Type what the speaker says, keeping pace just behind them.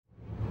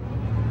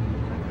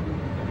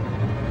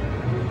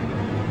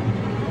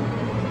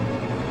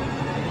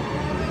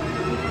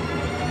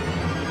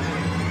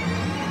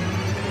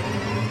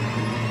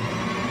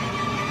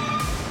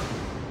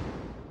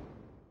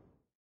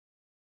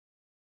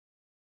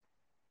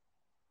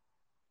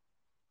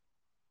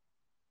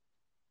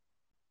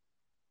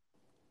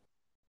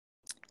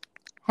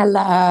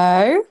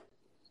Hello.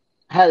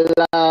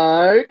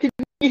 Hello, can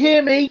you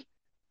hear me?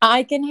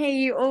 I can hear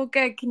you all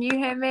good. Can you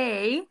hear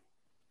me?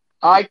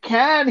 I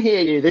can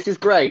hear you. This is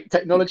great.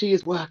 Technology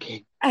is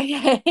working.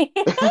 Okay.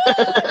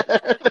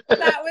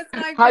 That was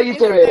my How you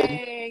biggest doing?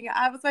 thing.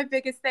 That was my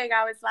biggest thing.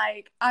 I was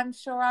like, I'm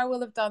sure I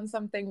will have done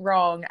something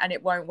wrong and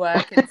it won't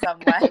work in some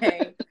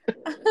way.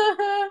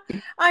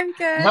 I'm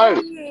good. How are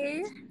No,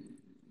 you?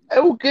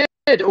 all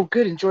good, all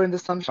good. Enjoying the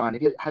sunshine.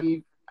 Have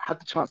you had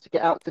the chance to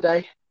get out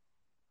today?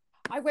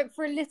 I went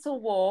for a little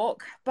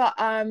walk, but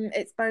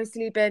it's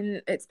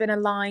been a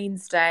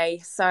lines day,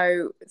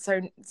 so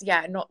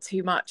yeah, not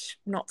too much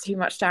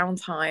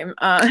downtime.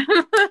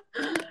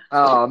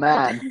 Oh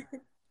man,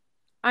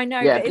 I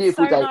know, yeah, but it's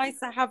beautiful so day. nice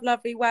to have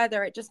lovely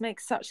weather. It just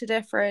makes such a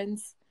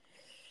difference.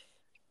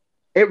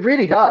 It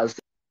really does,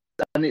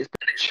 and it's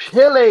been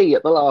chilly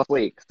the last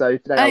week. So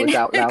today I I was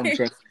out know.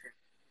 lounging,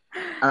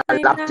 and I I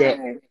loved it.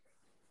 know.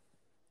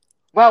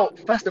 Well,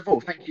 first of all,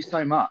 thank you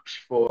so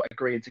much for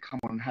agreeing to come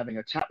on and having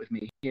a chat with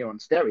me here on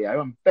Stereo.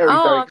 I'm very, very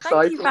Oh,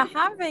 thank you excited. for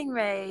having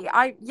me.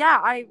 I'm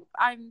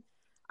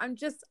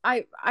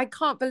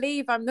can't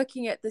believe I'm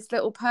looking at this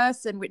little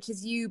person, which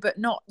is you, but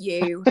not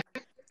you.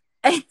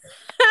 It's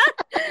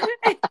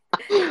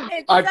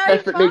I've so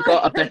definitely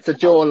got a fun. better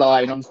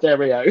jawline on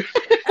Stereo.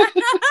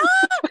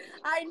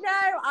 I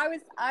know.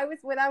 I was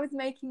when I was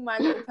making my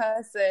little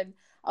person,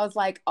 I was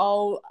like,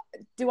 oh,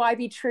 do I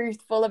be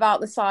truthful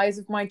about the size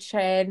of my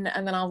chin?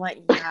 And then I was like,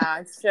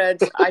 yeah,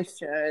 I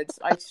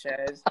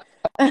should.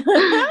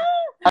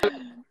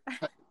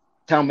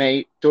 Tell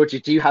me, Georgie,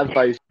 do you have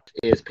both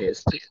ears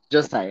pierced?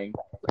 Just saying,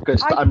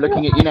 because I I'm thought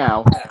looking at you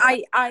now.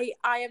 I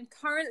am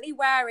currently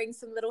wearing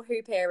some little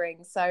hoop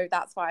earrings, so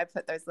that's why I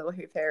put those little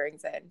hoop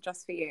earrings in,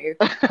 just for you.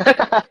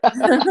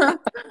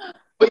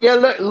 But yeah,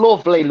 look,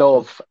 lovely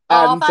love,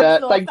 Oh, and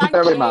thanks, love. thank you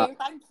Thank very much. you.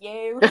 Thank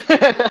you.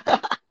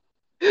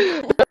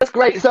 That's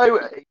great. So,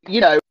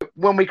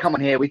 when we come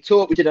on here, we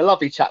did a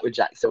lovely chat with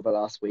Jack Silver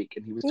last week,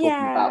 and he was talking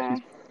about Yeah.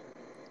 his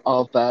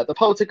of the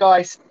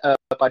Poltergeist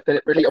by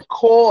Philip Ridley. Of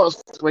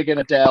course, we're going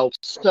to delve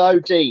so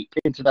deep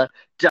into the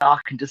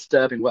dark and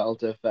disturbing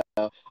world of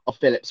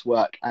Philip's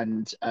work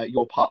and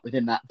your part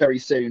within that very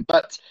soon.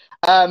 But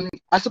I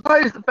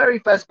suppose the very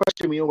first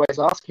question we always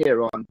ask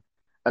here on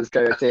the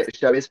Stereo Theatre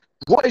Show is,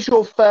 what is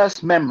your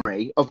first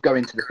memory of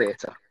going to the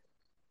theatre?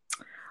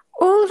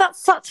 Oh,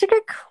 that's such a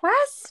good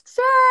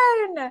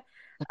question.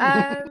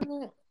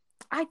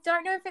 I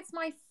don't know if it's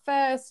my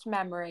first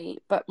memory,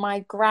 but my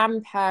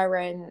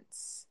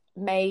grandparents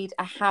made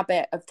a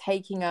habit of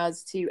taking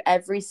us to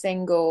every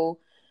single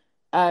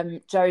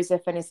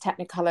Joseph and his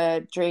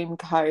Technicolor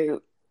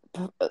Dreamcoat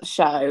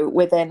show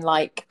within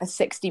like a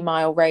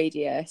 60-mile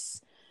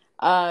radius,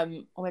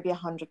 or maybe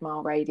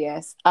 100-mile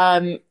radius.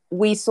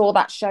 We saw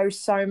that show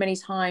so many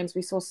times.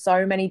 We saw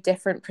so many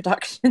different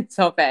productions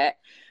of it.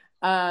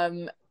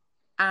 Um,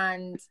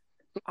 and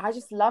I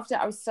just loved it.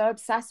 I was so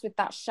obsessed with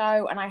that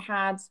show, and I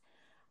had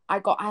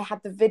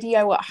the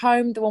video at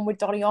home, the one with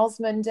Donny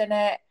Osmond in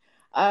it.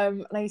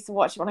 And I used to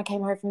watch it when I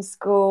came home from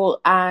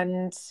school,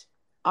 and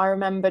I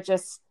remember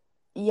just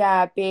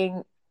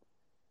being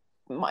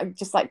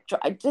just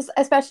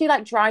especially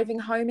like driving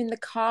home in the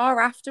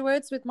car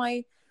afterwards with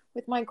my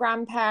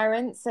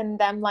grandparents, and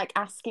them like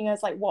asking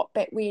us like what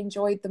bit we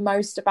enjoyed the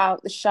most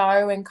about the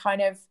show, and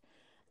kind of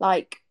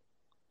like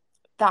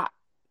that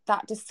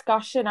that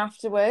discussion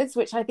afterwards,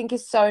 which I think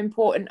is so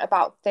important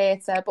about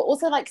theatre, but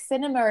also like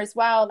cinema as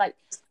well. Like,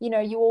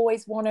 you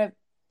always want to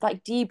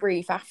like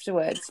debrief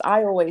afterwards.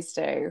 I always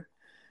do. Um,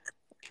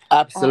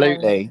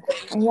 Absolutely.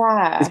 It's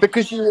yeah.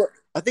 because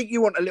I think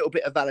you want a little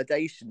bit of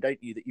validation,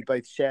 don't you, that you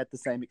both shared the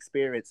same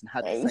experience and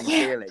had the same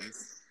Yeah.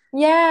 feelings.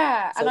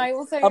 Yeah. And So, I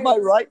also, am I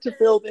right to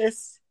feel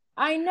this?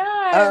 I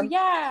know, Um,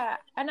 yeah.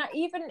 And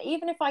even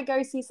if I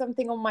go see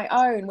something on my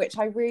own, which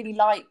I really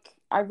like,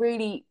 I've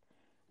really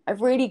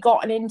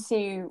gotten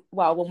into,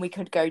 well, when we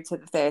could go to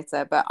the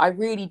theatre, but I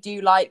really do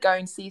like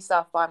going to see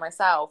stuff by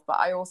myself. But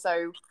I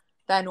also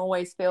then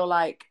always feel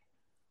like,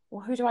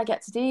 well, who do I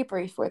get to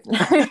debrief with now?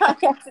 Who do I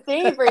get to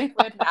debrief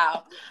with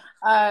now?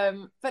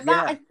 But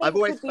that I yeah, I've think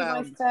always would be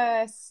found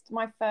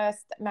my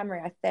first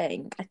memory. I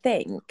think.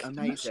 I'm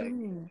not amazing.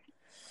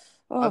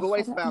 sure. I've Oh, I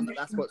always don't found know. that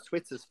that's what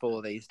Twitter's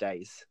for these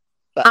days.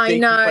 That I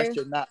deeper know.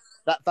 question, that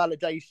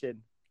validation.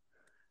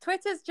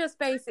 Twitter's just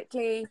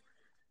basically,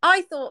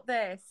 I thought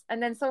this,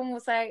 and then someone will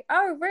say,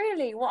 "Oh,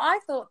 really? Well, I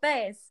thought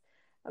this,"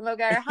 and they'll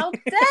go, "How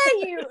dare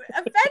you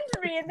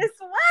offend me in this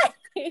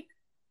way?"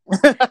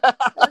 That's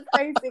How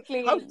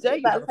basically dare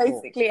you have that's a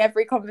thought? basically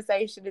every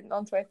conversation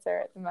on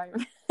Twitter at the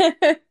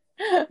moment.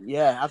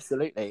 Yeah,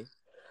 absolutely.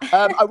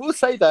 I will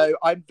say though,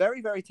 I'm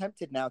very, very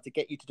tempted now to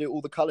get you to do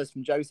all the colours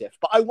from Joseph,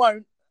 but I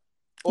won't.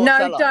 Or No,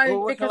 shall I? don't,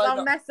 Or because shall I I'll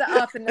not? mess it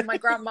up, and then my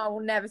grandma will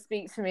never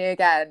speak to me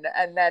again,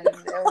 and then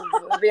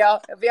it'll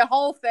be a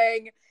whole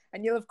thing,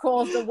 and you'll have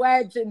caused a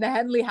wedge in the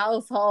Henley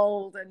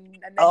household, and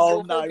then Oh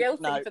you'll feel no,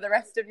 guilty no. for the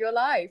rest of your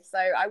life. So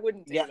I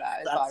wouldn't do Yeah,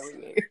 that if I that's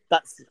were you.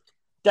 that's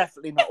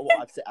definitely not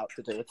what I've set out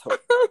to do at all.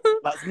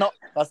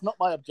 That's not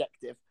my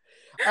objective.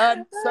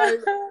 So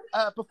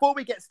before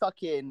we get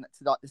stuck in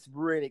to like this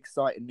really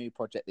exciting new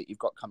project that you've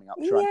got coming up,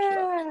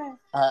 Tarantula,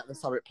 the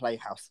Surrey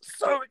Playhouse.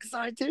 So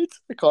excited!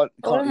 I can't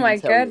Oh even my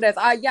tell goodness.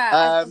 you.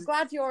 I'm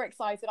glad you're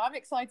excited. I'm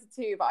excited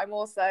too, but I'm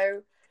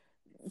also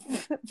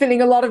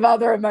feeling a lot of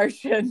other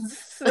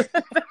emotions.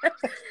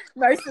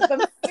 Most of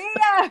them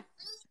fear.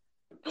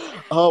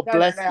 Oh, No,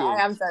 bless you.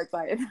 I am so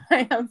excited.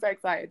 I am so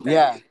excited.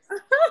 Yeah.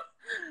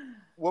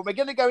 Well, we're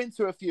going to go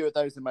into a few of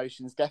those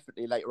emotions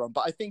definitely later on,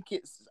 but I think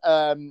it's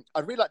I'd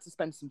really like to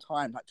spend some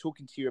time like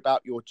talking to you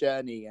about your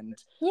journey and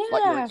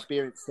like your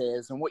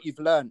experiences and what you've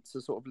learned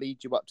to sort of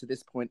lead you up to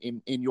this point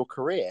in your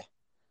career.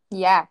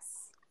 Yes.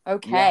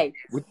 Okay.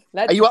 Yeah.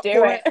 Let's Are you up do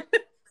for it?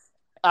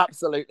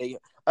 Absolutely.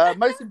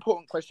 Most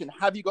important question: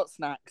 have you got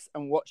snacks,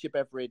 and what's your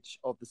beverage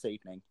of this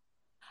evening?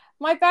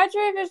 My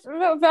bedroom is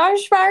very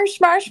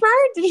smart.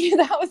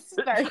 That was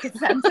a very good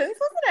sentence,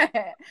 wasn't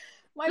it?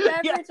 My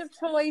beverage of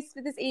choice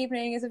for this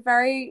evening is a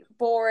very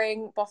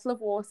boring bottle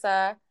of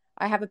water.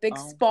 I have a big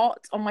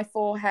spot on my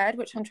forehead,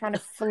 which I'm trying to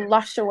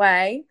flush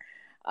away.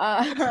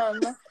 But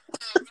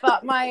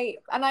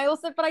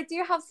I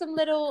do have some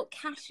little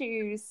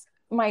cashews.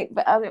 My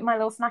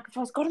little snack of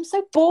choice. God, I'm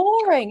so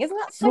boring. Isn't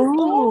that so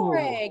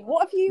boring?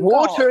 What have you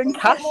got? Water and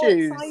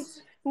cashews.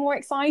 More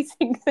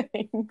exciting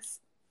things.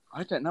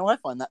 I don't know. I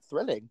find that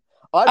thrilling.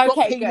 I've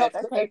got peanuts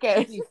that are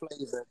chili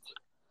flavoured.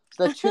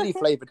 So they're chili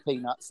flavoured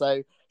peanuts,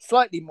 so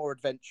slightly more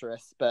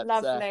adventurous, but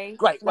lovely.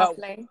 Great.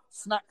 Lovely. Well,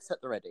 snacks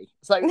at the ready.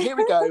 So here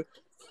we go.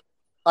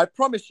 I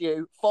promise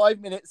you, 5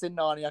 minutes in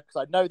Narnia, because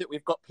I know that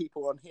we've got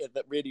people on here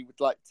that really would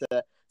like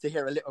to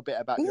hear a little bit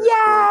about your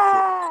experiences.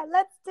 Yeah,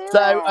 let's do it.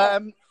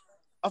 So,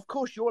 of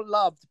course, you're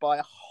loved by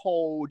a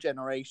whole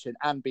generation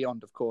and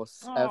beyond, of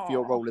course, for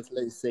your role as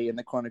Lucy in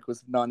the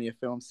Chronicles of Narnia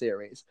film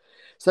series.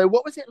 So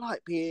what was it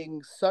like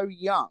being so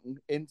young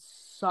in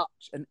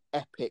such an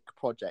epic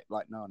project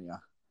like Narnia?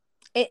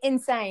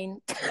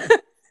 Insane.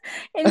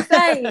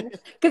 Insane.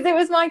 Because it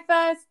was my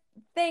first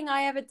thing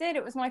I ever did.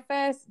 It was my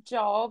first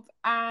job.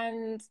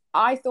 And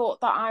I thought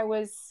that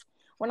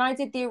when I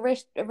did the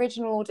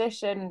original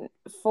audition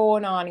for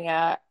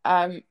Narnia,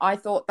 I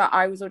thought that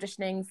I was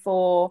auditioning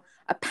for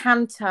a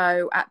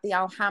panto at the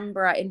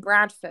Alhambra in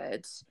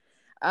Bradford.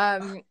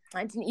 I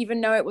didn't even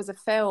know it was a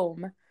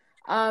film.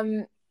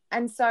 And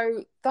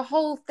so the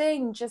whole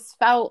thing just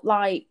felt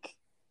like,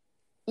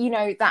 you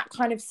know, that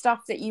kind of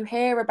stuff that you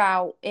hear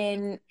about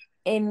in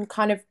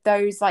kind of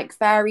those like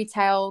fairy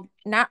tale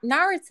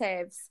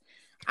narratives.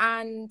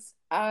 And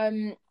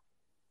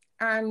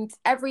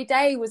every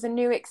day was a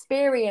new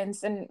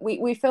experience, and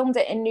we filmed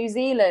it in New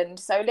Zealand,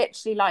 so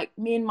literally like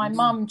me and my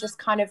mum just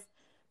kind of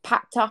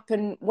packed up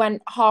and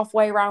went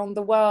halfway around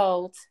the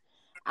world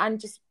and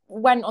just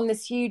went on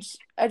this huge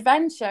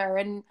adventure.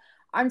 And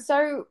I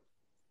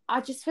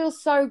just feel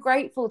so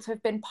grateful to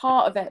have been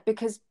part of it,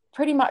 because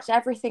pretty much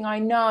everything I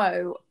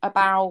know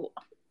about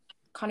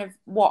kind of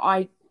what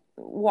I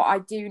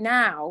do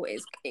now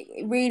it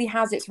really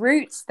has its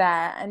roots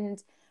there.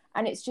 And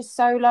it's just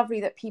so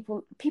lovely that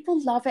people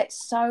love it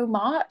so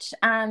much.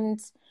 And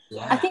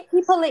I think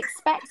people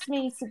expect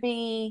me to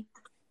be,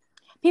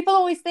 people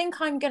always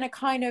think I'm going to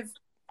kind of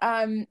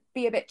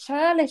be a bit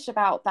churlish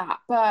about that,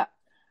 but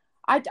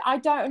I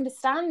don't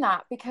understand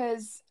that,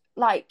 because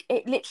like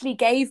it literally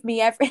gave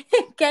me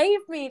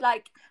gave me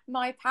like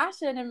my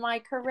passion and my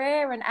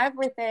career and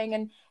everything.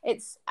 And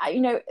it's,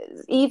 you know,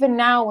 even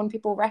now when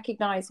people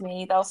recognize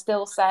me, they'll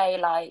still say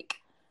like,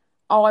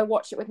 oh, I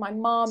watch it with my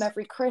mom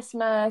every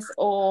Christmas,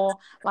 or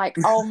like,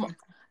 oh,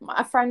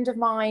 a friend of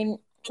mine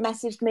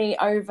messaged me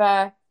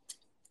over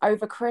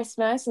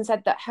Christmas and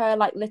said that her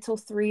like little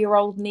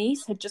 3-year-old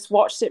niece had just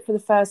watched it for the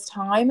first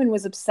time and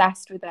was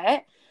obsessed with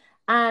it.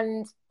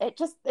 And it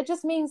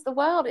just means the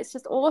world. It's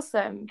just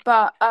awesome.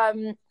 But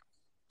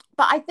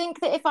I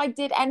think that if I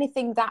did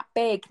anything that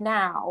big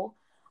now,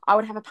 I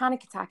would have a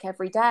panic attack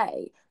every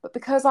day. But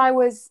because I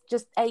was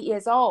just 8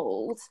 years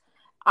old,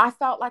 I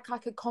felt like I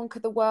could conquer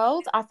the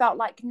world. I felt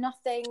like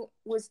nothing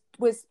was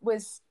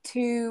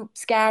too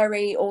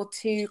scary or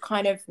too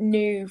kind of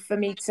new for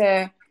me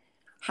to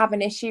have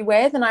an issue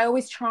with. And I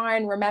always try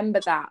and remember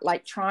that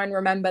like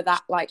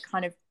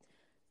kind of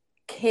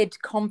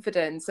kid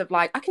confidence of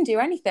like, I can do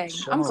anything.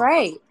 Sure. I'm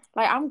great.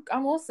 Like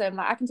I'm awesome.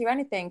 Like I can do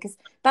anything, because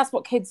that's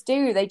what kids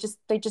do. They just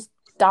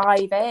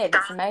dive in.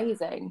 It's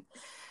amazing.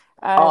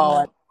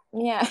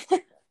 Yeah.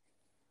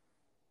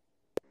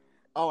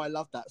 Oh, I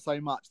love that so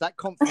much. That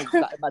confidence,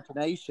 that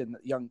imagination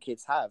that young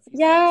kids have.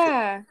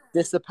 Yeah.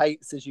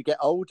 Dissipates as you get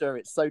older.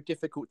 It's so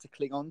difficult to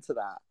cling on to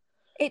that.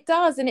 It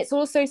does. And it's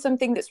also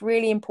something that's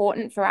really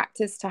important for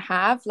actors to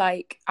have.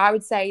 Like, I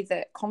would say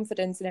that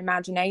confidence and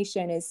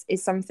imagination is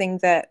something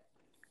that,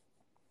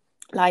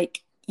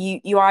 like,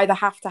 you either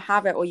have to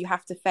have it or you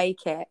have to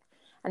fake it.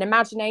 And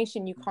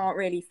imagination you can't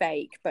really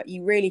fake, but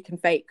you really can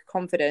fake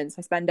confidence.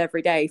 I spend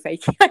every day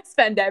faking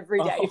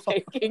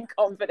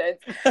confidence.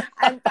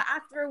 But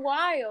after a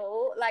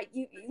while, like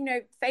you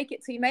know, fake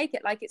it till you make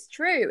it. Like, it's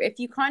true. If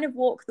you kind of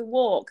walk the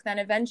walk, then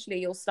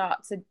eventually you'll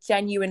start to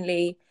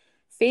genuinely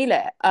feel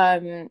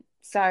it.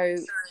 So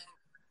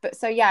but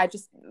so yeah,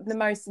 just the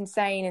most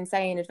insane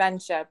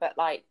adventure, but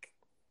like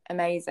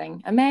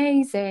amazing.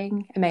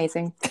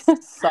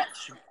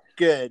 Such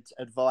good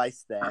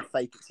advice there.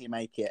 Fake it till you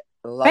make it.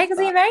 Love Make it,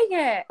 that. make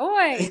it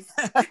always.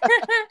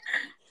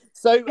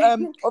 So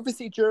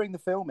obviously during the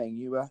filming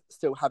you were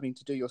still having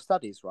to do your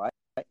studies, right?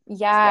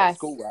 Yes.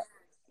 Schoolwork.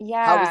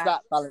 Yeah. How was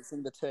that,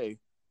 balancing the two?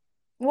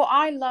 Well,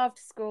 I loved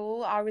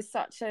school. I was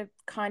such a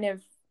kind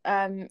of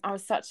I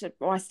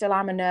still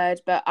am a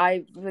nerd, but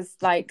I was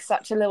like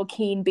such a little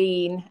keen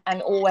bean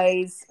and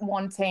always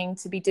wanting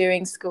to be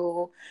doing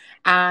school.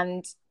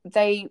 And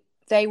they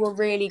were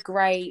really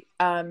great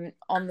on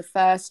the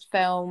first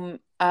film,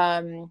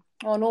 on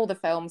all the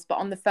films, but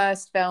on the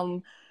first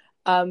film,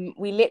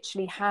 we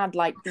literally had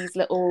like these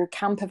little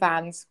camper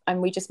vans and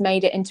we just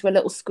made it into a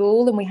little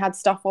school, and we had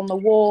stuff on the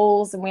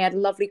walls and we had a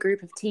lovely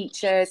group of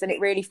teachers, and it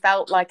really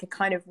felt like a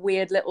kind of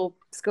weird little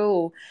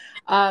school.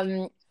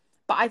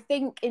 But I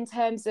think in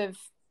terms of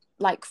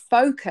like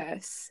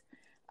focus,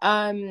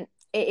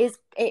 it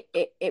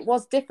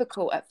was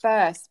difficult at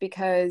first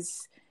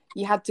because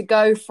you had to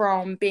go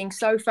from being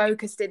so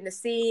focused in the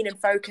scene and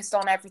focused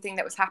on everything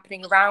that was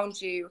happening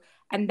around you,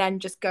 and then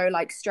just go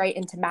like straight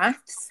into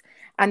maths.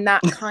 And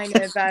that kind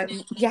of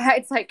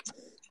it's like,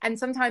 and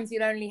sometimes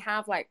you'd only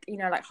have like, you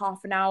know, like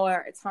half an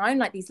hour at a time,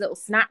 like these little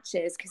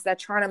snatches, because they're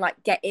trying to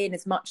like get in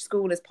as much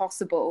school as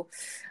possible,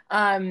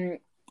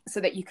 so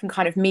that you can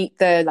kind of meet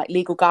the like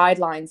legal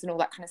guidelines and all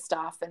that kind of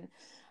stuff.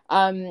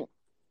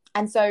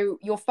 And so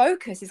your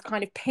focus is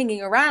kind of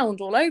pinging around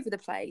all over the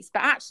place.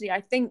 But actually,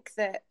 I think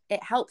that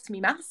it helped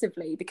me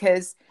massively,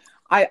 because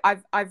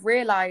I've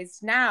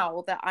realized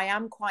now that I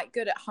am quite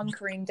good at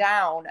hunkering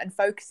down and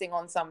focusing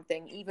on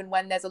something, even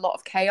when there's a lot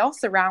of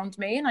chaos around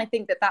me. And I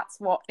think that that's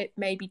what it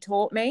maybe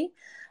taught me.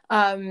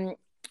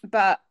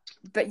 But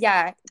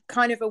yeah,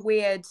 kind of a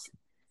weird,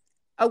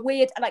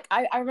 like,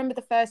 I remember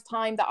the first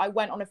time that I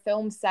went on a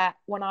film set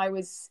when I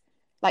was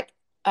like,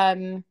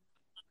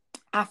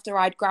 after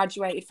I'd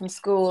graduated from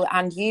school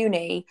and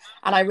uni,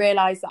 and I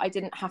realized that I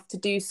didn't have to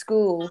do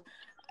school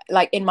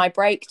like in my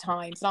break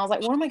times, and I was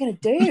like, what am I going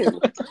to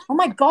do? Oh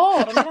my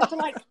god, I'm going to have to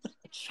like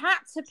chat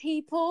to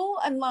people,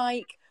 and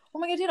like, what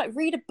am I going to do, like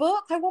read a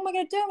book? Like, what am I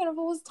going to do? I'm going to have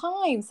all this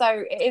time.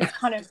 So it is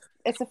kind of,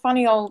 it's a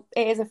funny old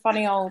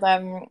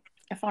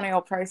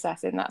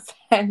process in that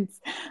sense.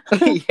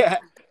 Yeah,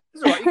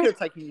 it's all right. You could have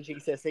taken your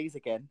GCSEs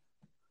again.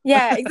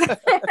 Yeah,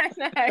 exactly.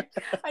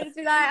 I just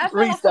be like,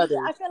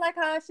 I feel like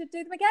I should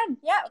do them again.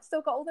 Yeah, I've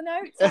still got all the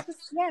notes.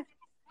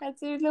 I'll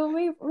do a little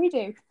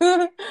redo.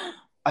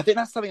 I think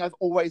that's something I've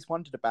always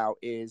wondered about,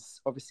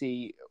 is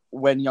obviously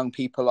when young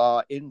people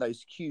are in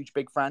those huge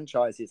big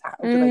franchises, how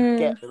do they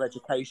get their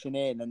education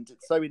in? And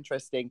it's so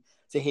interesting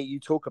to hear you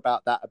talk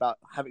about that, about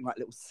having like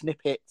little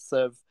snippets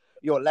of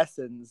your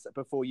lessons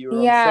before you were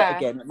on set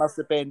again. It must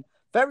have been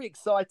very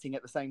exciting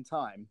at the same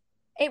time.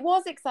 It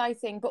was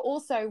exciting, but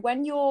also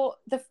when you're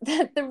the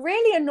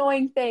really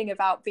annoying thing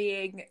about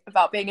being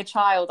a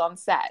child on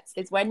sets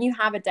is when you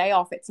have a day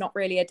off, it's not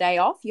really a day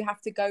off. You have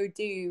to go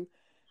do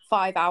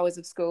 5 hours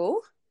of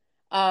school.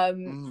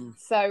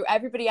 So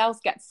everybody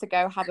else gets to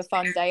go have a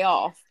fun day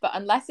off, but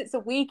unless it's a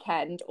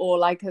weekend or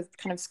like a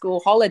kind of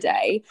school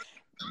holiday,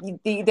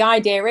 the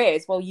idea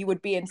is, well, you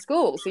would be in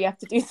school, so you have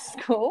to do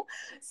school.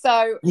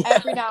 So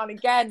every now and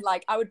again,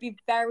 like, I would be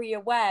very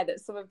aware that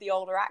some of the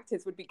older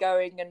actors would be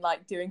going and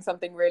like doing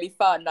something really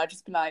fun, and I'd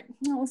just be like,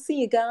 oh,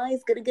 see you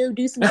guys, gonna go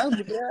do some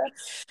algebra.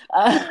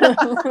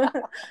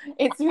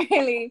 It's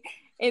really,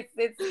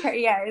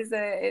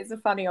 it's a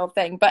funny old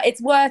thing, but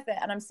it's worth it,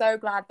 and I'm so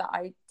glad that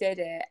I did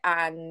it.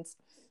 And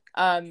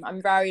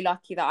I'm very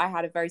lucky that I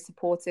had a very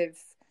supportive,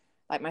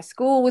 like, my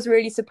school was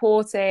really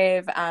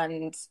supportive,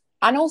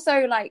 and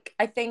also, like,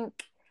 I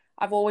think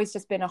I've always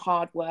just been a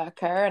hard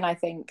worker, and I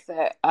think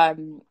that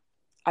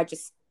I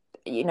just,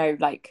 you know,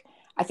 like,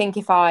 I think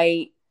if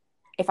I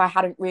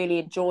hadn't really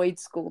enjoyed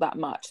school that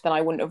much, then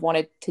I wouldn't have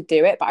wanted to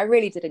do it, but I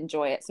really did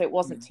enjoy it, so it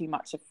wasn't too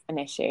much of an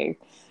issue.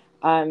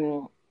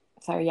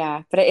 So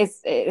yeah, but it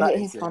is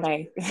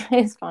funny.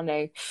 It's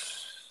funny.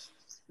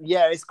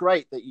 Yeah, it's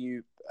great that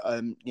you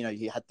you know,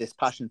 you had this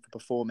passion for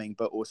performing,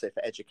 but also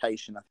for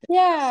education. I think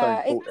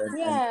Yeah, so important.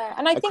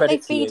 and I think they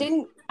feed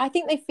in. I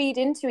think they feed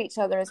into each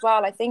other as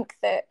well. I think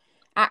that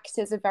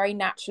actors are very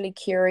naturally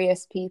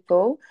curious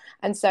people,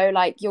 and so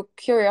like your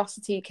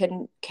curiosity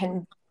can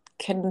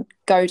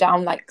go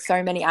down like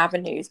so many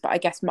avenues. But I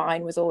guess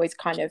mine was always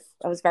kind of,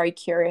 I was very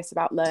curious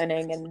about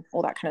learning and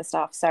all that kind of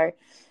stuff. So,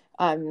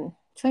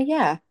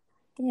 yeah.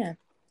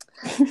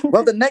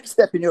 Well, the next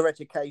step in your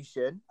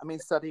education, I mean,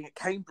 studying at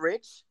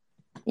Cambridge.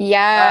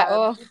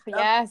 Yeah.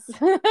 Yes.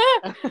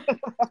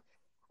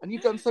 And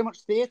you've done so much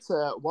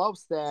theatre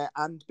whilst there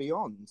and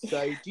beyond.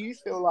 So do you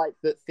feel like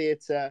that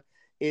theatre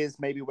is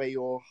maybe where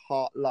your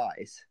heart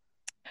lies?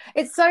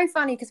 It's so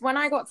funny because when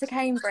I got to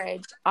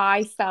Cambridge,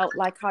 I felt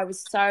like I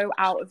was so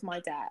out of my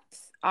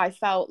depth. I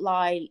felt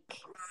like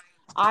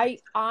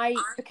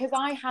because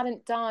I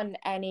hadn't done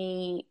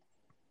any,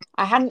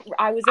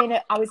 I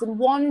was in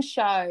one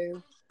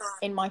show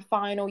in my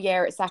final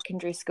year at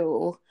secondary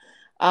school.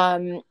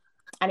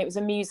 and it was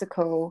a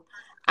musical.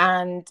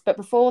 But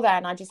before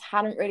then, I just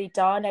hadn't really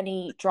done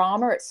any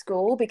drama at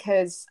school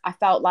because I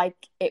felt like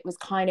it was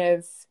kind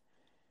of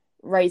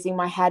raising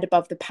my head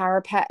above the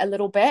parapet a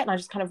little bit, and I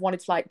just kind of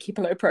wanted to like keep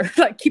a low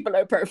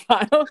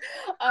profile.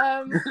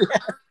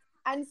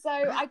 And so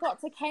I got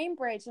to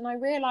Cambridge and I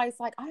realized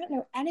like I don't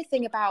know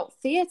anything about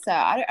theatre.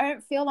 I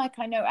don't feel like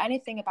I know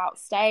anything about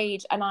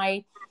stage. And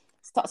I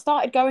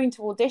started going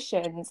to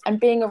auditions and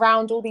being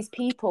around all these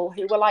people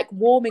who were like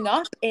warming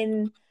up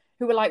in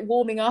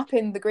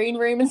the green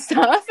room and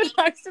stuff. And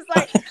I was just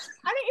like,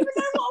 I don't even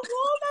know what a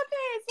warm up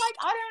is. Like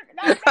I don't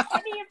know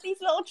any of these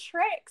little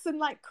tricks and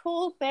like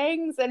cool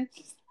things.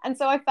 And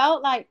so I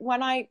felt like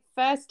when I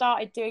first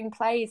started doing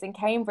plays in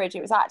Cambridge,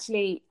 it was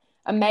actually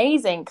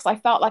amazing because I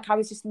felt like I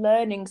was just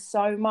learning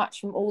so much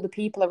from all the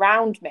people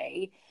around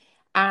me.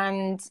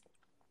 And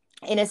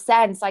in a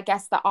sense, I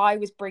guess that I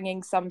was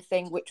bringing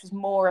something which was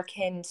more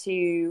akin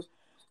to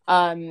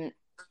the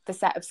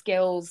set of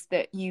skills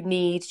that you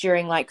need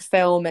during like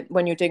film and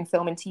when you're doing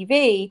film and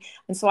TV.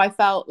 And so I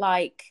felt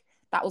like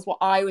that was what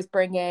I was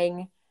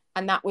bringing,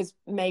 and that was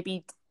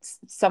maybe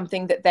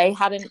something that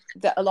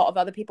that a lot of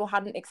other people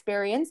hadn't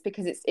experienced,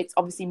 because it's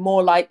obviously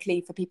more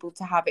likely for people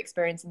to have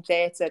experience in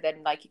theatre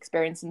than like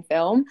experience in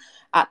film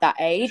at that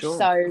age. Sure.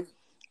 So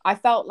I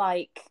felt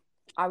like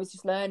I was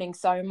just learning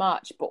so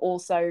much, but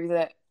also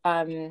that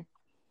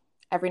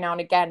every now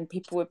and again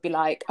people would be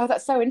like, oh,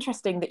 that's so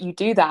interesting that you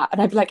do that,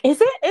 and I'd be like, is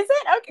it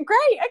okay,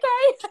 great,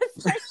 okay.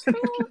 That's so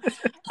cool.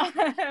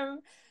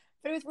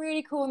 But it was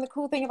really cool. And the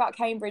cool thing about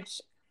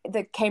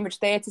the Cambridge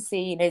theatre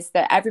scene is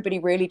that everybody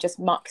really just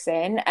mucks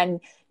in, and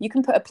you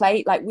can put a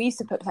play, like we used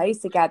to put plays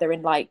together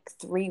in like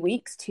 3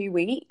 weeks, 2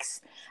 weeks.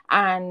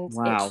 And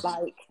Wow. It's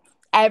like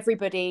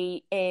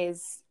everybody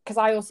is, because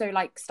I also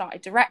like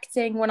started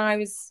directing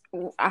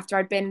after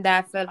I'd been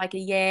there for like a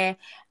year,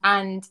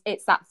 and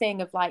it's that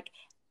thing of like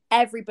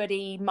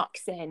everybody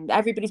mucks in,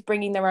 everybody's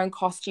bringing their own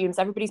costumes,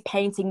 everybody's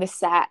painting the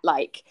set.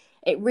 Like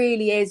it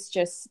really is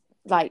just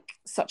like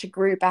such a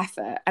group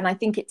effort. And I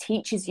think it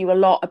teaches you a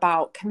lot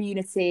about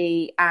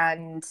community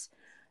and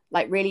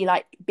like really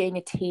like being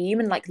a team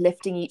and like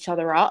lifting each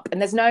other up.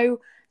 And there's no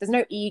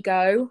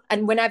ego,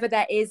 and whenever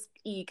there is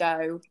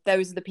ego,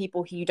 those are the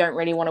people who you don't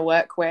really want to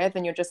work with,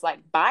 and you're just like,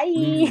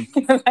 bye.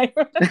 Like,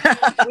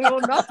 we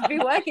will not be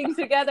working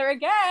together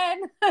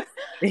again.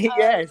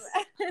 Yes.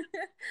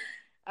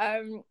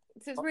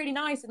 So it's really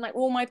nice. And like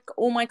all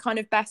my kind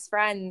of best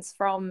friends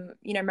from,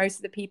 you know, most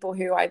of the people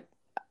who are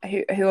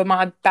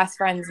my best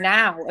friends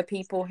now are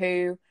people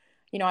who,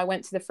 you know, I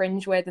went to the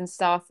Fringe with and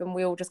stuff, and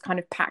we all just kind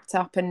of packed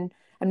up and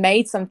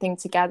made something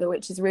together,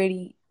 which is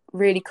really,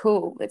 really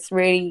cool.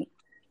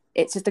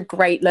 It's just a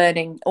great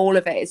learning. All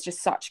of it is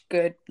just such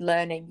good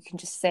learning. You can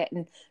just sit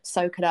and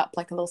soak it up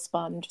like a little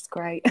sponge. It's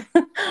great.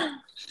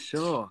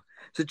 Sure.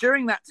 So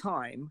during that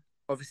time,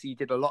 obviously you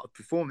did a lot of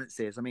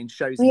performances. I mean,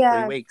 shows in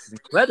 3 weeks is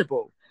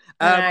incredible.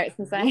 It's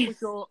insane.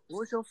 What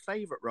was your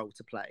favourite role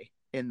to play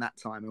in that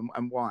time,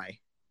 and why?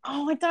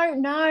 Oh, I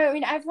don't know. I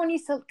mean, everyone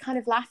used to kind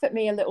of laugh at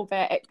me a little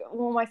bit.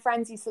 All my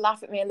friends used to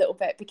laugh at me a little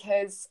bit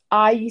because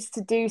I used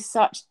to do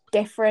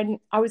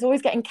I was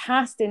always getting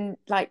cast in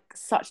like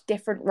such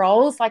different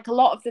roles. Like a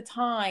lot of the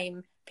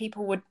time,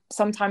 people would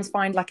sometimes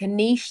find like a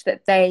niche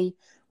that they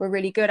were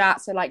really good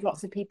at. So like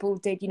lots of people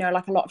did, you know,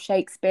 like a lot of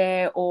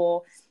Shakespeare,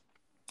 or,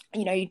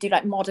 you know, you do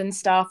like modern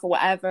stuff or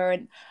whatever.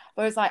 And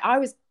I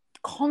was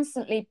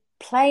constantly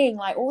playing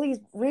like all these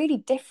really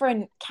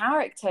different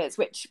characters,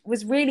 which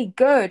was really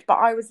good, but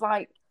I was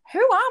like, who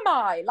am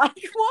I? Like,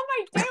 what am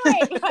I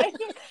doing? Like,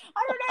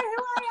 I don't know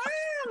who I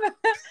am.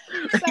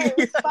 So it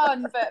was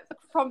fun, but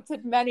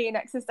prompted many an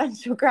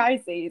existential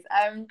crises.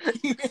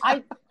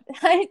 I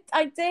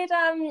did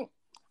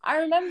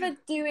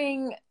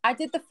I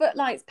did the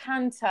Footlights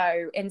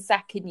Panto in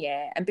second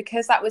year, and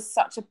because that was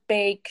such a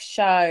big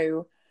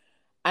show,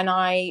 and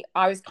I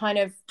was kind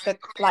of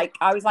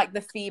I was like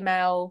the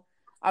female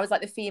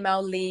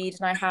lead,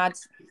 and I had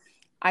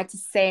to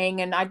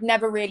sing, and I'd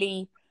never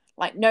really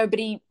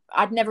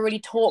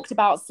talked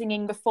about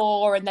singing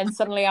before, and then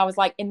suddenly I was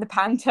like in the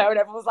panto and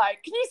everyone was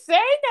like, can you sing?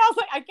 And I was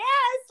like, I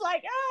guess,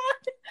 like,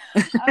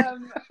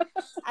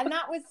 and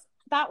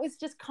that was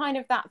just kind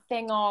of that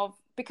thing of,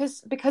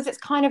 because it's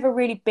kind of a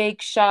really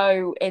big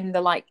show in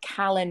the like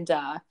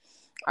calendar.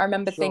 I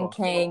remember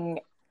thinking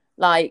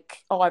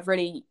like, oh, I've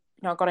really, you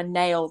know, I've got to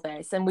nail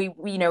this. And we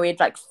you know, we had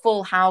like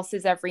full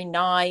houses every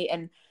night,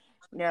 and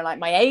you know, like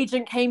my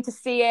agent came to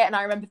see it, and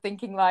I remember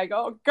thinking like,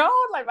 oh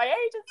god, like my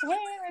agent's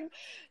here. And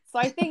so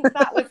I think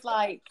that was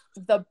like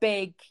the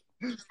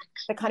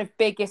kind of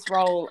biggest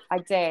role I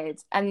did.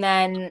 And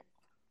then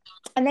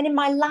in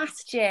my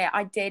last year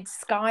I did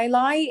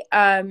Skylight,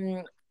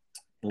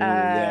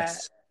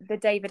 Yes, the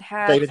David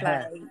Hare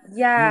play.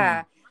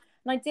 Yeah.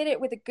 And I did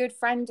it with a good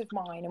friend of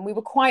mine, and we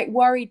were quite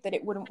worried that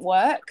it wouldn't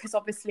work because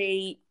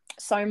obviously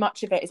so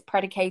much of it is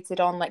predicated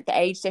on like the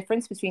age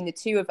difference between the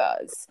two of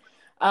us.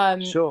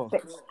 But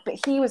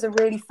he was a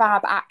really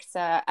fab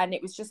actor, and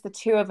it was just the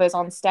two of us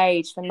on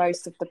stage for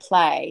most of the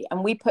play,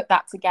 and we put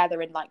that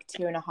together in like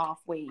 2.5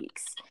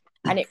 weeks.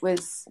 And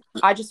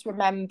I just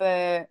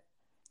remember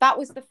that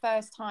was the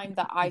first time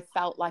that I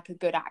felt like a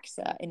good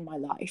actor in my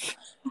life.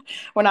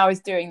 When I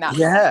was doing that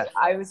Yeah. play,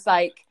 I was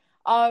like,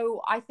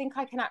 oh, I think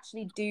I can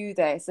actually do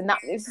this. And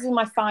this is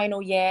my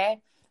final year.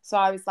 So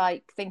I was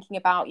like thinking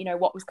about,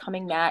 what was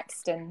coming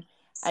next, and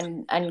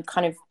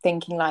kind of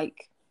thinking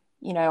like,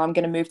 I'm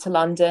going to move to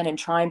London and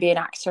try and be an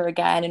actor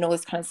again and all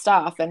this kind of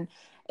stuff. And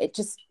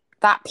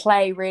that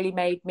play really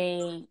made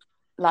me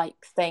like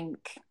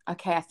think,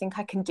 okay, I think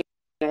I can do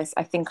this.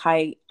 I think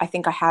I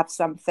have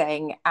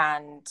something,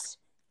 and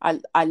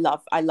I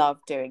love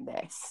doing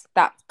this.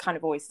 That kind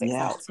of always sticks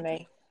out to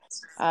me.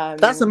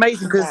 That's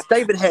amazing, because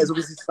David Hare's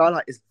obviously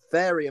Starlight is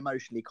very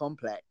emotionally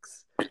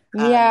complex.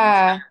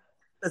 Yeah.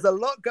 There's a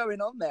lot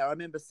going on there. I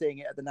remember seeing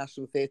it at the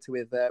National Theatre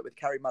with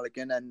Carey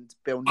Mulligan and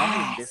Bill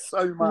Nighy. There's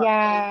so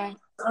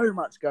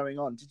much going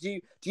on. Do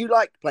you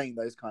like playing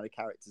those kind of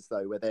characters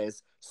though, where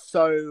there's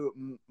so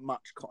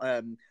much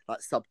like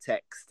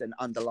subtext and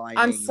underlining?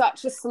 I'm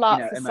such a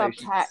slut for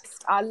emotions.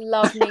 Subtext. I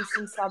love me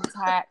some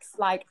subtext.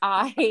 Like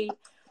I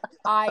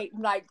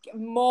like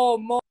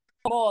more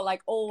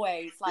like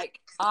always. Like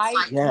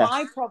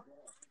my problem,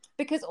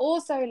 because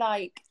also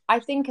like I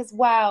think as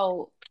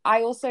well.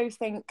 I also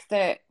think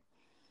that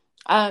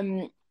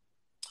I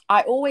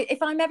always,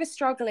 if I'm ever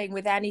struggling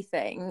with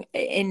anything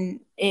in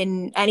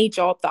any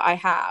job that I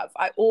have,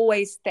 I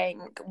always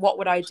think, what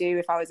would I do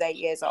if I was 8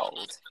 years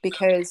old?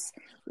 Because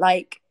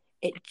like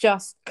it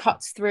just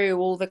cuts through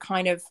all the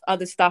kind of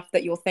other stuff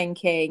that you're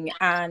thinking,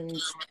 and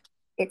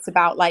it's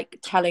about like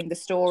telling the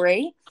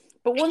story.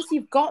 But once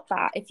you've got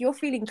that, if you're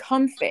feeling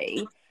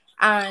comfy,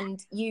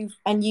 and you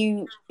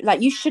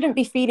like, you shouldn't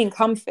be feeling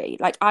comfy.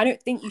 Like I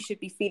don't think you should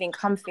be feeling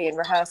comfy in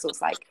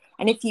rehearsals. Like,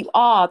 and if you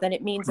are, then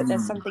it means that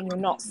there's something you're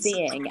not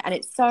seeing. And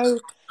it's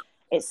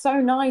so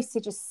nice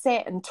to just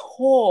sit and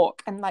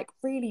talk and like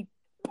really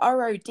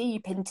burrow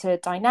deep into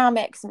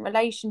dynamics and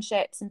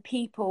relationships and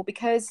people,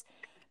 because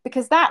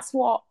that's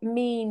what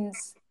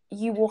means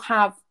you will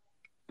have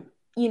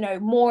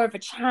more of a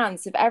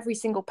chance of every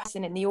single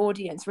person in the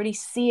audience really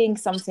seeing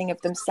something of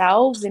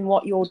themselves in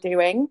what you're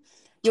doing.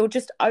 You're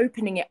just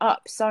opening it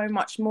up so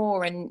much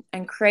more and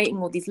creating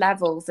all these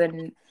levels,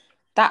 and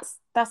that's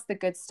the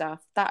good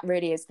stuff. That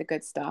really is the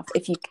good stuff.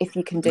 If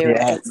you can do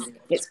it,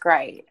 it's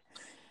great.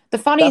 The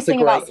funniest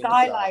thing about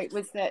Skylight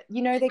was that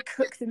they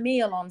cook the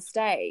meal on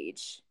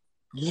stage.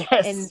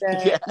 Yes.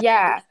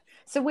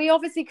 So we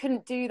obviously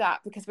couldn't do that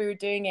because we were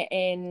doing it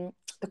in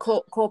the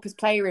Corpus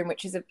Playroom,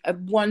 which is a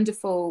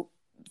wonderful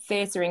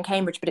theatre in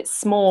Cambridge, but it's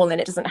small and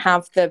it doesn't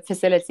have the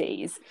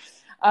facilities.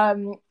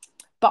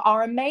 But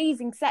our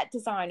amazing set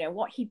designer,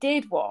 what he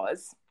did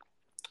was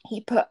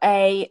he put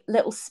a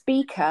little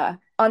speaker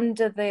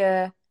under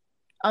the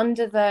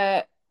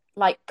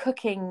like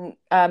cooking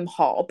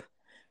hob,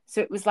 so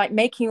it was like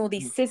making all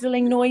these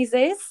sizzling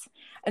noises,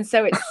 and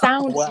so it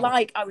sounded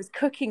like I was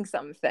cooking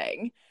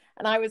something,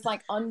 and I was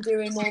like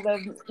undoing all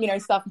the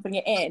stuff and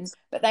putting it in.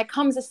 But there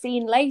comes a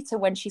scene later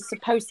when she's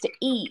supposed to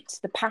eat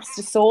the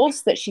pasta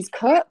sauce that she's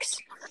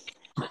cooked.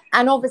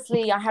 And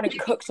obviously I hadn't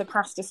cooked a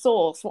pasta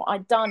sauce. What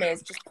I'd done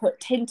is just put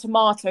tinned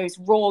tomatoes,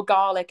 raw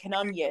garlic and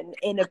onion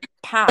in a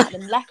pan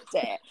and left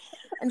it.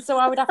 And so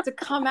I would have to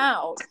come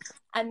out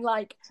and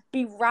like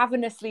be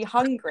ravenously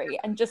hungry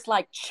and just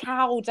like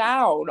chow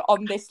down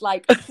on this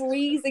like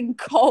freezing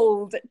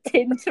cold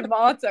tinned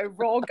tomato,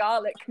 raw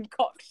garlic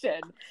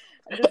concoction.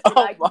 And just be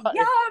like,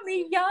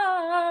 yummy,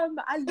 yum.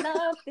 I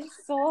love this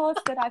sauce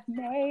that I've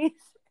made.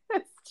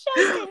 It's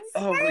just insane.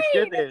 Oh my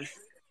goodness.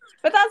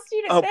 But that's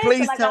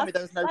please tell me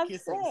there was no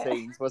kissing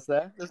scenes, was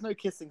there? There's no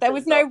kissing there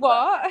scenes. There was no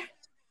what? That.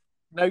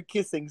 No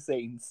kissing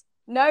scenes.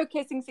 No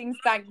kissing scenes,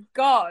 thank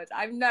God.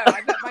 I bet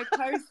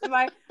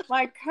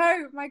my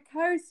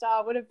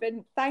co-star would have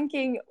been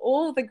thanking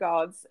all the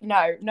gods.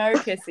 No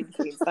kissing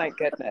scenes, thank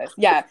goodness.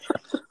 Yeah,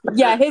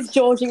 here's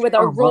Georgie with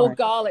a raw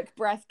garlic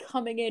breath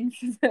coming in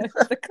for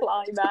the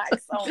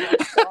climax. Oh my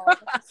God.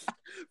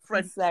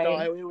 French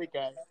style, here we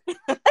go.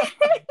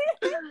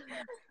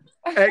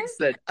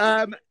 Excellent.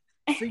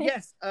 So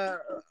yes,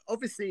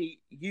 obviously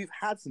you've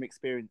had some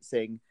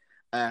experiencing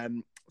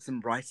some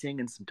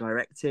writing and some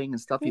directing and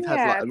stuff. You've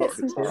had like a lot of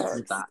experience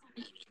with that.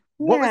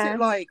 What was it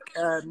like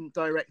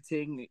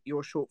directing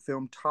your short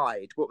film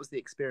Tide? What was the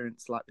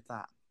experience like with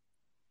that?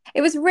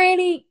 It was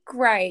really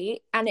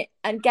great, and it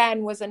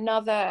again was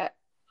another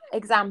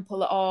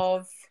example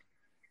of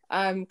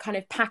kind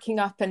of packing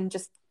up and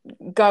just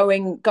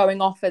going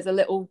off as a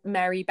little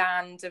merry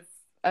band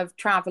of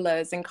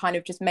travelers and kind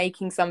of just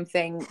making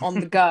something on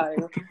the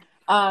go.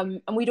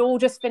 And we'd all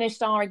just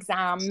finished our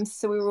exams,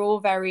 so we were all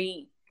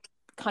very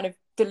kind of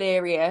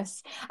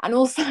delirious. And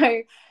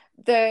also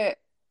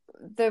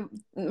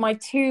my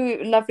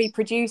two lovely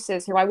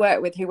producers who I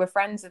work with, who were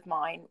friends of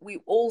mine,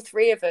 all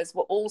three of us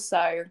were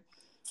also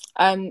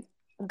going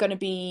to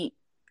be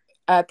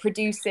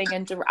producing,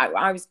 and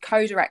I was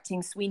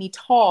co-directing Sweeney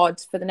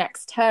Todd for the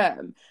next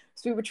term.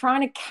 So we were trying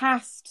to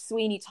cast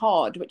Sweeney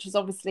Todd, which is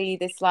obviously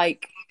this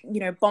like,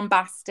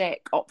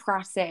 bombastic,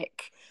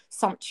 operatic,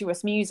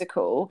 sumptuous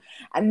musical,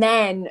 and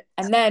then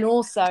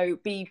also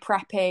be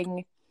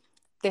prepping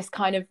this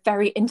kind of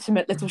very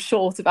intimate little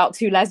short about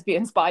two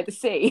lesbians by the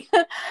sea.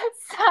 So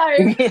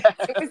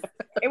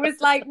it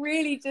was like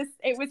really just,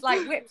 it was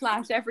like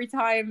whiplash every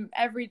time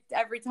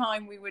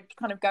we would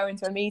kind of go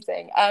into a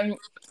meeting.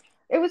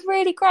 It was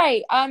really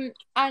great.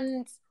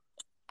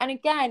 And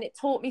again, it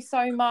taught me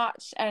so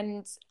much,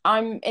 and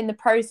I'm in the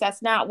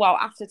process now. Well,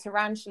 after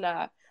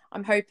Tarantula,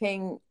 I'm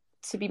hoping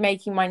to be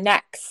making my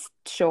next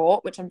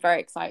short, which I'm very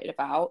excited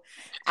about.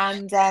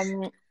 And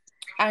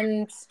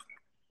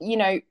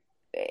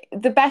the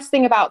best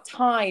thing about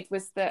Tide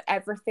was that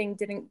everything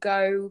didn't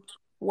go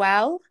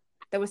well.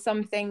 There were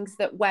some things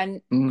that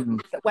went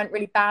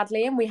really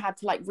badly, and we had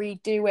to like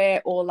redo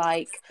it or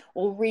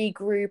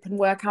regroup and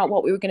work out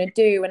what we were going to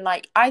do. And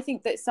like, I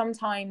think that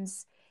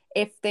sometimes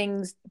if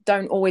things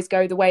don't always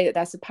go the way that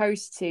they're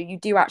supposed to, you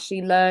do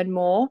actually learn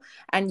more,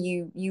 and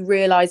you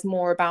realize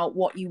more about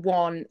what you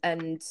want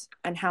and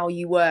how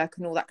you work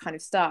and all that kind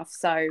of stuff.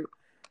 So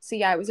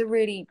yeah, it was a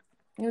really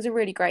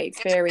great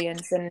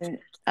experience.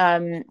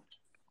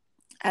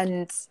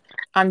 And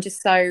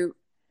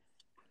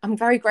I'm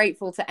very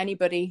grateful to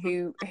anybody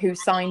who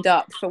signed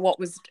up for what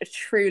was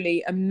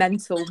truly a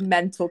mental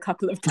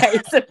couple of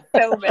days of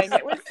filming.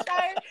 It was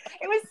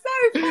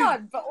so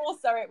fun, but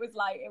also it was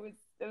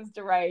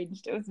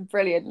deranged. It was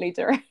brilliantly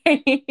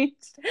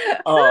deranged.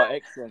 Oh,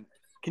 excellent.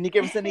 Can you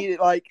give us any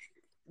like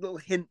little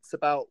hints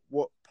about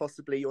what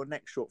possibly your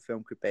next short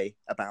film could be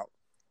about?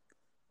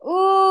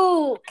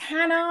 Oh,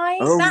 can I?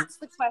 Oh. That's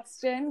the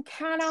question.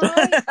 Can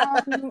I?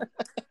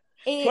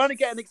 Trying to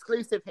get an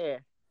exclusive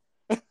here.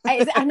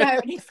 I know,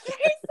 an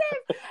exclusive.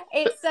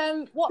 It's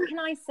what can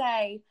I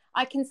say?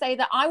 I can say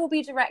that I will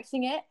be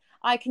directing it.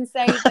 I can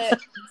say that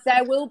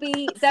there will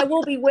be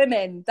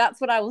women.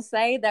 That's what I will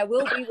say. There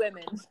will be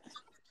women.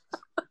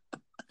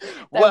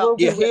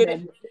 You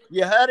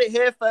heard it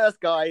here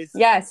first, guys.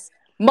 Yes,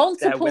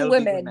 multiple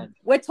women.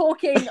 We're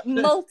talking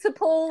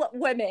multiple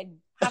women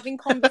having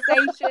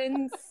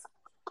conversations.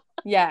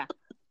 Yeah,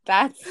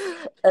 that's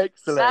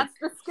excellent. That's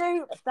the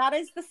scoop. That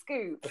is the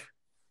scoop.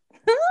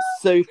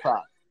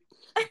 Super.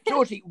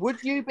 Georgie,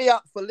 would you be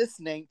up for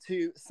listening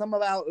to some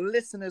of our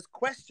listeners'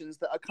 questions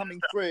that are coming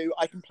through?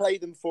 I can play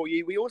them for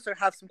you. We also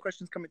have some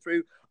questions coming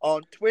through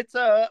on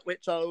Twitter,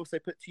 which I'll also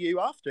put to you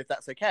after, if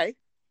that's okay.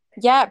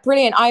 Yeah,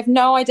 brilliant. I have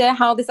no idea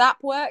how this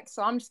app works,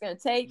 so I'm just going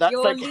to take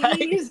your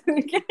lead.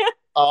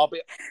 I'll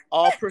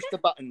push the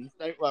buttons.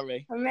 Don't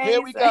worry. Amazing.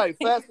 Here we go.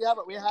 First,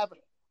 we have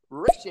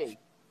Rishi.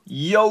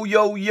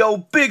 Yo,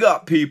 big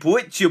up people,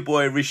 it's your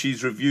boy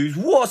Rishi's Reviews.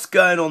 What's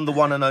going on, the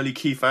one and only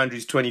Keith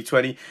Andrews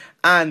 2020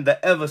 and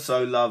the ever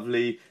so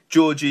lovely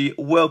Georgie.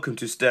 Welcome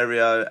to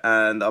Stereo,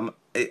 and I'm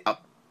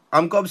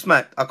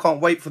gobsmacked. I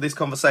can't wait for this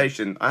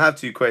conversation. I have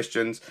two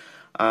questions,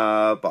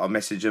 but I'll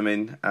message them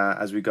in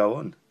as we go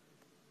on.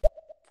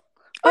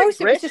 Oh,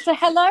 so it's just a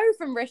hello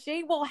from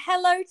Rishi. Well,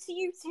 hello to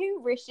you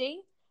too, Rishi.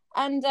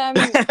 And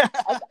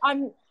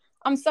I'm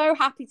so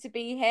happy to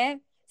be here,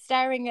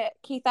 staring at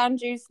Keith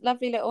Andrews'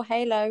 lovely little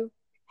halo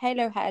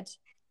head.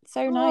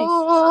 So nice.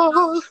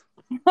 Oh.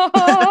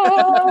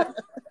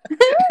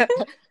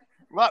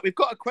 Right, we've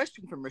got a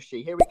question from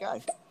Rishi. Here we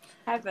go.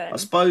 Heaven. I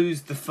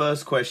suppose the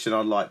first question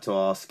I'd like to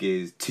ask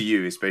is to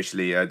you,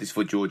 especially this is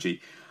for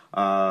Georgie.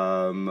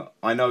 I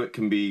know it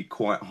can be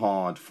quite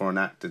hard for an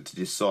actor to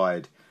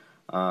decide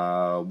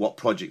what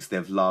projects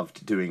they've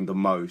loved doing the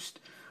most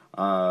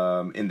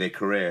in their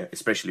career,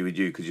 especially with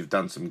you, because you've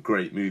done some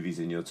great movies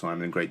in your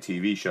time and great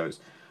TV shows.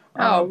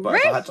 But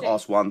if I had to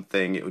ask one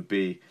thing, it would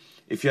be,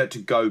 if you had to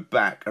go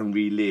back and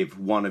relive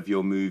one of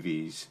your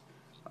movies,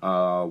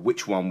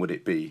 which one would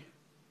it be?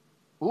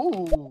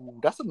 Ooh,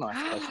 that's a nice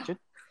question.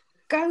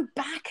 Go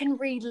back and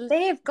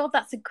relive. God,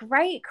 that's a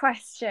great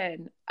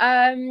question.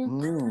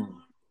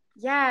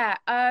 Yeah.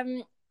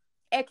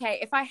 Okay,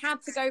 if I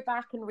had to go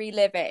back and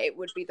relive it, it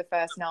would be the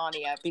first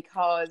Narnia,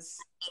 because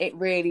it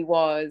really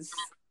was.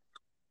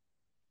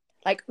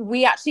 Like,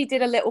 we actually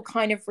did a little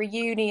kind of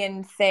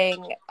reunion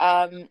thing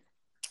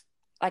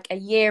like a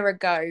year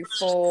ago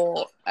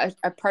for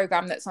a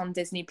program that's on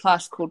Disney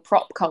Plus called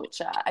Prop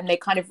Culture, and they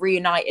kind of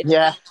reunited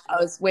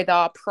us with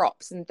our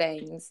props and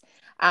things,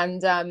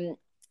 and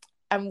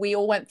we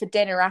all went for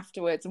dinner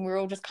afterwards, and we were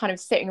all just kind of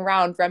sitting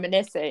around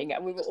reminiscing,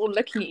 and we were all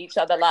looking at each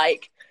other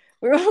like,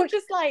 we were all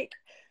just like,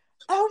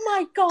 oh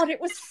my God, it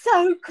was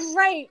so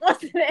great,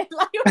 wasn't it?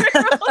 Like, we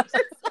were all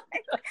just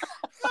like,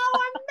 how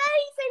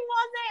amazing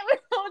was it? We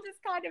were all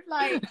just kind of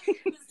like,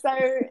 so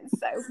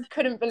we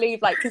couldn't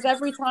believe, like, because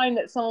every time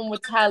that someone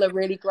would tell a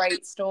really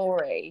great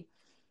story,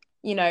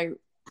 you know,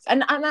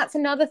 and that's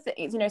another thing,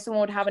 you know,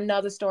 someone would have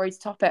another story to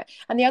top it.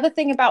 And the other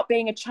thing about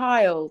being a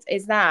child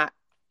is that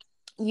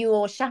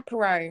you're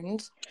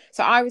chaperoned.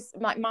 So I was,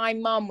 my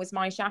mum was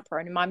my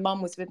chaperone, and my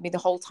mum was with me the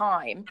whole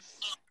time.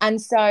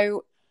 And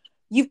so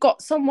you've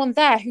got someone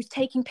there who's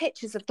taking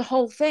pictures of the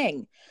whole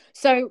thing.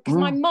 So, because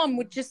my mum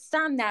would just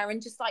stand there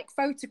and just like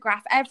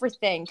photograph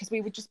everything, because we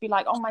would just be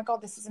like, oh my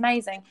God, this is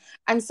amazing.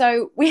 And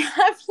so we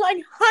have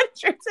like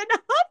hundreds and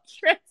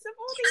hundreds of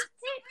all these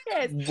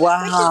pictures.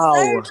 Wow.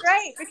 Which is so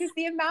great, because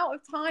the amount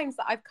of times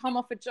that I've come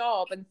off a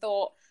job and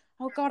thought,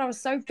 oh God, I was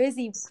so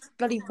busy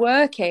bloody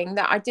working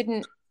that I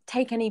didn't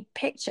take any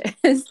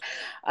pictures.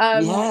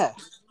 Yeah.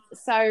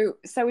 So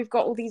we've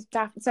got all these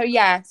so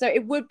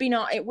it would be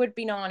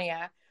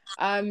Narnia.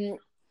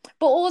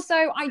 But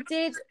also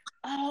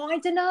I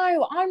don't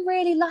know, I'm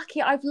really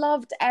lucky. I've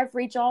loved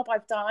every job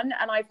I've done,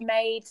 and I've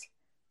made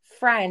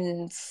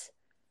friends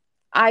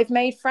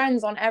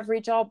on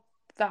every job.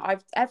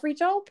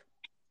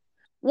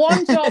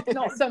 One job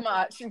not so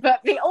much,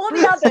 but all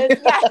the others,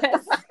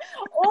 yes.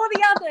 All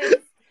the others,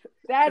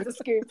 there's a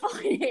scoop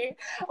for you.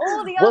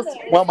 All the others,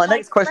 well, my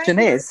next question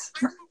is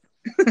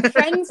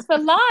friends for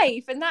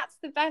life. And that's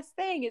the best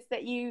thing, is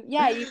that you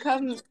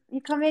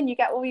come in, you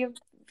get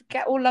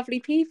all lovely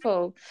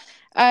people.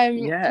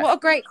 What a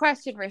great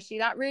question, Rishi.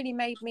 That really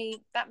made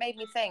me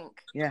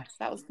think. Yeah,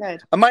 that was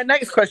good. And my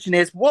next question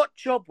is, what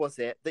job was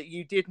it that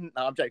you didn't?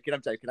 No, I'm joking.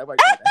 I won't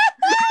go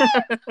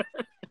there.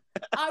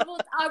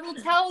 I will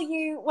tell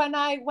you when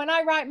I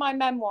write my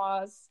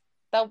memoirs.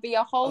 There'll be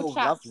a whole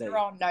chapter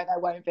on. No, there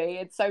won't be.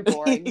 It's so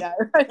boring. No,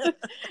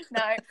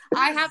 no.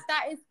 I have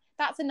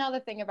that's another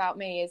thing about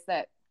me, is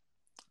that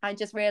I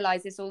just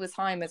realize this all the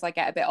time as I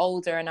get a bit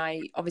older, and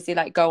I obviously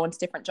like go on to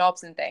different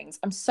jobs and things.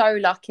 I'm so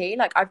lucky.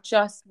 Like, I've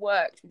just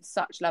worked with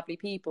such lovely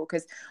people,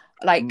 because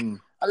like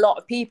a lot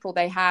of people,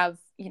 they have,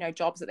 you know,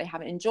 jobs that they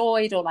haven't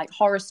enjoyed, or like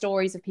horror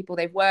stories of people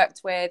they've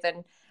worked with,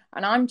 and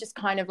I'm just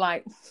kind of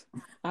like,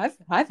 I've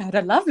had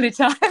a lovely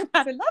time.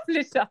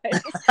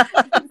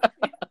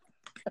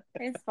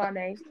 It's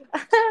funny.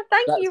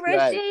 Thank you,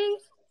 Rishi. Great.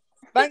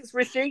 Thanks,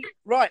 Rishi.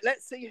 Right,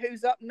 let's see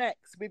who's up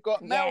next. We've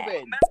got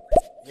Melvin.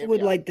 I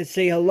would like to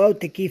say hello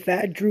to Keith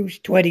Andrews,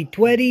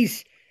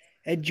 2020s,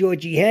 and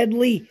Georgie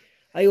Henley.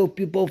 I hope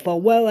you both are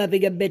well,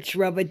 having a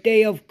mitzvah of a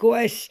day, of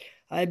course.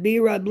 I'm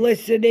here, I'm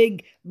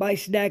listening. My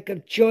snack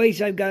of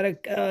choice, I've got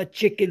a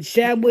chicken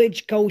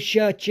sandwich,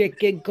 kosher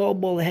chicken,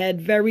 Como head,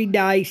 very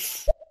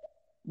nice.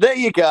 There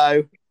you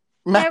go.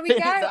 There we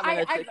go.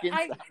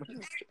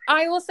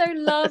 I also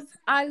love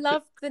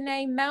the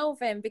name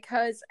Melvin,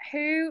 because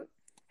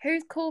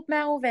who's called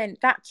Melvin?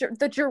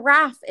 The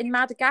giraffe in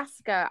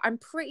Madagascar. I'm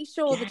pretty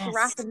sure the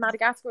giraffe in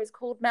Madagascar is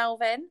called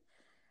Melvin.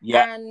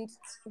 Yeah. And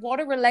what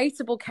a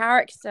relatable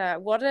character.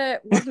 What an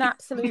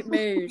absolute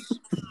mood.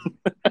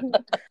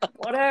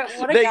 What a guy.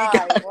 What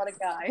a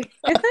guy.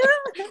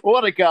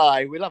 What a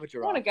guy. We love a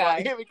giraffe. What a guy.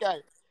 Right, here we go.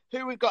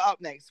 Who we've got up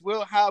next?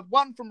 We'll have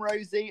one from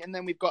Rosie, and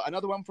then we've got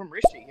another one from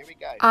Rishi. Here we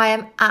go. I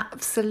am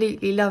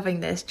absolutely loving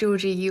this.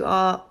 Georgie, you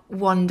are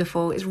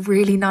wonderful. It's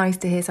really nice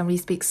to hear somebody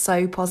speak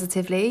so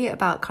positively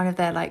about kind of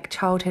their like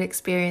childhood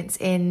experience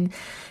in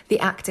the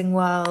acting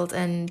world,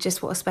 and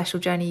just what a special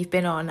journey you've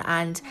been on,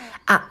 and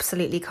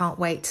absolutely can't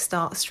wait to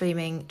start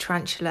streaming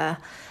Tarantula.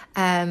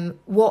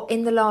 What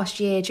in the last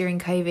year during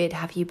COVID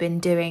have you been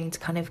doing to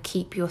kind of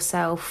keep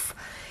yourself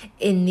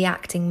in the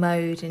acting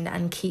mode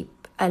and keep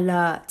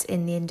alert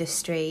in the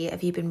industry?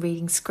 Have you been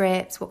reading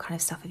scripts? What kind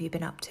of stuff have you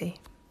been up to?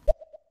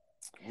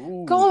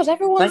 Ooh. God,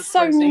 everyone's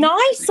so Rosie.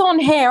 nice on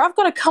here. I've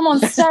got to come on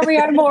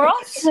stereo more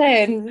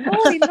often.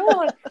 Holy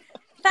Lord.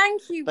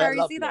 Thank you,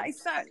 Rosie. That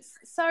is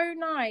so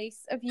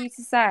nice of you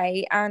to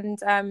say. And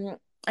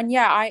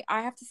yeah,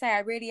 I have to say, I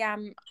really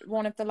am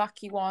one of the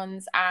lucky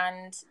ones.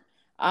 And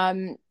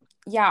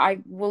yeah, I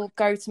will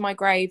go to my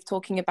grave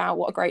talking about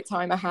what a great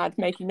time I had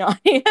making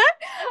Narnia.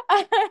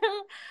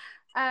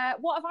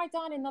 What have I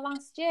done in the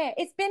last year?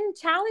 It's been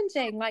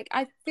challenging. Like,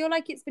 I feel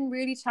like it's been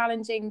really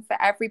challenging for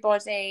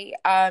everybody.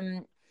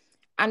 And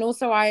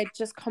also I had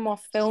just come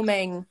off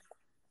filming,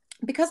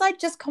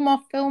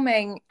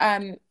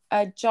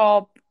 a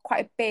job,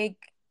 quite a big,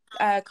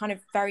 kind of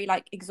very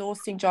like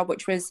exhausting job,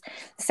 which was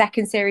the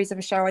second series of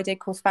a show I did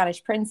called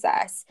Spanish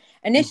Princess.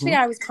 Initially,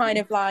 I was kind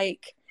of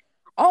like,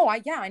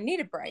 I need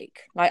a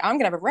break. Like, I'm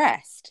gonna have a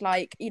rest.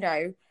 Like, you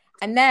know.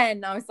 And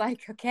then I was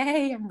like,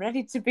 okay, I'm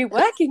ready to be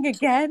working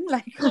again.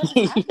 Like, what's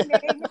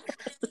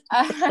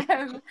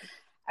happening?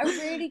 A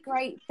really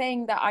great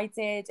thing that I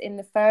did in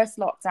the first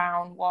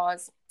lockdown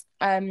was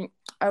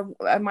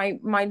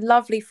my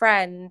lovely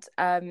friend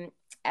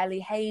Ellie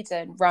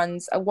Hayden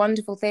runs a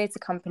wonderful theatre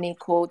company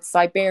called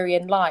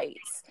Siberian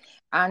Lights,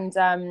 and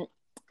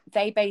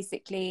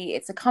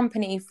it's a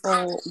company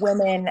for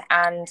women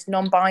and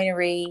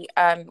non-binary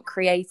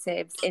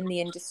creatives in the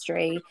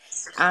industry,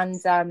 and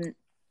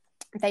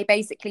they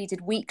basically did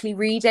weekly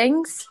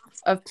readings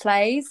of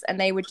plays, and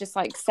they would just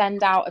like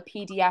send out a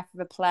PDF of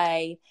a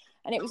play.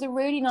 And it was a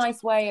really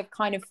nice way of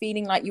kind of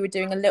feeling like you were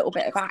doing a little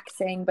bit of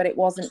acting, but it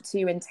wasn't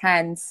too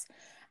intense.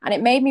 And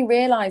it made me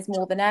realize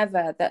more than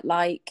ever that,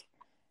 like,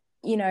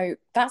 you know,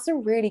 that's a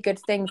really good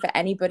thing for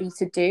anybody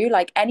to do.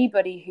 Like,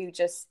 anybody who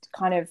just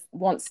kind of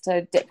wants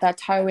to dip their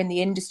toe in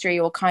the industry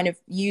or kind of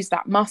use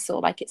that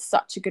muscle, like, it's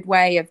such a good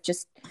way of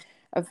just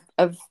of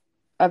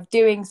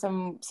doing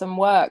some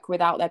work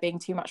without there being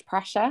too much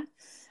pressure.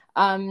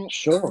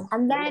 Sure.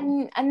 And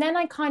then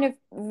I kind of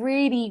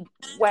really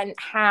went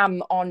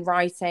ham on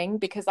writing,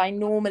 because I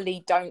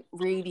normally don't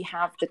really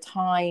have the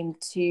time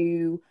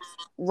to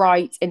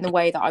write in the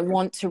way that I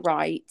want to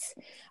write.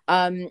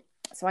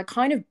 So I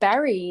kind of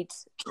buried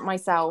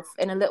myself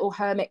in a little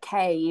hermit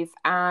cave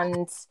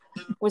and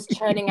was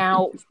churning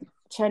out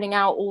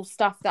all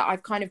stuff that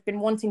I've kind of been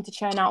wanting to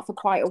churn out for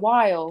quite a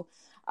while,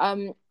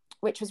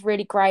 which was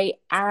really great.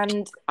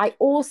 And I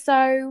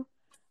also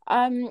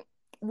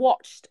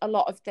watched a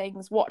lot of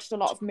things, watched a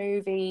lot of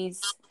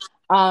movies,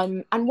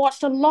 and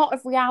watched a lot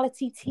of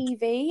reality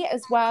TV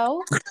as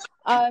well,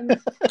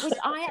 which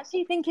I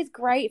actually think is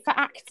great for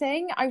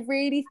acting. I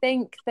really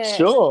think that,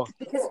 Sure.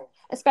 because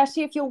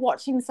especially if you're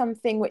watching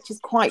something which is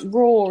quite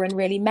raw and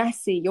really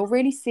messy, you're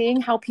really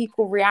seeing how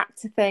people react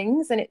to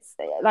things. And it's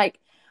like,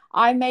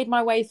 I made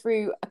my way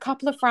through a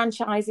couple of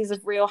franchises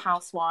of Real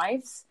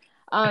Housewives,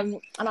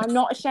 and I'm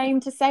not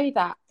ashamed to say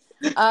that.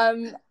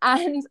 And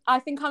I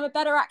think I'm a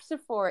better actor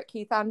for it,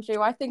 Keith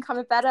Andrew. I think I'm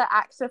a better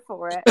actor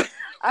for it.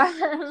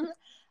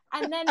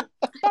 And then,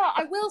 but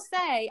I will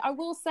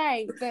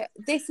say that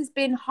this has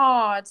been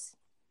hard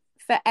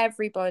for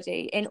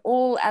everybody in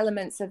all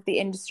elements of the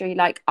industry.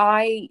 Like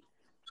I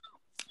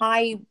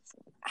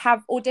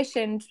have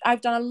auditioned, I've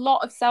done a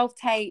lot of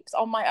self-tapes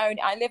on my own.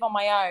 I live on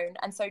my own,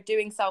 and so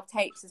doing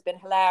self-tapes has been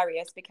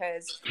hilarious,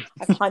 because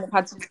I've kind of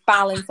had to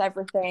balance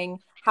everything,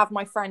 have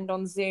my friend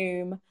on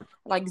Zoom,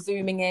 like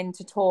zooming in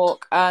to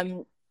talk,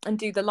 and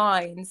do the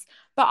lines.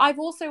 But I've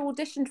also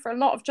auditioned for a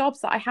lot of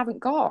jobs that I haven't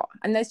got,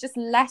 and there's just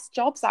less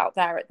jobs out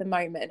there at the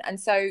moment.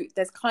 And so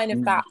there's kind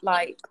of that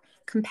like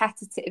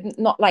competitive,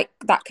 not like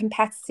that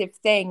competitive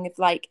thing of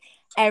like,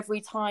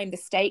 every time the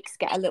stakes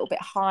get a little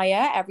bit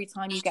higher, every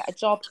time you get a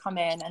job come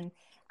in,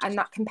 and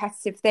that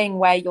competitive thing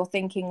where you're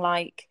thinking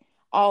like,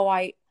 oh,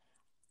 I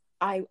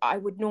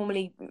would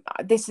normally,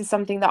 this is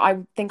something that I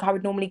think I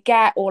would normally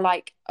get, or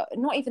like,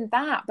 not even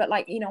that, but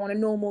like, you know, on a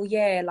normal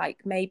year,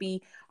 like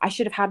maybe I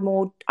should have had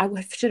more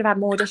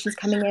auditions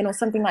coming in or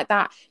something like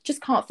that.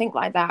 Just can't think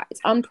like that.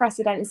 It's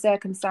unprecedented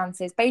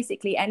circumstances.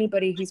 Basically,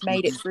 anybody who's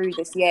made it through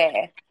this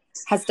year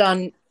has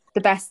done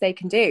the best they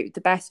can do,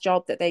 the best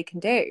job that they can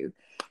do.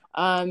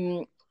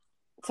 So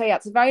yeah,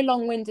 it's a very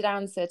long-winded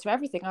answer to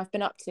everything I've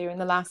been up to in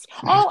the last.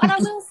 Oh, and I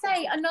will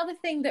say another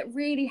thing that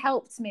really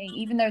helped me,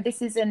 even though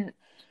this isn't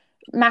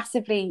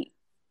massively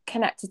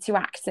connected to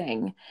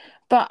acting,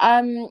 but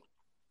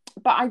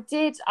I've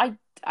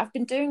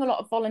been doing a lot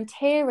of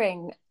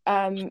volunteering.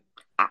 I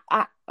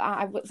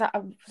was at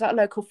a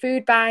local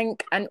food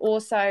bank, and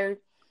also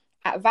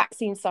at a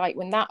vaccine site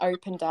when that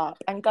opened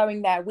up, and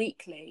going there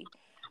weekly.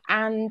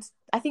 And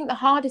I think the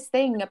hardest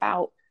thing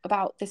about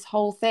this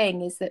whole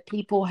thing is that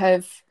people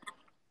have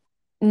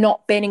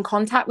not been in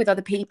contact with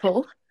other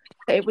people.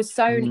 It was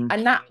so,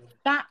 and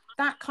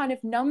that kind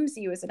of numbs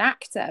you as an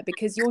actor,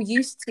 because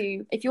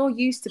if you're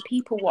used to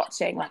people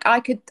watching, like I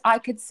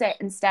could sit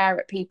and stare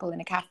at people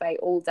in a cafe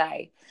all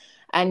day,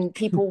 and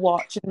people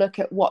watch and look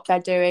at what they're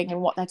doing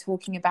and what they're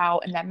talking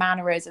about and their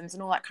mannerisms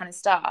and all that kind of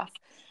stuff.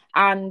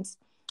 And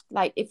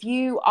like, if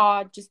you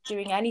are just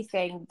doing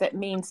anything that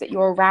means that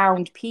you're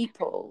around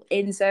people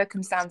in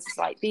circumstances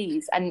like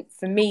these, and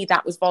for me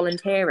that was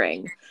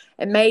volunteering,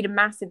 it made a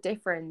massive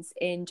difference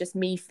in just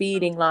me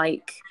feeling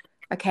like,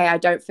 okay, I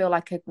don't feel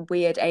like a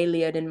weird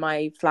alien in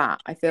my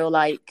flat. I feel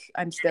like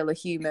I'm still a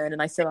human,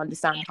 and I still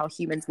understand how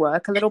humans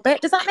work a little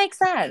bit. Does that make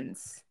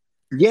sense?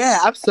 Yeah,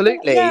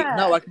 absolutely. Yeah.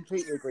 No, I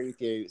completely agree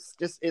with you.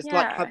 It's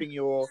like having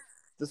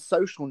the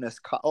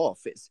socialness cut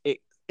off.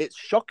 It's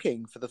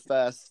shocking for the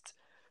first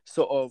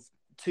sort of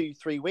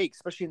 2-3 weeks,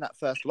 especially in that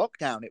first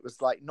lockdown. It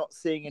was like not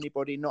seeing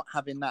anybody, not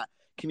having that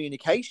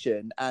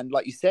communication. And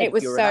like you said, it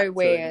was so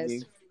weird.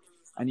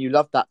 And you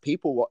love that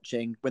people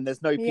watching, when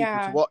there's no people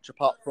to watch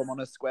apart from on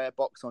a square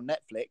box on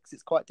Netflix,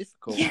 it's quite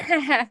difficult.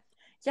 Yeah,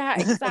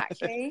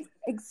 exactly.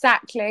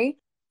 Exactly.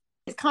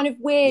 It's kind of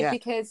weird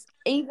because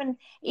even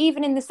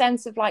in the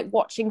sense of like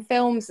watching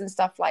films and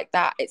stuff like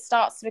that, it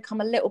starts to become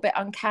a little bit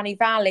uncanny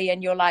valley,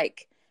 and you're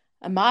like,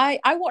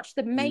 I watched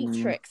The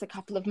Matrix a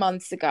couple of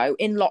months ago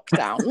in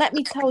lockdown. Let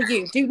me tell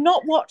you, do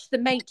not watch The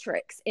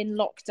Matrix in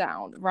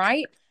lockdown,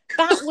 right?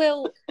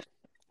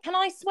 Can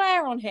I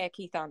swear on here,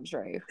 Keith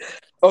Andrew?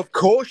 Of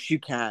course you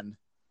can.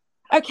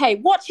 Okay,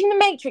 watching The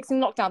Matrix in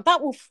lockdown,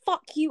 that will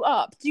fuck you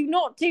up. Do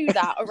not do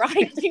that, all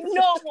right? Do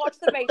not watch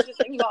The Matrix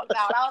in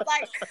lockdown. I was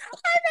like,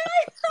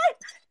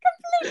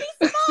 completely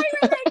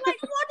spiraling.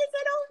 Like, what does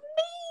it all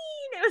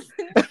mean? It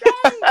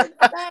was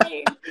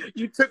insane.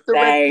 You took the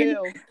red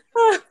pill.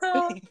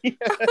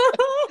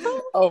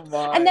 Oh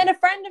my. And then a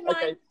friend of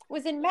mine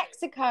was in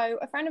Mexico.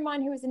 A friend of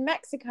mine who was in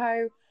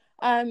Mexico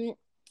then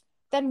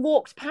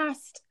walked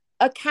past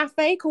a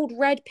cafe called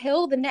Red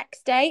Pill the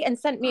next day and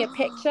sent me a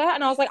picture,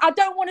 and I was like, I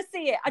don't want to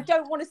see it. I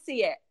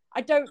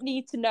don't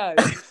need to know.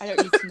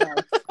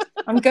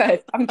 I'm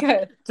good.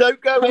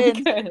 Don't go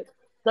in. Good.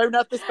 Don't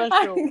have the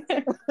special.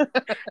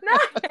 No.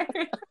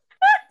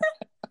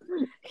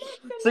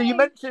 So you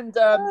mentioned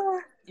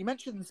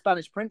the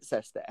Spanish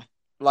Princess there.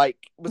 Like,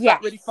 was Yes.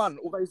 that really fun?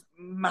 All those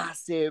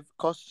massive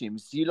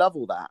costumes. Do you love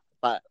all that?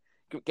 Like,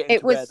 getting It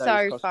to was wear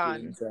those so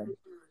fun. costumes.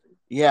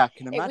 Yeah, I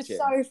can It was imagine.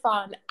 so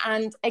fun.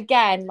 And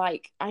again,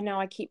 like, I know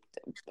I keep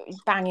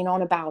banging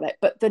on about it,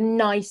 but the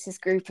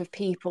nicest group of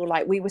people,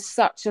 like, we were just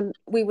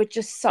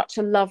such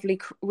a lovely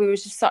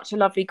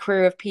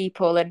crew of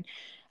people. And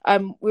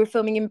we were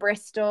filming in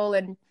Bristol,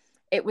 and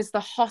it was the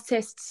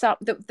hottest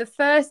the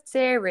first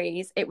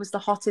series, it was the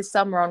hottest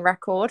summer on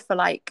record for,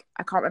 like,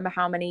 I can't remember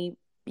how many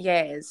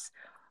years.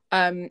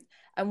 And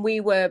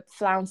we were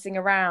flouncing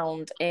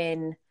around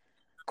in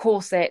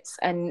corsets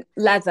and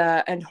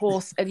leather and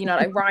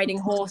like riding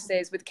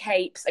horses with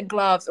capes and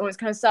gloves, all this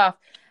kind of stuff.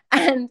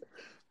 And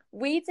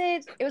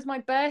it was my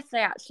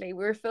birthday, actually.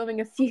 We were filming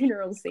a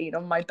funeral scene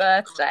on my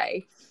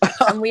birthday,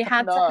 and we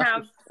had to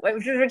have,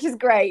 which is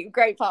great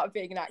part of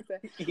being an actor.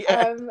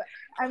 Yeah.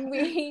 And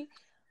we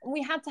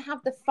had to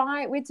have the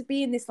fire. We had to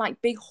be in this, like,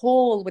 big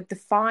hall with the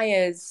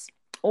fires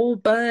all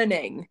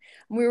burning.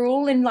 We were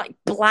all in, like,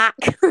 black.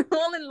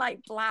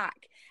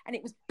 And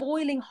it was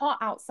boiling hot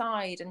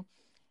outside,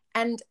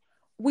 and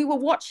we were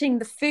watching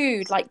the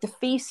food, like the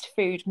feast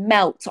food,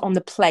 melt on the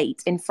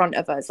plate in front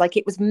of us. Like,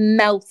 it was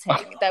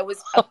melting. There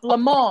was a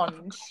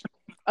blancmange,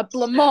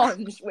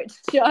 which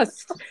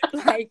just,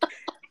 like,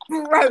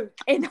 broke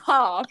in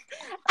half.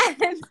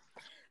 And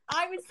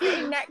I was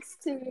sitting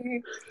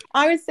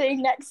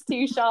next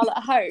to Charlotte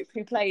Hope,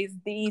 who plays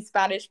the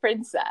Spanish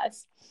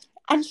princess.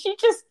 And she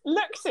just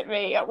looked at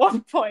me at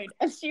one point,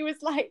 and she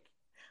was like,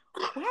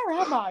 "Where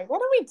am I? What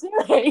are we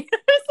doing?"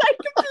 It was, like,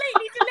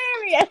 completely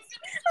delirious.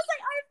 I was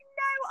like, I have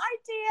no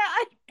idea.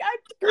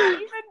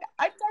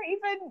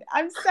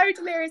 I'm so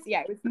delirious.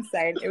 Yeah, it was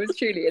insane. It was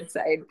truly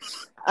insane.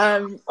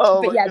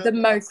 But yeah, the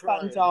most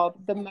fun job.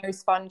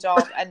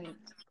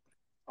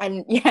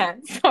 And yeah,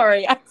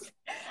 sorry. I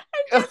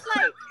just,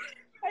 like,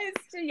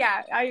 it's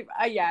insane.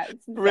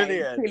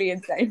 Brilliant. Really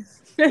insane.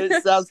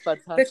 It sounds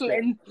fantastic.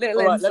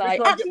 little All right, insight. let me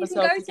try and Actually, get you can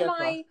go myself to together.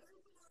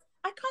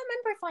 I can't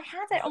remember if I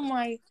had it on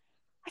my.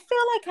 I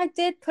feel like I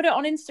did put it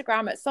on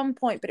Instagram at some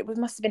point, but it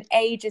must have been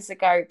ages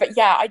ago. But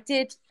yeah, I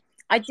did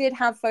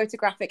have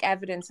photographic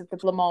evidence of the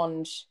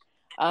blancmange,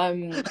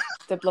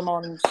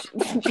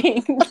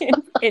 being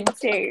in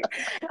two.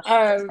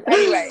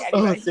 Anyway.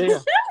 Oh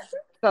dear.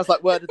 Sounds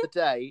like word of the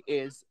day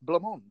is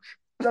blancmange.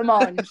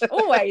 Blancmange,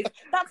 always.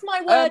 That's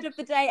my word of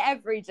the day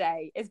every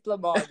day, is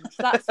blancmange.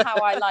 That's how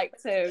I like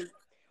to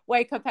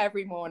wake up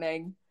every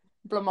morning.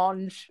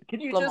 Blancmange.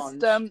 Can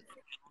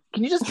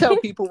you just tell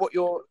people what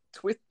your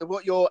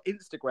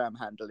Instagram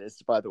handle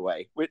is, by the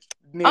way? Which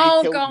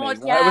nearly killed me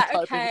when I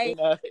was typing it in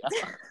earlier.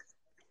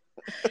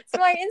 So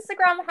my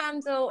Instagram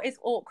handle is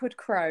Awkward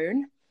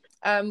Crone,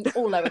 all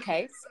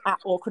lowercase, at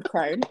Awkward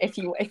Crone. If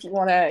you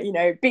want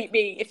to, beat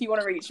me, if you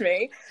want to reach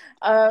me.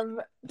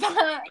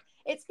 But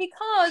it's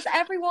because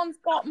everyone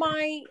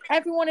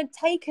had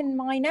taken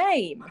my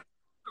name.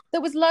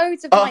 There was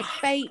loads of like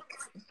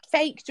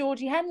fake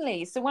Georgie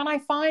Henley. So when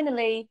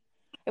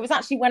it was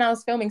actually when I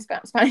was filming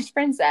Spanish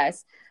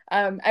Princess,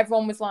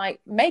 everyone was like,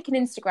 "Make an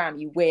Instagram,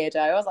 you weirdo."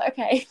 I was like,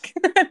 "Okay."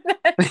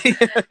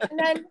 And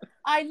then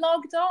I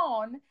logged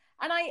on,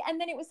 and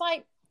then it was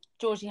like,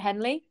 Georgie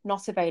Henley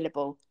not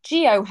available.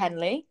 Geo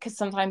Henley, because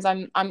sometimes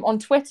I'm on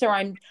Twitter.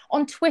 I'm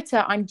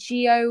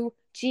Geo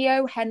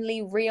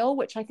Henley Real,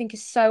 which I think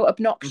is so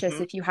obnoxious.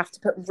 If you have to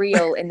put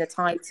real in the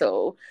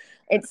title,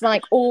 it's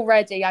like,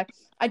 already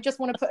I just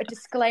want to put a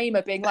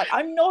disclaimer being like,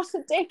 I'm not a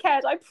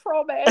dickhead, I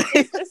promise.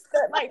 It's just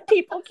that, like,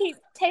 people keep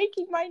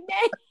taking my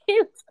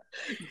name.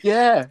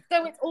 Yeah.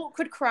 So it's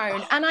Awkward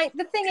Crone. And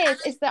the thing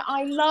is that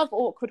I love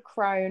Awkward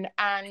Crone,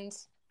 and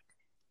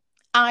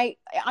I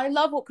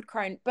love Awkward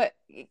Crone, but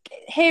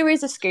here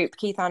is a scoop,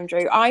 Keith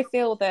Andrew. I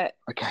feel that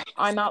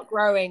I'm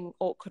outgrowing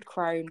Awkward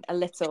Crone a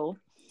little.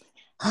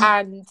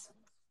 And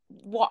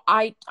what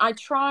I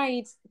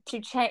tried to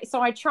change,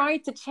 so I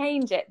tried to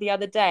change it the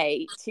other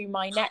day to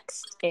my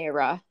next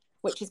era,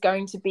 which is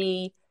going to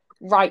be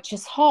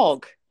Righteous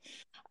Hog.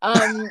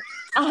 And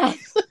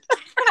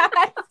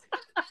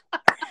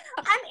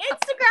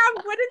Instagram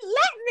wouldn't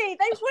let me.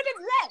 They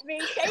wouldn't let me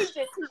change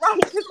it to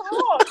Righteous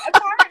Hog.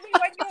 Apparently,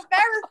 when you're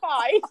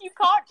verified, you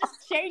can't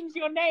just change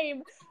your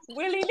name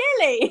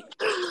willy-nilly.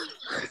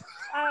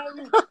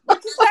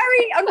 Which is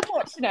very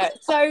unfortunate.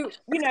 So,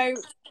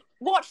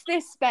 watch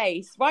this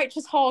space.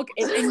 Righteous Hog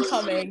is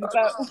incoming,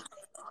 but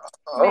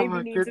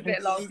maybe needs a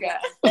bit longer.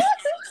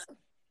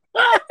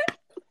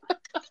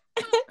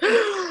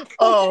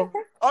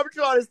 I'm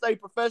trying to stay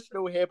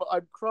professional here, but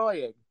I'm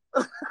crying.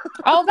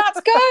 Oh,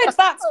 that's good.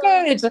 That's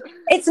good.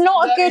 It's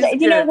not a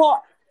good. You know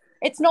what?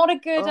 It's not a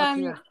good.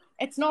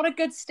 It's not a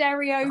good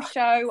stereo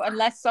show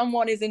unless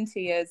someone is in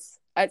tears.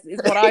 Is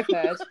what I've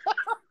heard.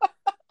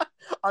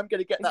 I'm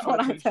going to get that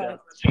on a t-shirt.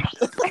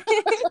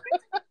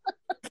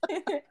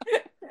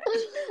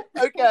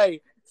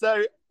 Okay,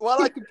 so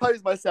while I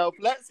compose myself,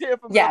 let's hear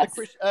from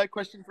another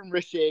question from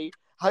Rishi.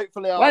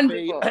 Hopefully,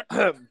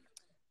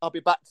 I'll be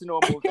back to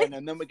normal again,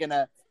 and then we're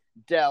gonna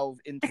delve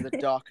into the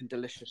dark and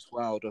delicious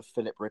world of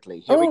Philip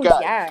Ridley. Here we go.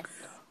 Yes.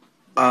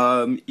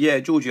 Yeah,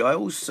 Georgie, I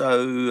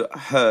also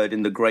heard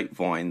in the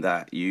grapevine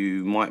that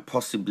you might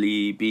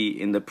possibly be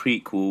in the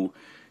prequel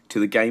to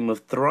the Game of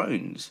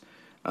Thrones.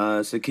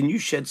 So can you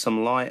shed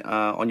some light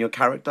on your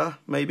character,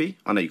 maybe?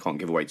 I know you can't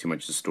give away too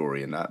much of the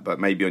story in that, but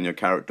maybe on your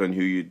character and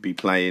who you'd be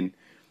playing.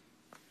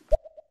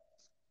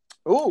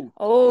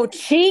 Oh,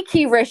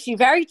 cheeky, Rishi.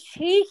 Very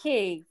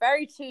cheeky.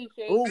 Very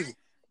cheeky. Ooh.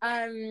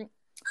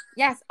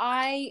 Yes,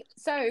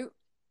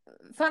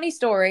 funny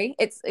story.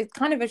 It's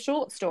kind of a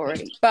short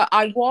story, but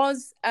I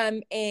was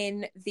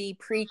in the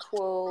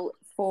prequel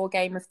for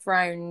Game of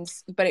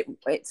Thrones, but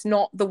it's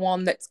not the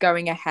one that's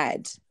going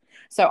ahead.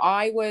 So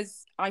I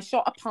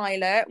shot a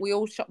pilot. We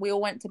all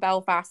went to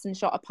Belfast and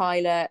shot a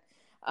pilot,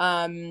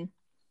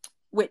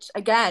 which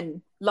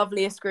again,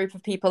 loveliest group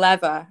of people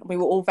ever. We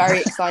were all very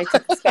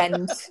excited to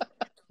spend.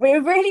 We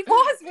really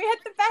was. We had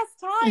the best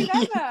time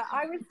ever.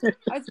 I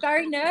was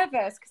very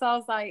nervous because I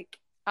was like,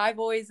 I'm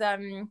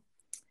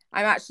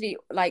actually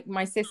like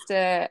my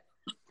sister.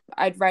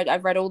 I've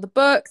read all the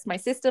books. My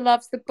sister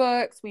loves the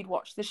books. We'd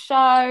watched the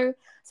show,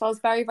 so I was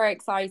very, very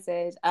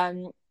excited.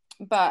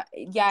 But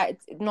yeah,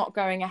 it's not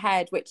going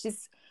ahead, which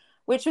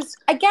was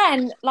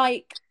again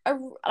like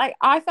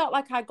I felt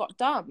like I got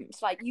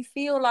dumped. Like you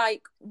feel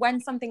like when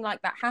something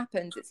like that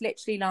happens, it's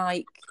literally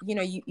like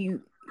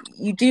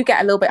you do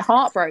get a little bit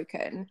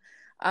heartbroken.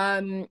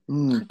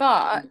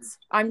 But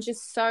I'm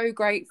just so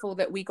grateful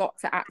that we got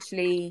to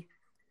actually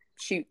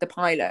shoot the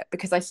pilot,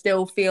 because I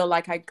still feel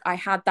like I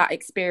had that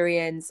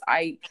experience.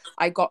 I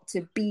got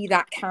to be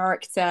that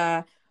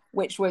character,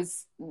 which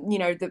was,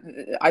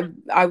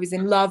 I was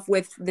in love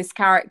with this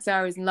character.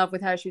 I was in love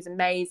with her. She was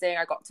amazing.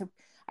 I got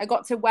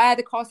to wear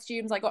the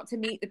costumes. I got to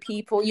meet the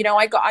people.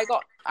 I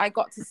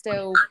got to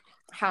still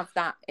have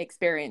that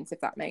experience,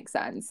 if that makes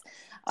sense.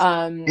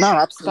 No,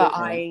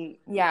 absolutely.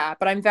 I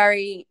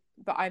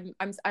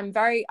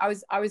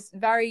was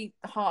very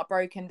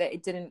heartbroken that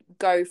it didn't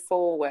go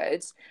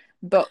forward,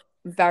 but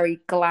very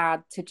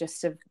glad to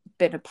just have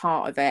been a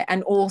part of it.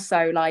 And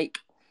also, like,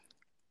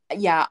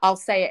 yeah, I'll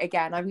say it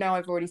again. I know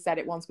I've already said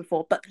it once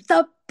before, but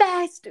the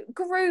best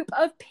group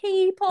of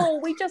people.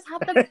 We just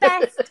had the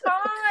best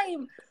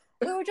time.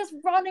 We were just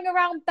running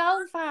around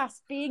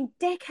Belfast being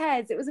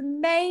dickheads. It was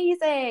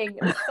amazing.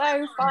 It was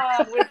so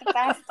fun. We had the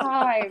best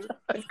time.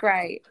 It was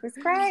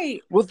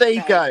great. Well, there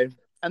you go.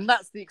 And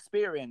that's the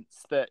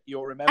experience that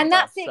you'll remember. And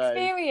that's the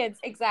experience.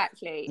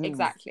 Exactly.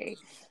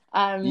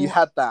 You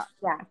had that.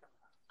 Yeah,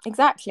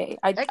 exactly.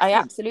 I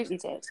absolutely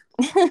did.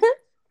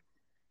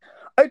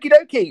 Okie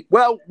dokie.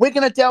 Well, we're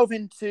going to delve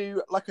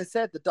into, like I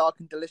said, the dark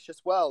and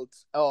delicious world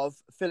of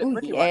Philip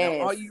Ridley right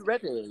now. Are you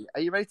ready?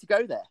 Are you ready to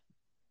go there?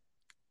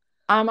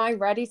 Am I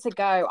ready to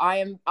go?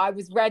 I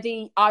was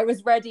ready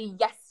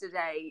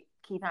yesterday,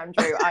 Keith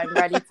Andrew. I'm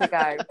ready to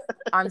go.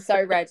 I'm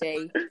so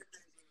ready.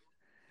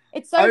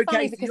 It's so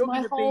funny because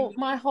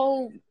my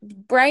whole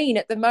brain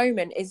at the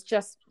moment is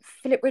just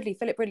Philip Ridley.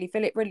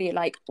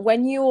 Like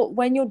when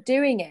you're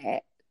doing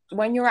it,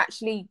 when you're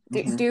actually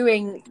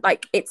doing,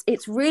 like,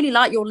 it's really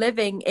like you're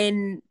living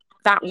in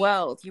that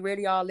world. You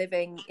really are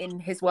living in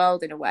his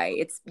world in a way.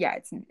 It's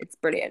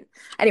brilliant.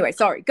 Anyway,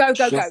 sorry. Go.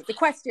 The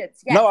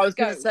questions. Yes, no, I was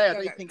going to say, I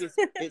don't think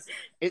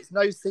it's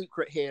no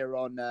secret here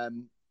on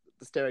the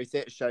Stereo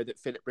Theatre Show that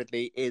Philip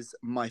Ridley is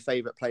my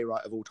favourite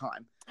playwright of all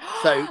time.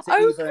 So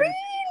really?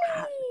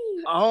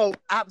 Oh,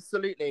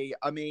 absolutely.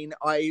 I mean,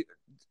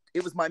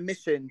 it was my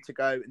mission to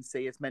go and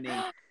see as many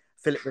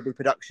Philip Ridley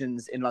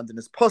productions in London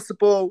as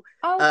possible.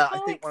 I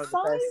think one of the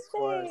best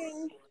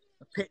was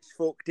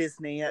Pitchfork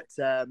Disney at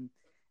a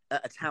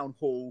town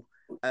hall,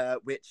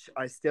 which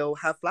I still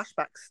have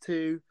flashbacks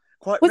to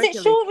quite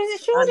regularly.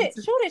 Was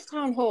it Shoreditch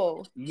Town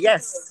Hall?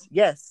 Yes.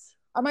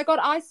 Oh my God,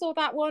 I saw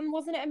that one.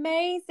 Wasn't it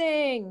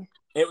amazing?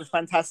 It was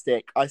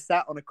fantastic. I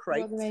sat on a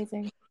crate. It was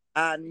amazing.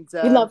 And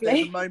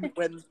lovely.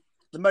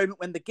 The moment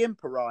when the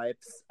GIMP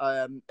arrives,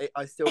 I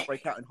still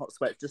break out in hot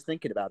sweats just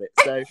thinking about it.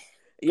 So,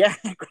 yeah,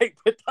 great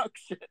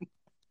production.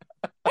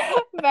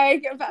 Very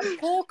good. That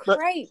poor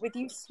crate with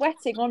you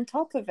sweating on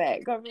top of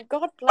it. God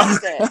bless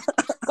it.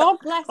 God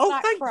bless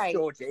that thanks, crate.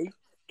 Georgie.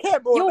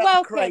 You're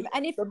welcome.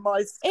 And if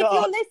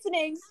you're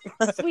listening,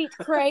 sweet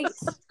crate,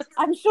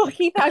 I'm sure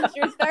Keith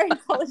Andrew is very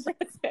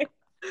apologetic.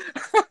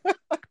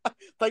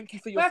 Thank you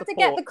for your support.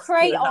 We have to get the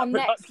crate on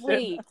next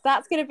week.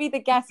 That's going to be the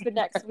guest for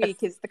next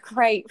week, is the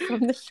crate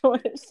from the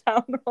Shoreditch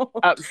Town Hall.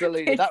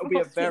 Absolutely. That would be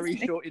a very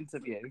short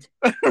interview.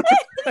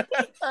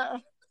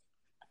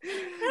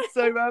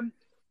 So,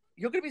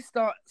 you're going to be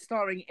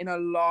starring in a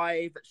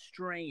live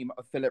stream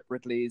of Philip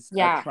Ridley's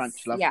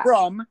Tarantula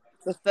from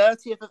the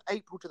 30th of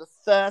April to the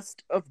 1st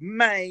of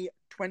May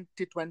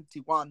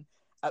 2021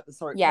 at the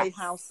Surrey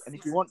Playhouse. And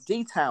if you want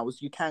details,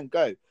 you can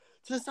go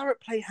to the Surrey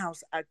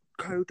Playhouse at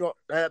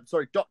 .co.uk.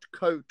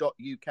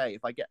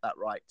 If I get that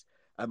right,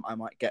 I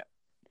might get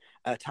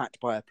attacked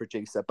by a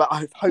producer. But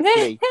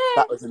hopefully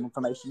that was an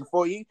information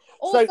for you.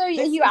 Also, So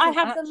I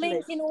have the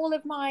link in all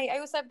of my. I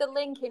also have the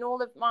link in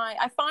all of my.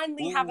 I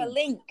finally have a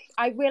link.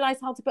 I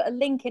realised how to put a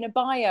link in a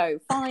bio.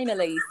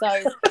 Finally,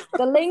 so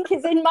the link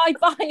is in my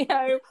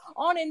bio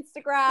on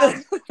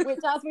Instagram, which,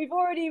 as we've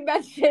already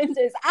mentioned,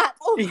 is at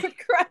Awkward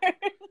Crone.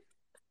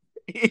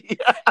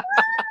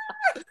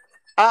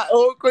 At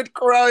Awkward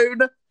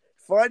Crone.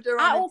 Find her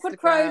at on Awkward Instagram.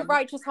 Crone,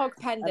 Righteous Hog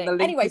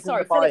pending. Anyway,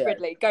 sorry, Philip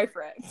Ridley, go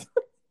for it.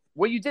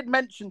 Well, you did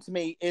mention to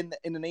me in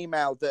an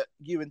email that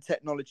you and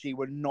technology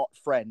were not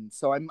friends.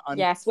 So I'm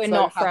yes, we're so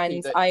not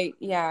happy friends.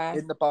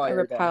 In the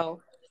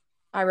bio,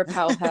 I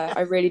repel her.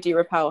 I really do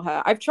repel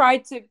her. I've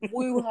tried to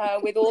woo her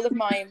with all of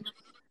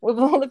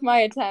my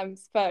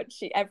attempts, but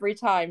every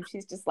time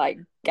she's just like,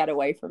 get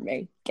away from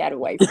me. Get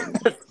away from me.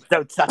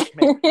 Don't touch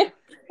me.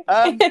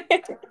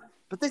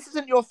 But this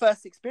isn't your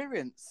first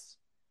experience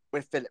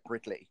with Philip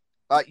Ridley.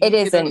 Like, it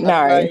isn't, a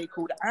no. play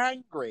called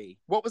Angry.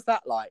 What was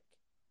that like?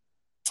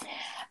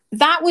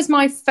 That was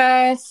my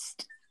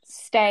first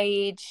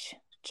professional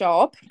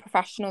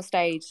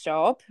stage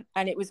job.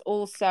 And it was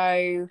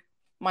also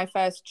my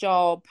first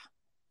job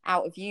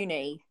out of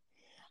uni.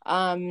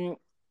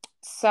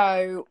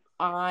 So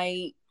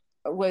I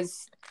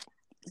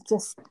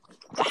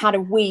had a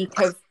week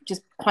of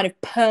just kind of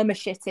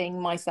perma-shitting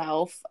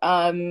myself,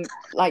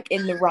 like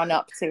in the run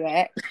up to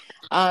it.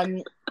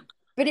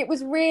 But it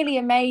was really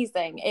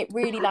amazing. It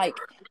really, like,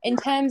 in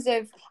terms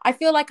of, I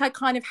feel like I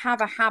kind of have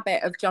a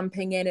habit of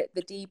jumping in at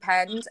the deep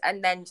end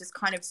and then just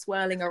kind of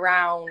swirling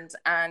around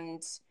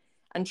and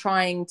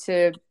trying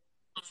to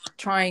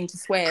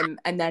swim,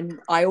 and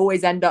then I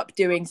always end up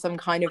doing some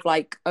kind of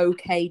like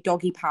okay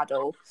doggy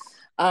paddle,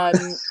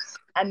 and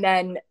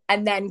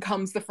then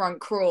comes the front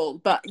crawl.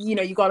 But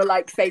you got to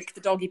like fake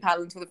the doggy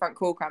paddle until the front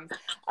crawl comes.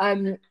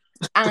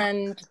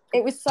 And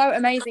it was so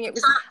amazing.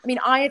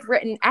 I had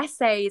written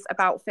essays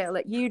about Phil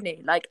at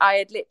uni. Like I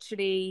had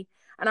literally,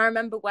 and I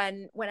remember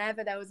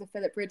whenever there was a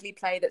Philip Ridley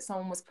play that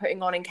someone was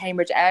putting on in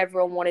Cambridge,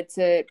 everyone wanted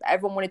to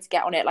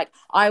get on it. Like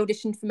I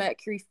auditioned for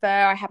Mercury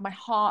Fair. I had my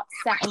heart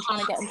set on trying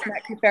to get into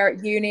Mercury Fair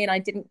at uni, and I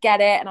didn't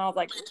get it. And I was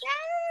like,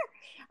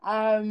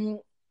 yeah.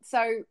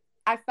 So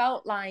I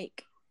felt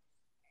like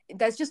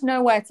there's just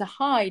nowhere to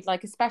hide.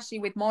 Like especially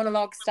with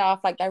monologue stuff,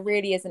 like there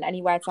really isn't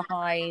anywhere to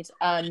hide.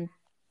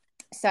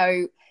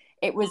 So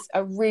it was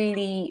a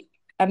really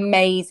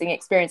amazing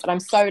experience, and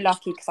I'm so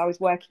lucky because I was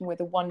working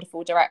with a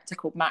wonderful director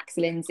called Max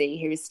Lindsay,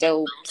 who is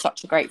still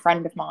such a great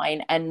friend of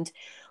mine, and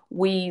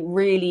we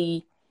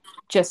really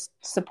just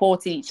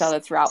supported each other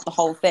throughout the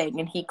whole thing,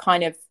 and he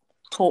kind of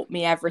taught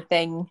me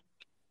everything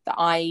that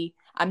I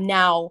am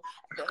now.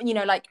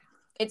 Like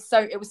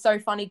it was so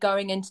funny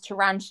going into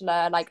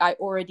Tarantula. Like I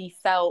already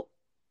felt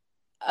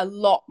a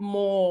lot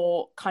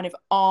more kind of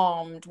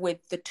armed with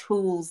the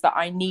tools that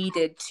I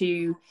needed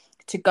to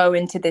go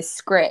into this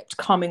script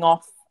coming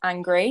off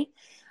Angry.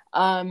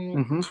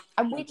 And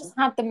we just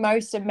had the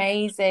most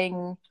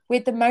amazing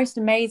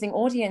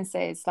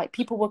audiences. Like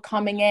people were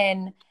coming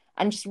in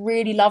and just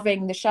really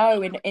loving the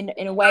show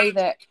in a way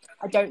that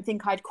I don't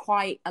think I'd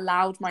quite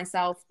allowed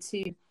myself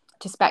to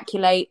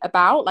speculate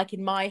about. Like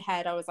in my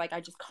head I was like, I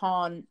just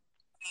can't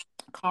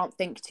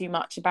think too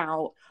much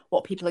about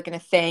what people are going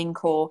to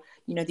think, or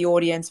the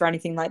audience or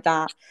anything like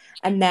that.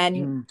 And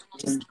then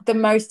just the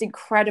most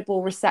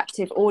incredible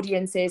receptive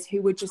audiences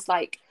who were just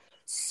like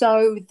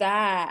so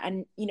there.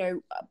 And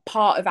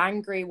part of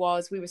Angry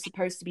was we were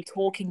supposed to be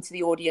talking to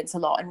the audience a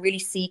lot and really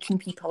seeking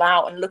people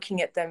out and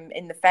looking at them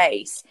in the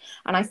face,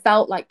 and I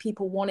felt like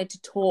people wanted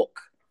to talk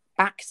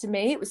back to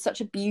me. It was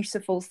such a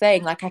beautiful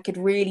thing. Like I could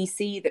really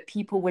see that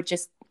people were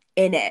just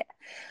in it,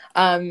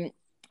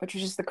 which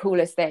was just the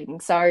coolest thing.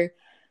 So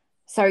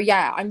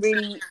yeah, I'm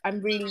really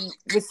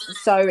was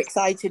so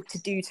excited to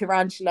do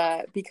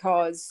Tarantula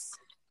because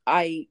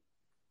I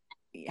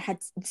had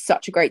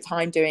such a great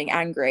time doing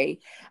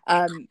Angry.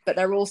 But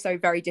they're also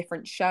very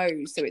different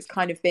shows, so it's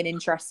kind of been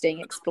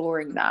interesting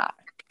exploring that.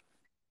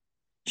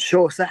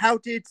 Sure. So how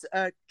did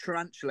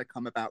Tarantula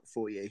come about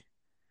for you?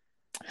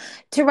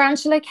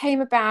 Tarantula came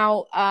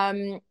about,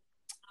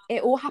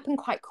 it all happened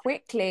quite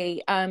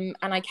quickly, and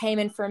I came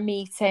in for a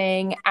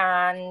meeting,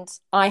 and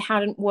I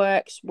hadn't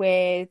worked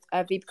with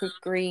Vibeke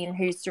Green,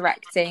 who's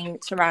directing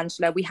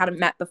Tarantula. We hadn't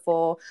met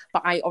before,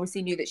 but I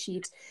obviously knew that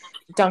she'd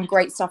done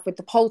great stuff with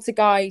the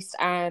Poltergeist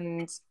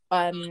and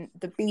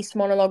the Beast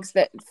monologues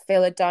that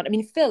Phil had done. I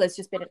mean, Phil has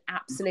just been an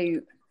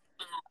absolute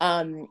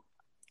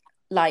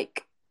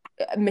like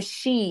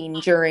machine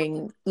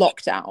during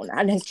lockdown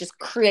and has just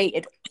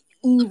created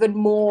even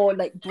more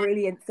like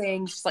brilliant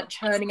things, just like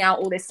churning out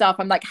all this stuff.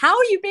 I'm like, how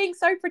are you being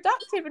so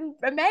productive and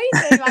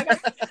amazing? Like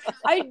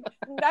I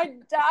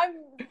don't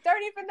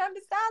even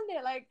understand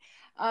it. Like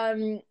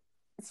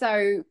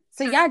so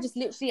yeah, just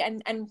literally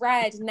and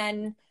read,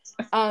 and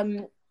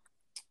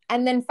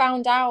then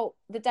found out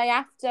the day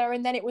after,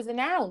 and then it was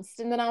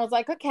announced, and then I was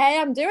like, okay,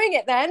 I'm doing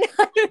it then.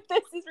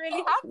 This is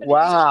really happening.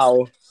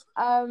 Wow.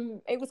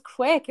 It was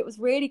quick. It was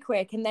really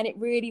quick, and then it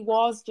really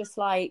was just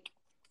like,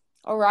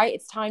 all right,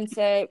 it's time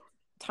to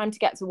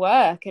get to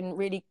work and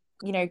really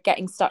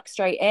getting stuck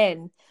straight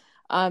in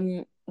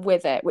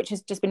with it, which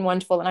has just been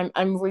wonderful. And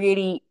I'm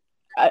really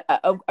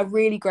a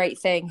really great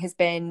thing has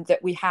been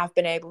that we have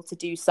been able to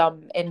do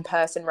some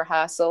in-person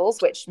rehearsals,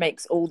 which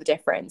makes all the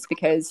difference,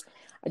 because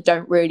I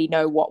don't really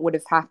know what would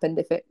have happened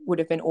if it would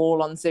have been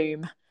all on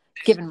Zoom,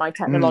 given my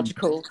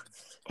technological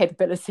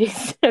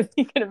capabilities, as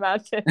you can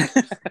imagine.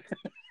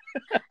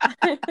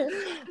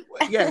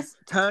 Yes,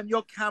 turn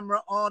your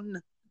camera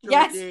on,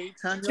 Georgie.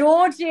 Yes,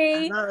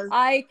 Georgie,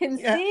 I can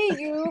see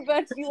you,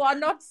 but you are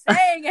not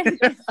saying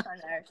anything.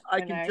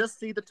 I can just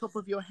see the top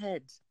of your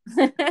head.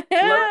 Lower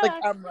the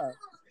camera.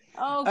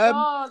 Oh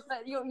God,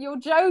 you're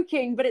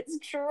joking, but it's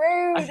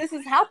true. This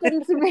has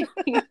happened to me.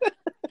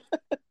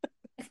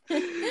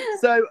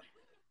 So,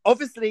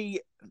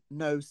 obviously,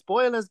 no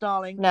spoilers,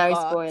 darling. No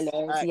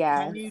spoilers.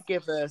 Yeah. Can you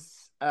give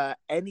us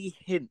any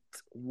hint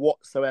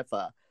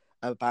whatsoever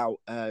about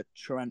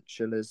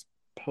Tarantula's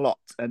plot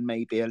and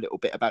maybe a little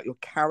bit about your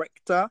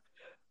character?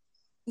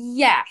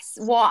 Yes.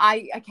 What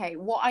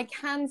I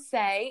can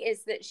say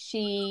is that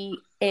she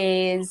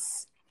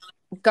is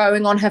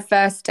going on her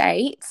first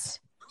date.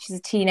 She's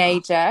a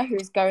teenager who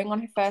is going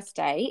on her first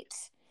date.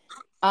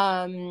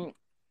 And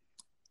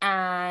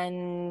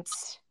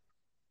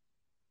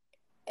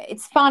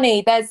it's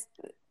funny,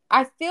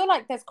 I feel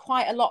like there's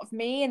quite a lot of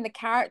me in the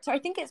character. I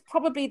think it's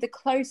probably the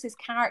closest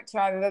character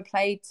I've ever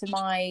played to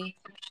my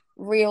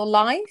real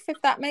life,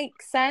 if that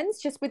makes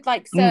sense, just with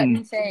like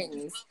certain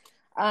things,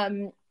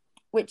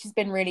 which has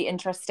been really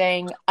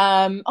interesting.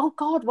 Oh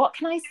God, what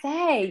can I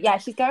say? Yeah,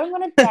 she's going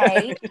on a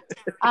date.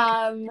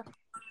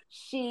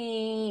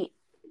 She's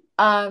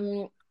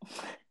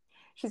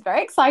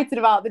very excited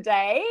about the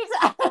date.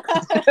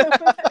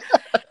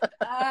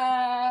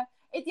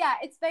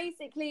 It's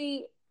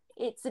basically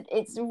it's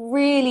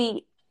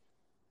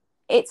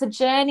a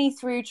journey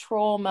through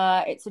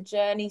trauma. It's a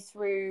journey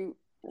through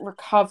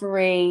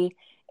recovery.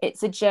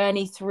 It's a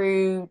journey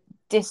through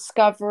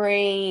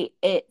discovery.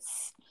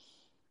 It's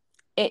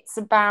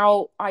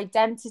about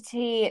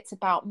identity. It's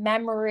about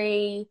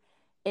memory.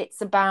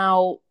 It's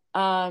about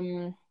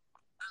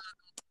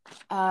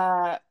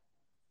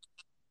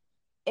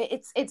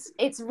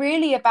it's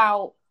really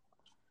about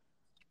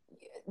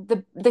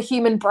the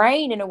human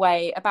brain, in a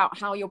way, about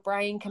how your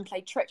brain can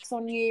play tricks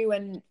on you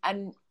and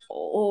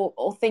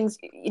or things,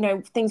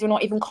 things you're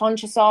not even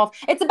conscious of.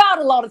 It's about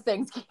a lot of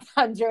things,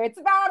 Andrew. It's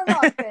about a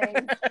lot of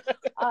things.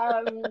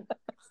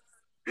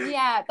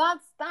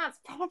 That's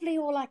probably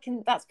all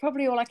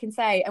I can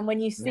say. And when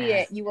you see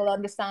it, you will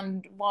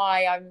understand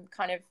why I'm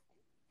kind of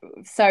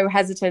so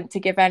hesitant to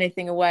give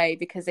anything away,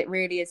 because it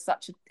really is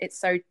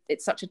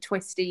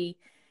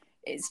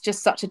it's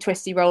just such a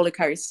twisty roller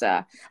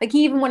coaster. Like,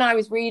 even when I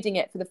was reading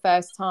it for the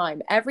first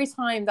time, every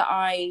time that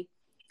I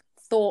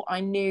thought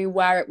I knew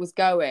where it was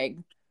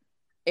going,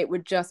 it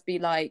would just be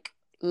like,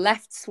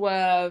 left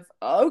swerve,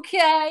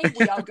 okay,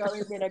 we are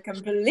going in a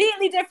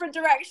completely different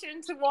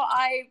direction to what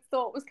I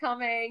thought was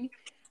coming.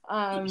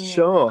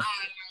 Sure.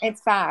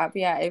 It's fab.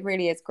 Yeah, it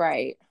really is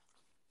great.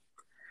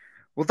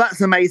 Well,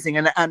 that's amazing.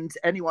 And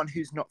anyone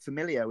who's not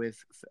familiar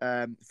with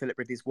Philip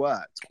Ridley's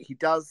work,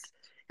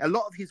 a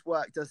lot of his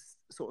work does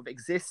sort of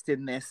exist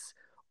in this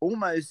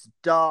almost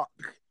dark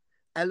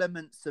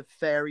elements of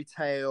fairy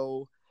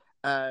tale,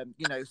 in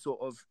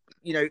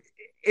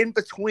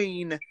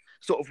between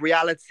sort of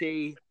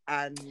reality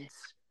and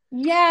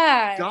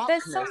darkness,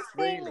 there's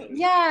something really.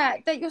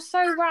 That you're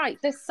so right.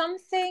 There's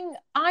something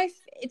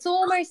it's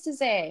almost as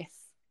if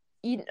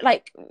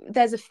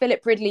there's a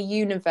Philip Ridley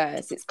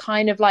universe. It's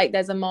kind of like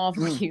there's a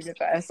Marvel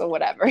universe or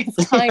whatever.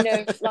 It's kind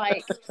of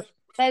like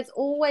there's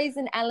always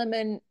an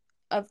element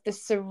of the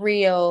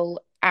surreal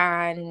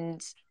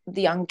and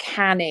the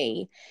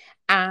uncanny.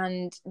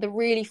 And the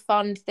really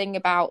fun thing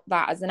about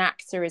that as an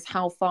actor is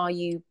how far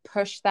you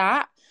push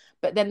that.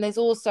 But then there's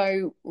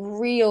also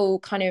real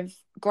kind of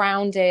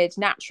grounded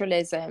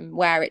naturalism,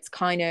 where it's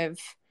kind of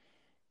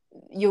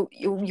you're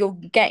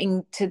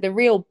getting to the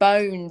real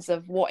bones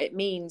of what it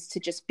means to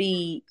just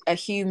be a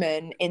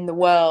human in the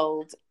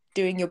world,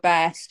 doing your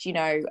best,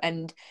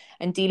 and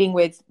dealing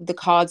with the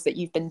cards that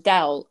you've been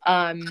dealt.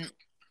 And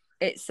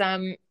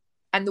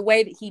the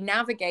way that he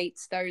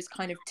navigates those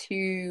kind of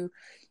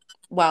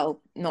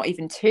not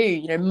even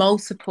two,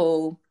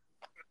 multiple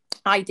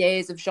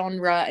ideas of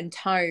genre and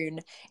tone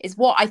is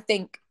what I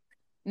think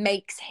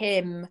makes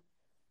him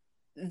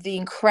the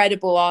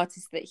incredible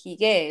artist that he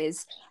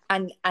is.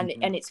 And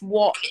it's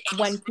what,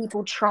 when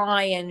people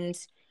try and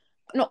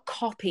not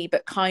copy,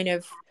 but kind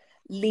of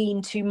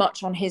lean too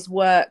much on his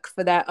work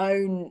for their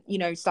own,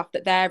 stuff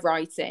that they're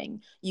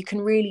writing, you can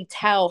really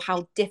tell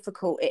how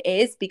difficult it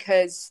is,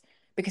 because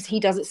he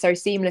does it so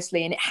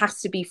seamlessly, and it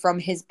has to be from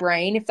his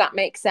brain, if that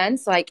makes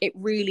sense. Like, it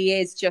really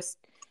is just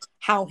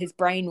how his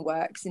brain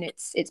works, and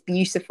it's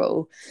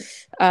beautiful.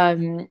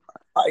 I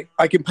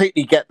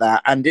completely get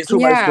that. And it's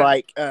almost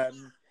like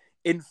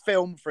in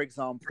film, for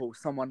example,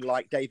 someone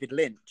like David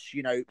Lynch,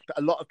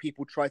 a lot of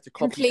people try to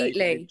copy David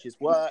Lynch's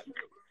work,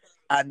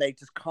 and they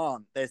just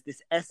can't. There's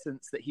this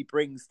essence that he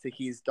brings to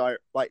his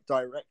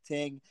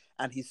directing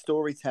and his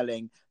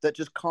storytelling that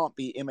just can't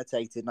be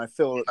imitated. And I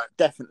feel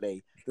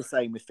definitely the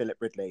same with Philip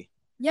Ridley.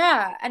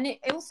 Yeah, and it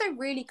also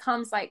really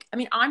comes like, I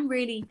mean,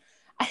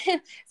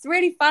 it's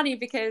really funny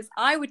because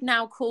I would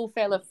now call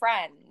Phil a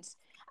friend.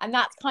 And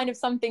that's kind of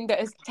something that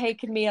has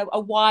taken me a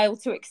while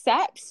to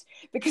accept,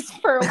 because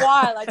for a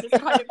while I just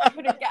kind of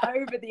couldn't get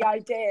over the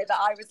idea that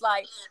I was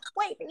like,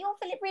 wait, but you're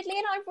Philip Ridley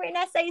and I've written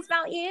essays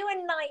about you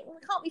and like we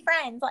can't be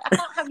friends. Like I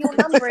can't have your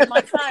number in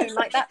my phone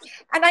like that.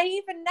 And I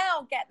even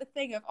now get the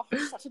thing of, oh,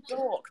 I'm such a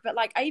dork, but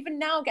like I even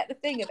now get the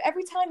thing of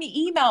every time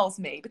he emails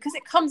me, because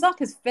it comes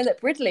up as Philip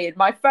Ridley in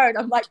my phone,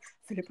 I'm like,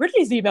 Philip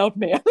Ridley's emailed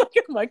me. I'm like,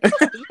 oh my God.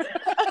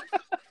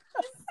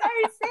 So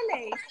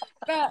silly.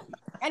 But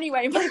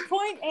anyway, my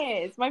point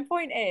is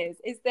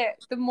that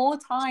the more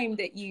time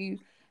that you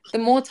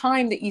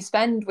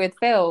spend with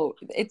Phil,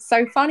 it's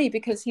so funny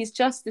because he's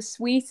just the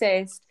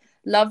sweetest,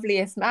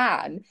 loveliest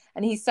man,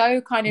 and he's so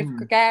kind of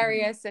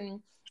gregarious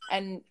and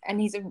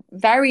he's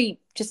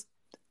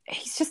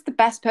he's just the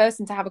best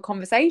person to have a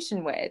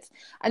conversation with.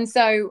 And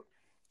so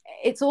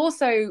it's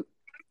also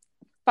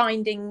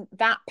finding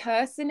that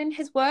person in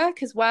his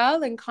work as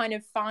well, and kind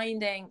of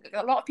finding,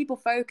 a lot of people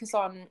focus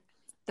on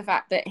the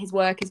fact that his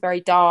work is very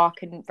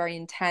dark and very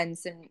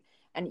intense, and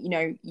you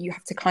know, you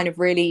have to kind of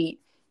really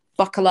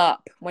buckle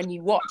up when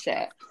you watch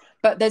it,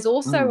 but there's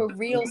also a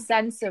real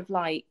sense of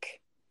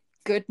like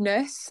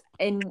goodness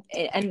in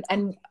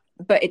and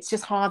but it's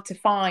just hard to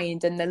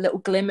find, and the little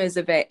glimmers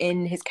of it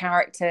in his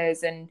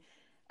characters and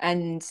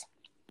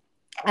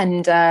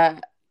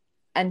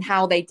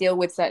how they deal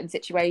with certain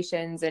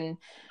situations, and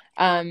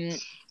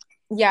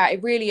yeah,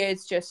 it really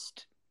is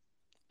just,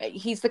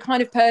 he's the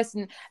kind of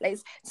person, like,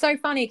 it's so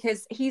funny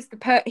because he's the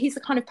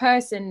kind of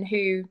person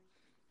who,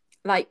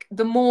 like,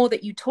 the more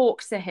that you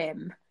talk to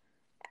him,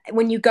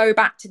 when you go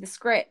back to the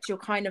script, you're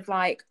kind of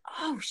like,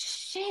 oh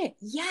shit,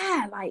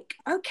 yeah, like,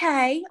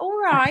 okay, all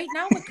right,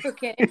 now we're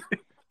cooking.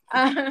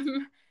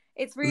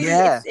 It's really,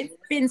 it's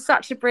been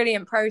such a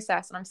brilliant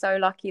process, and I'm so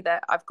lucky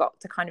that I've got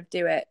to kind of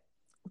do it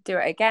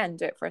again,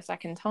 do it for a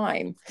second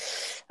time.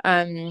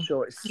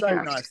 Sure, it's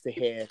so nice to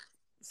hear.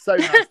 So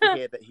nice to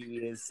hear that he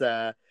is,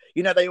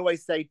 you know, they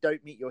always say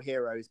don't meet your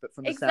heroes, but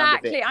from the sound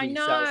of it, he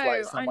sounds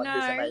like someone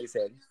who's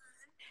amazing.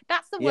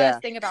 That's the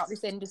worst thing about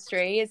this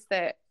industry, is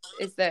that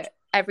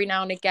every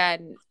now and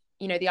again,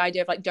 you know, the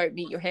idea of like, don't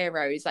meet your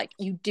heroes, like,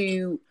 you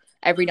do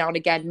every now and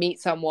again meet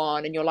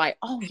someone and you're like,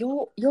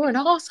 oh, you're an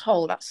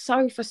asshole, that's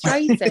so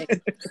frustrating.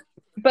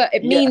 But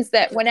it means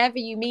that whenever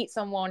you meet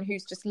someone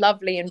who's just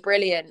lovely and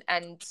brilliant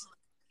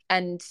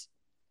and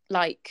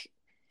like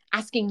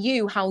asking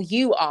you how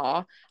you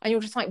are, and you're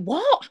just like,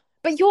 what?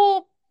 But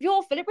you're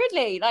Philip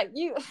Ridley, like,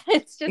 you,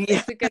 it's just,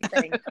 it's a good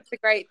thing. It's a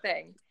great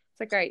thing. It's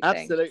a great thing.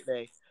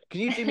 Absolutely.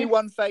 Can you do me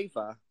one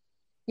favor?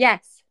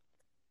 Yes.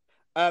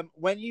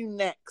 When you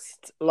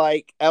next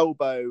like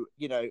elbow,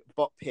 you know,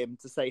 bop him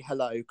to say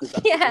hello, because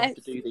that's what you have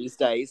to do these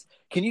days,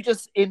 can you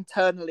just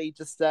internally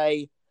just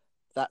say,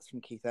 that's from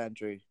Keith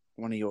Andrew,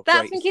 one of your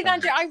That's from Keith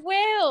Andrew. I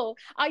will.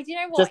 Do you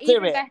know what? Just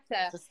even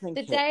better,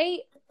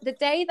 the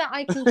day that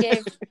I can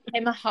give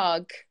him a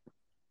hug,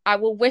 I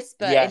will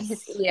whisper in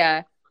his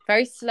ear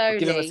very slowly.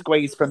 Give him a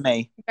squeeze from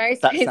me. Very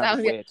that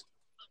sounded weird.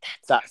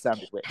 That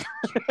sounded weird.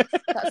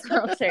 That's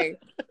what I'll do.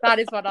 That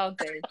is what I'll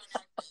do.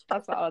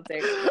 That's what I'll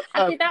do.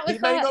 Actually, he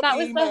may not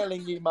be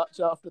emailing you much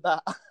after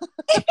that.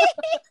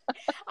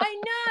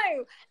 I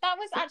know. That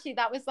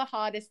was the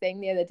hardest thing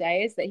the other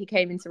day, is that he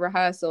came into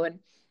rehearsal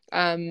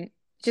and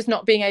just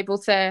not being able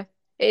to,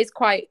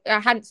 I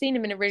hadn't seen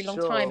him in a really long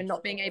time, and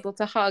not being able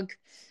to hug.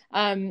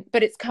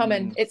 But it's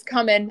coming,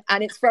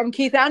 and it's from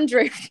Keith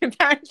Andrew,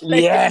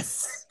 apparently.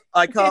 Yes.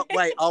 I can't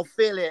wait. I'll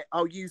feel it.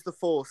 I'll use the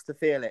force to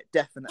feel it,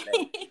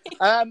 definitely.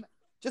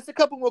 Just a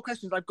couple more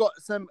questions. I've got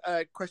some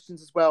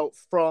questions as well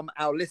from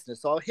our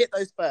listeners, so I'll hit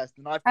those first,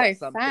 and I've got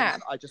something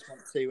that I just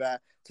want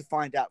to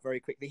find out very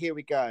quickly. Here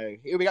we go,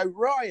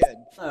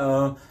 Ryan.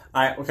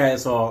 Okay,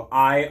 so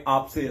I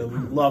absolutely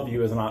love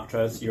you as an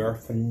actress. You're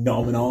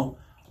phenomenal.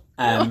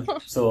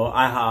 So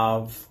I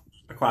have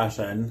a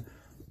question.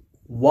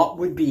 What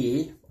would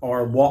be,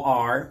 or what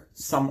are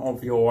some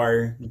of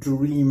your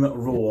dream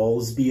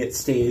roles, be it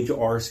stage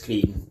or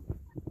screen?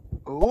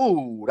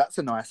 Oh, that's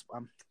a nice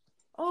one.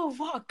 Oh,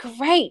 what a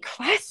great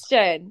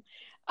question.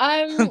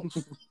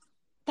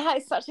 That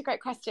is such a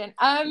great question.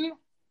 I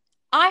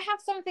have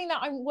something that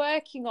I'm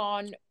working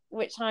on,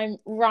 which I'm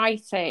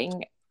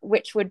writing,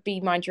 which would be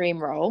my dream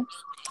role.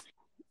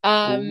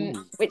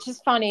 Which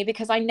is funny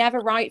because I never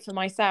write for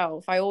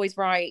myself. I always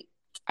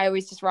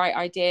just write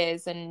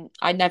ideas, and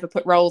I never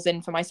put roles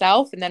in for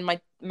myself. And then my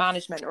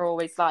management are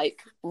always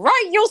like,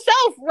 write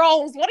yourself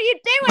roles, what are you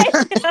doing?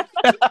 I'm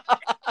like,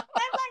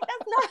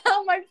 that's not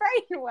how my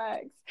brain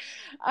works.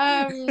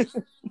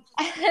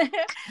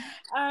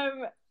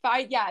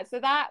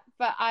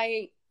 But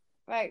I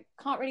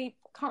can't really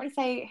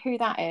say who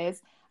that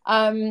is.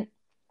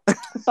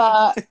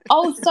 But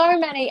so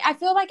many. I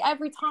feel like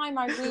every time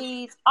I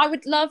read, I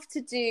would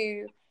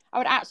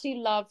actually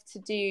love to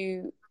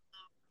do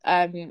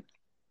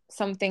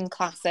something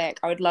classic.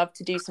 I would love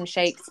to do some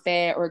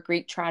Shakespeare or a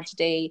Greek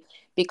tragedy,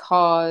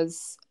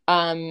 because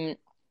I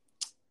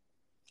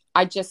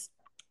just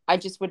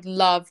would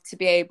love to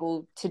be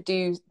able to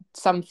do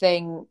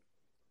something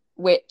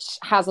which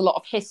has a lot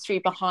of history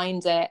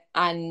behind it,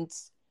 and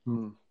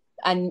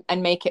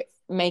make it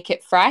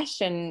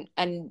fresh, and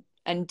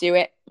do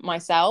it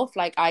myself.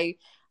 Like I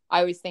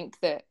always think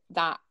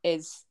that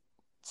is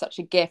such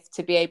a gift,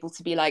 to be able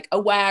to be like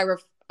aware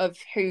of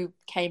who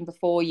came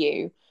before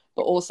you,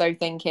 but also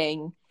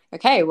thinking,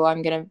 okay, well,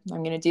 I'm gonna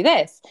do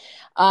this.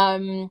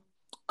 God,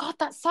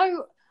 that's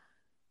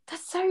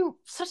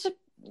such a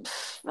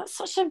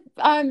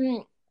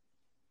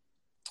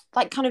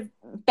like kind of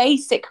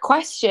basic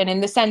question, in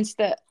the sense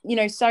that, you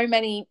know, so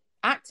many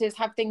actors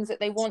have things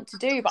that they want to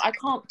do, but I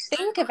can't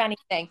think of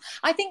anything.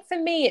 I think for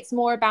me, it's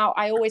more about,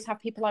 I always have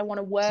people I want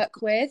to work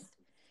with.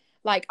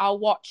 Like I'll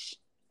watch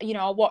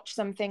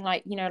something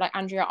like, you know, like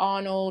Andrea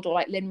Arnold or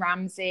like Lynn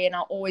Ramsey, and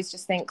I'll always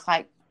just think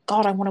like,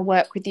 God, I want to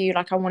work with you.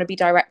 Like I want to be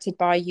directed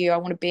by you. I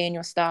want to be in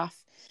your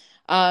stuff.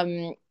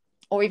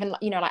 Or even,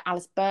 you know, like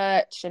Alice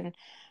Birch and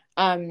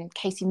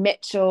Casey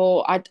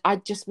Mitchell. I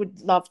just would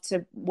love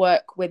to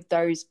work with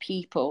those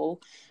people.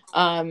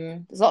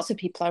 There's lots of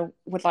people I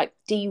would like.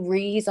 Dee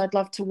Rees I'd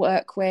love to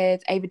work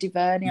with. Ava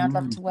DuVernay I'd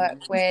love to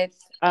work with.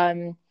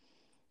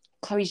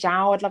 Chloe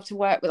Zhao I'd love to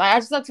work with. I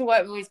just love to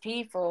work with these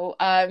people.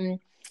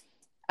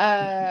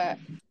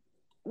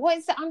 What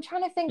is it? I'm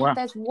trying to think if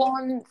there's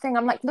one thing.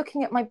 I'm like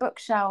looking at my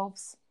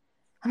bookshelves.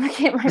 Well,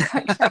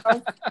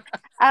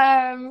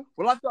 I've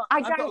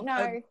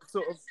got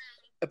sort of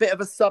a bit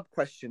of a sub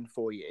question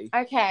for you.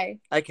 Okay.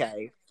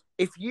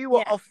 If you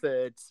were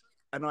offered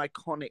an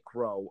iconic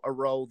role, a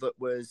role that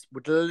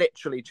would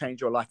literally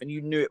change your life, and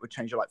you knew it would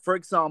change your life. For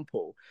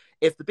example,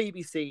 if the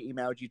BBC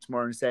emailed you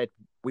tomorrow and said,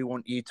 "We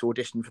want you to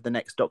audition for the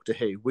next Doctor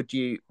Who,"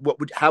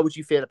 how would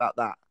you feel about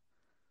that?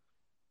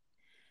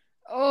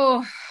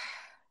 Oh,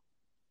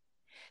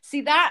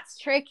 see, that's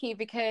tricky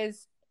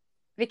because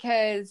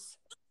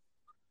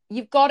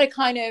you've got to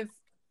kind of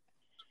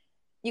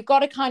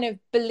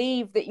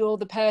believe that you're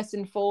the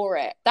person for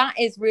it. That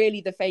is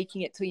really the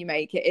faking it till you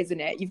make it,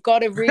 isn't it? You've got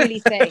to really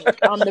think,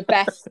 I'm the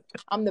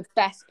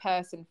best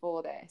person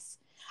for this.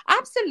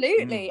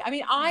 Absolutely. I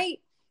mean, I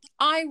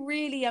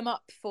really am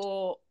up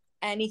for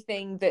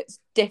anything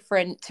that's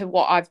different to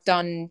what I've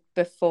done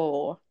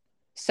before.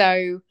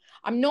 So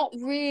I'm not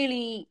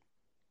really,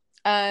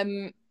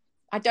 I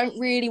don't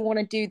really want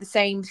to do the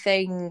same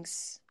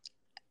things,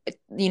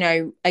 you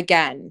know,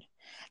 again.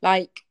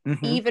 Like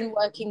even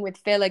working with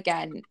Phil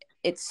again,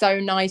 it's so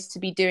nice to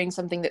be doing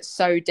something that's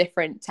so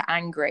different to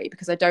Angry,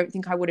 because I don't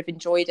think I would have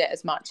enjoyed it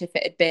as much if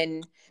it had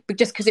been, but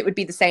just because it would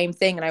be the same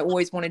thing, and I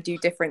always want to do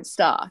different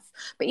stuff.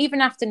 But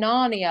even after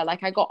Narnia,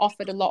 like I got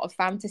offered a lot of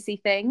fantasy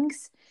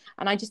things,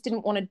 and I just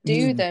didn't want to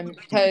do them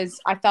because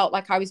I felt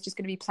like I was just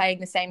going to be playing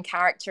the same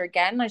character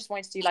again. I just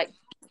wanted to do like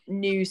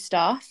new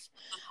stuff.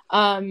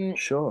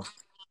 Sure.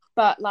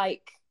 But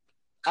like,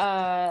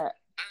 but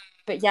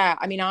yeah,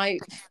 I mean,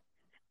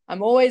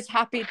 I'm always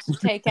happy to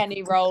take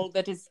any role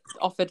that is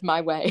offered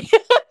my way.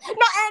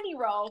 Not any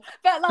role,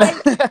 but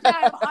like,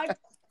 no,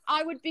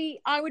 I would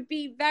be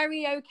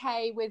very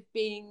okay with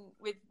being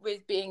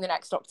the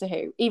next Doctor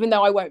Who, even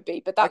though I won't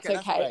be, but that's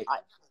okay.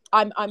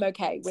 I'm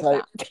okay with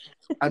that.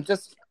 I'm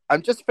just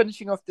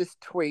finishing off this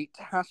tweet.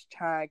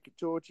 #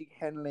 Georgie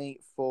Henley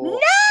for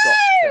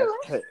Doctor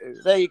Who.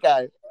 There you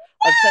go.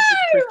 I've sent it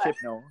to Chris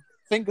Chibnall.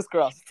 Fingers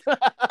crossed.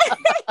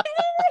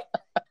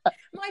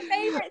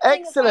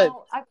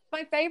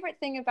 My favorite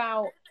thing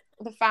about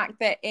the fact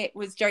that it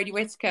was Jodie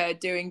Whittaker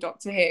doing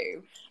Doctor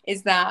Who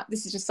is that,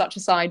 this is just such a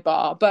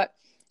sidebar, but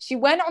she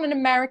went on an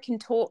American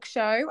talk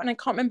show, and I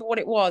can't remember what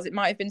it was. It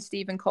might have been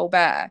Stephen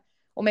Colbert,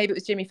 or maybe it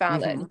was Jimmy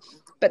Fallon,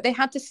 but they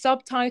had to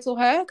subtitle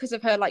her because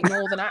of her like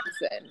northern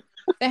accent.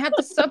 They had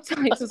the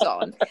subtitles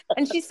on,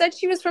 and she said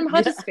she was from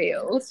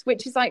Huddersfield,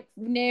 which is like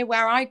near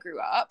where I grew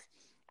up.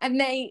 And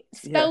they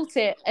spelt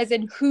it as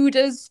in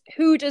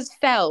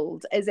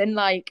Huddersfeld, as in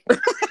like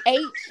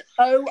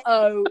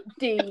HOODERZ,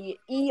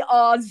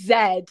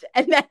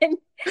 and then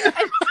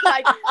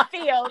like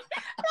field.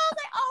 And I was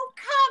like, oh,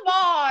 come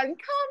on.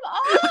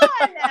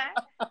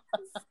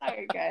 So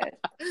good.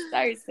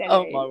 So silly.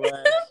 Oh, my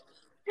word.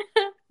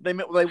 They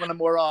want a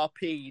more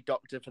RP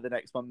Doctor for the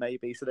next one,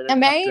 maybe. So they don't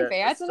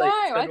maybe. I don't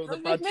know. I missed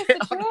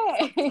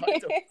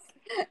the trick.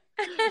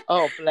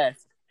 Oh,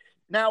 bless.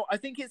 Now, I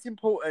think it's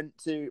important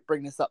to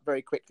bring this up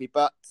very quickly,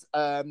 but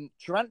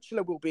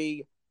Tarantula will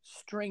be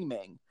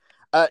streaming.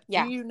 Do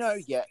you know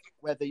yet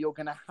whether you're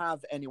going to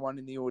have anyone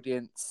in the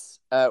audience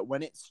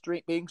when it's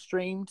being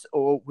streamed,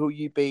 or will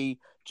you be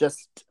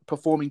just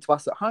performing to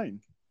us at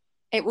home?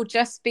 It will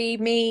just be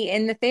me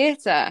in the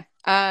theatre.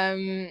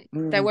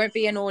 There won't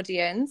be an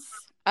audience,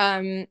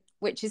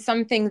 which is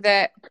something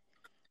that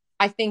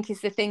I think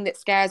is the thing that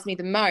scares me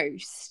the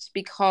most,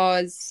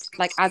 because,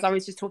 like, as I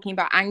was just talking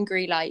about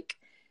Angry, like,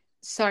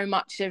 so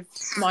much of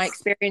my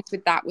experience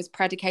with that was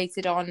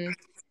predicated on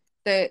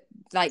being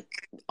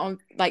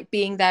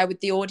there with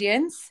the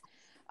audience.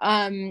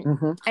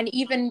 Mhm.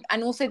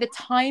 And also the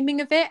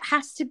timing of it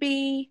has to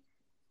be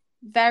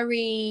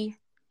very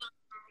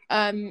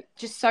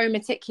just so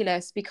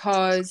meticulous,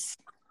 because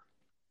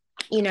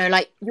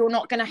like you're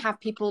not going to have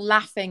people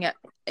laughing at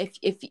if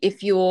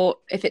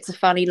it's a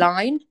funny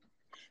line,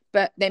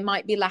 but they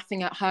might be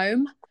laughing at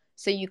home,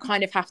 so you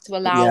kind of have to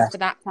allow for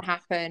that to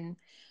happen.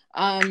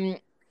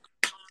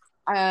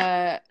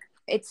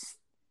 It's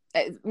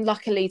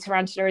luckily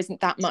Tarantula isn't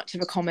that much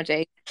of a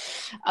comedy,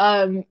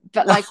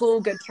 but like all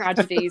good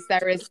tragedies,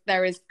 there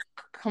is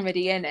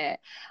comedy in it.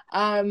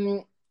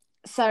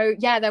 So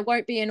yeah, there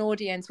won't be an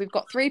audience. We've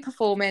got 3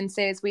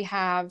 performances. We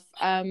have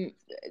 2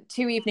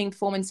 evening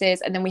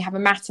performances, and then we have a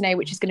matinee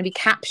which is going to be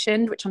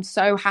captioned, which I'm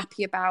so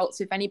happy about.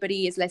 So if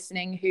anybody is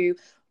listening who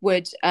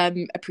would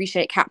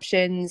appreciate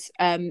captions,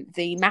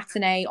 the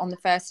matinee on the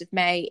 1st of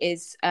May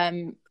is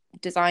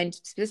designed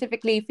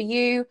specifically for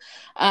you,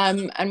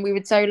 and we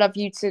would so love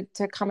you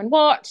to come and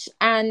watch.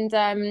 And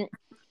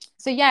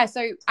so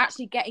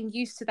actually getting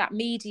used to that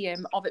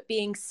medium of it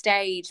being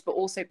staged but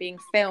also being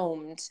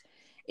filmed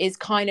is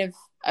kind of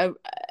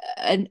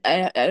an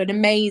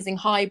amazing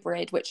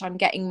hybrid, which I'm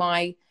getting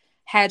my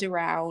head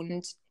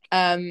around.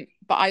 But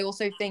I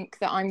also think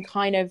that I'm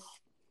kind of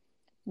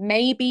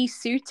maybe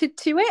suited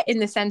to it, in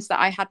the sense that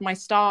I had my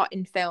start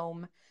in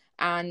film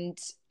and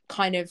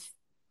kind of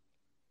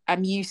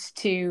I'm used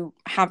to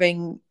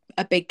having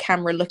a big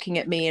camera looking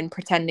at me and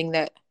pretending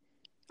that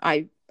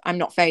I'm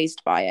not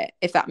fazed by it,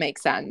 if that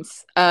makes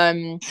sense.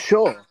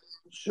 Sure,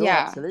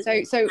 yeah,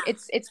 absolutely. so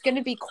it's going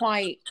to be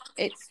quite,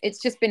 it's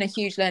just been a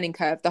huge learning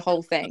curve, the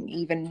whole thing,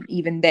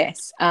 even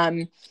this,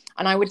 and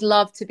I would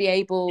love to be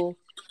able,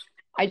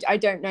 I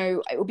don't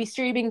know, it will be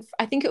streaming,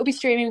 I think it will be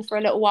streaming for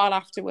a little while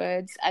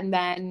afterwards, and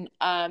then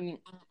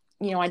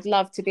I'd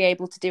love to be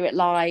able to do it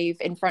live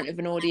in front of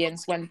an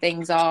audience when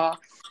things are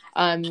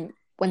a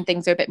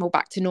bit more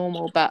back to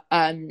normal, but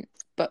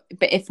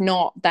if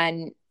not,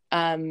 then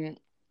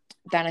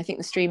I think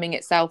the streaming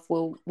itself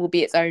will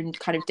be its own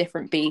kind of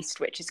different beast,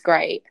 which is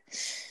great.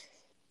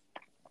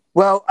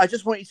 Well, I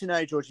just want you to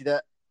know, Georgie,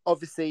 that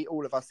obviously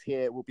all of us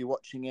here will be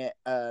watching it,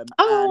 and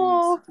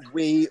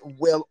we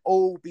will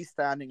all be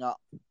standing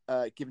up,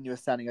 giving you a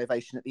standing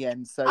ovation at the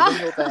end. So when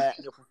you're there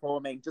and you're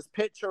performing, just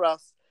picture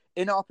us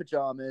in our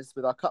pajamas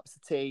with our cups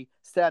of tea,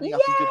 standing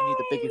up and giving you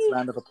the biggest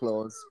round of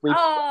applause. We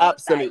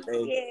absolutely.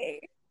 Thank you.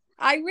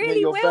 I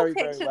really will very,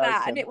 picture very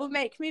that, and it will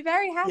make me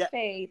very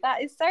happy. Yeah.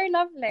 That is so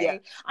lovely. Yeah.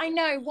 I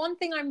know one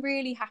thing I'm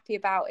really happy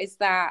about is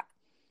that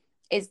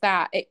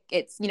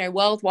it's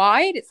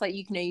worldwide. It's like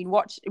you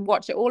watch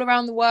it all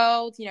around the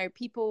world.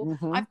 People.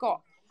 Mm-hmm. I've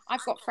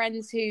got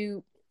friends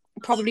who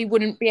probably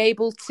wouldn't be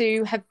able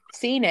to have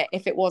seen it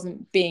if it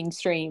wasn't being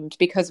streamed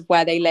because of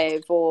where they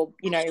live or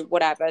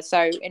whatever.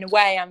 So in a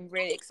way, I'm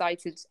really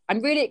excited. I'm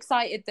really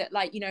excited that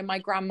my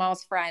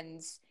grandma's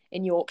friends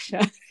in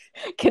Yorkshire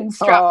can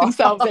strap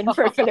themselves in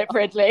for a Philip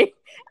Ridley.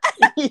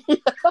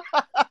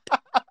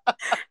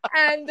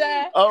 And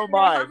have a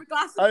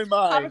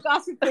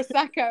glass of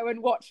Prosecco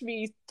and watch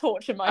me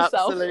torture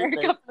myself for a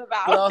couple of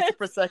hours. Glass of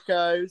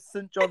Prosecco,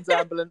 St. John's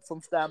ambulance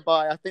on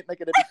standby. I think they're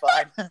going to be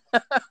fine.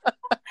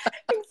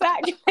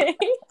 Exactly.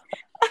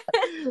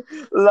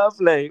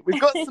 Lovely. We've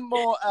got some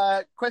more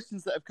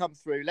questions that have come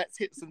through. Let's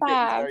hit some things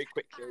very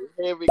quickly.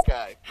 Here we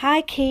go.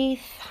 Hi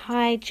Keith.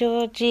 Hi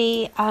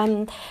Georgie.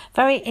 I'm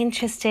very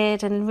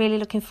interested and really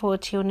looking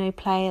forward to your new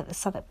play at the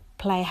Southwark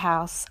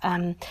Playhouse.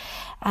 And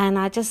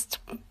I just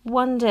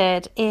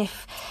wondered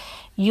if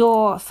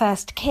your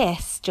first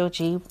kiss,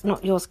 Georgie,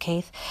 not yours,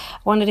 Keith,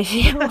 wondered if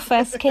your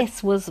first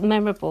kiss was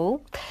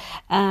memorable.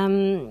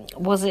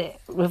 Was it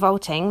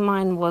revolting?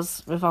 Mine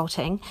was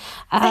revolting.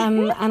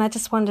 And I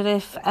just wondered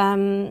if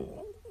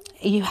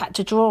you had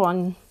to draw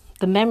on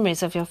the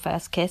memories of your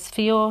first kiss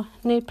for your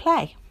new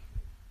play.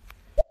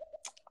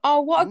 Oh,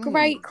 what a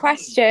great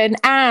question.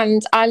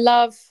 And I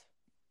love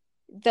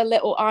the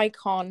little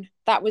icon.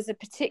 That was a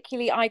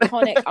particularly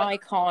iconic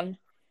icon.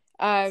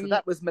 So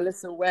that was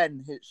Melissa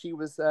Wen. She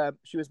was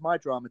my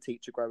drama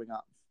teacher growing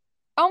up.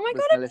 Oh my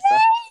God, Melissa.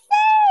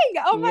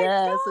 Amazing! Oh my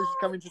God. So she's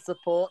coming to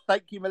support.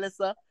 Thank you,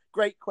 Melissa.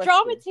 Great question.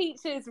 Drama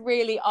teachers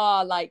really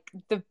are like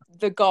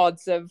the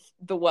gods of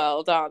the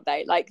world, aren't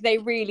they? Like they're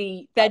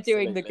Absolutely.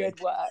 Doing the good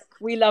work.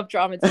 We love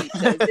drama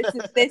teachers.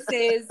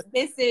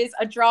 This is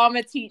a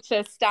drama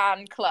teacher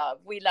stan club.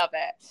 We love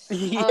it.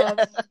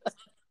 Yeah.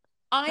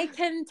 I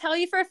can tell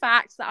you for a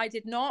fact that I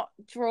did not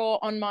draw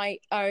on my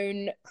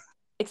own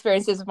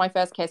experiences of my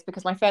first kiss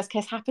because my first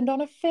kiss happened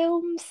on a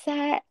film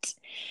set.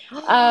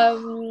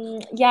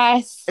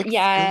 Yes.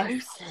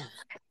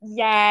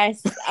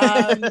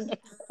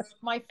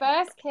 My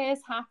first kiss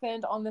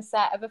happened on the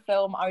set of a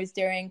film I was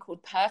doing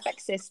called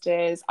Perfect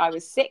Sisters. I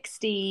was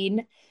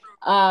 16,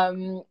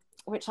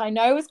 which I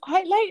know is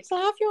quite late to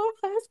have your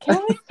first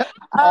kiss.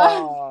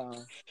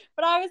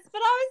 But I was so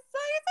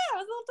excited. I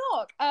was a little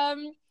dog.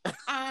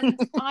 And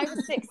I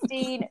was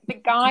 16. The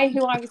guy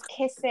who I was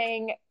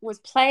kissing was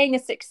playing a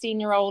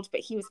 16-year-old, but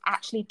he was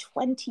actually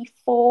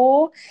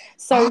 24.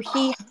 So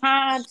he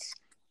had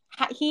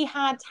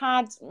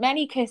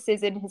many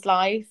kisses in his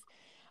life.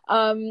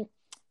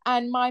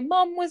 And my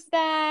mum was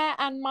there,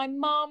 and my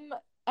mum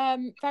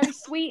very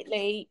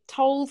sweetly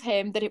told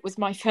him that it was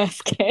my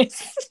first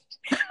kiss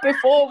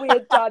before we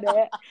had done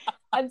it,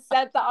 and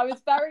said that I was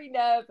very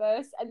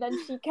nervous. And then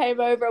she came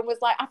over and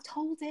was like, I've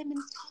told him,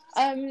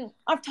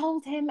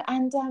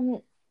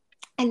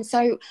 and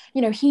so,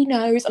 you know, he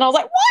knows. And I was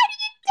like, why did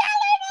you tell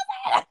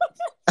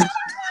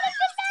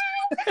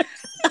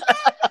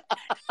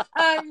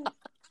him?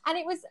 And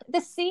it was,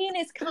 the scene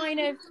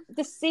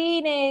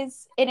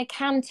is in a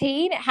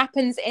canteen. It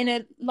happens in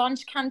a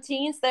lunch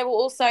canteen. So there were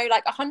also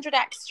like 100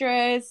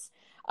 extras,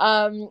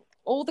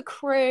 all the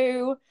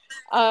crew.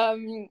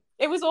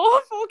 It was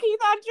awful, Keith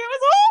Andrew. It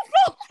was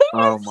awful.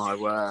 Oh my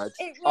word!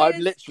 I'm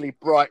literally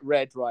bright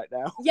red right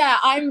now. Yeah,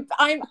 I'm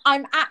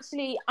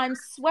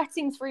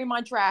sweating through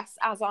my dress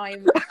as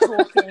I'm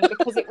talking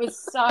because it was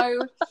so.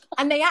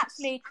 And they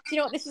actually, do you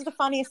know what? This is the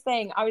funniest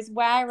thing. I was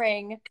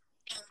wearing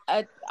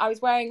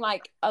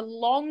like a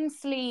long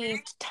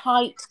sleeved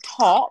tight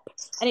top,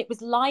 and it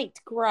was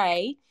light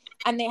grey.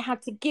 And they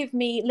had to give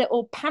me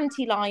little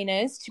panty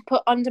liners to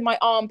put under my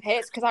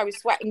armpits because I was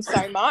sweating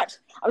so much.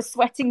 I was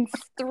sweating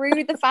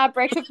through the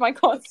fabric of my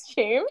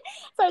costume.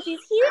 So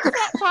these huge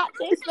sweat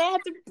patches, they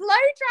had to blow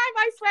dry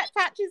my sweat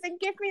patches and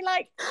give me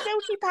like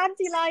silky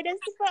panty liners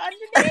to put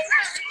underneath.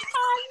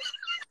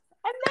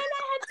 And then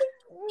I had to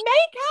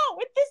make out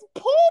with this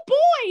poor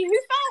boy who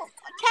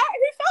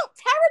felt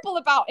terrible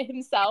about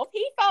himself.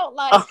 He felt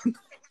like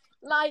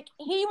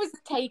he was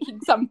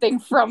taking something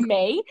from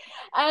me,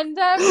 and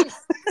it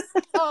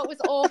was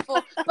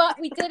awful. But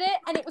we did it,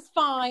 and it was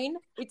fine.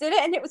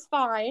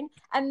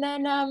 And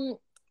then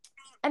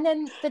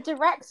the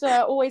director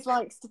always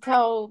likes to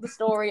tell the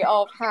story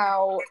of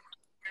how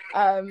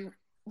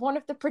one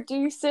of the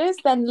producers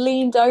then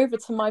leaned over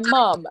to my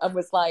mum and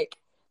was like,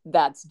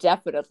 that's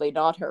definitely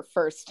not her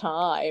first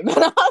time. And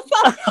I was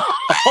like,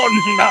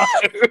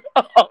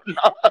 oh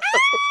no.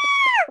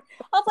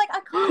 I was like, I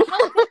can't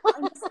help it.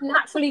 I'm just a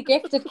naturally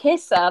gifted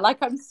kisser. Like,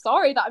 I'm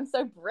sorry that I'm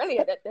so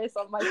brilliant at this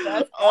on my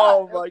first.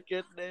 Oh my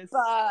goodness.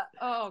 But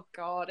oh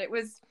god, it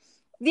was,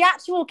 the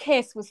actual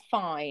kiss was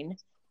fine,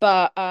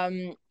 but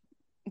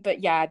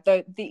yeah,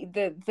 the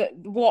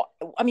what,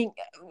 I mean,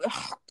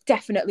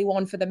 definitely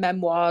one for the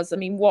memoirs. I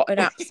mean, what an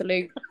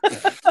absolute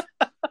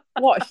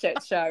what a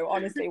shit show.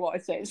 Honestly,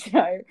 what a shit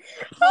show.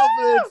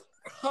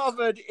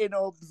 Covered in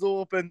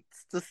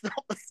absorbents to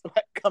stop the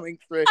sweat coming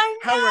through.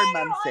 How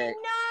romantic.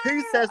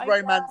 Who says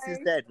romance is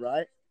dead,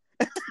 right?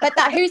 But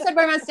who said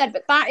romance is dead?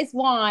 But that is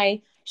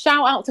why,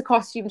 shout out to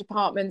costume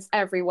departments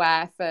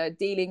everywhere for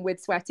dealing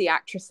with sweaty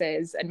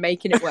actresses and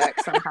making it work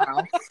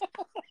somehow.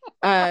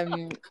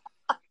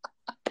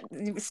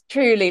 It was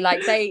truly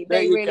like they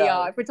really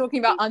are. If we're talking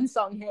about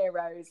unsung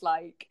heroes,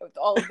 like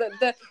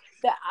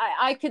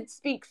I could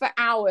speak for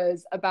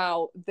hours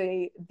about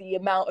the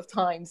amount of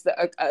times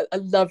that a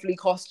lovely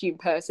costume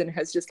person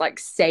has just like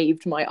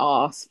saved my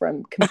ass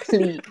from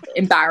complete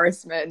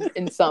embarrassment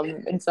in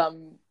some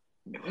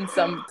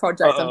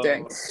project I'm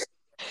doing.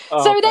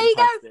 Oh, so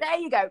fantastic. there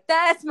you go.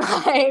 There's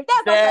my.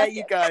 There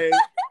you go.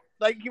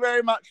 Thank you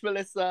very much,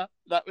 Melissa.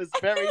 That was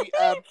very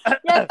yeah,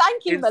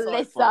 thank you, insightful.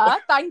 Melissa.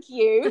 Thank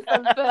you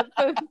for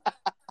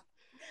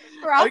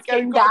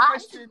asking we've got that. a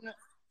question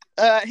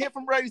here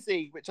from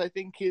Rosie, which I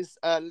think is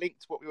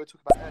linked to what we were talking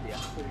about earlier.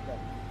 Here we go.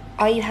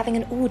 Are you having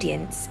an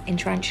audience in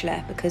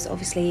Tarantula? Because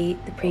obviously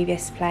the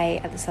previous play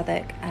at the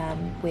Southwark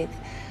with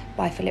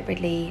by Philip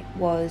Ridley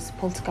was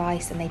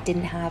Poltergeist, and they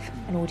didn't have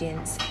an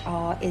audience.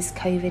 Is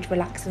COVID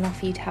relaxed enough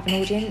for you to have an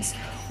audience,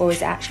 or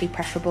is it actually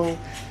preferable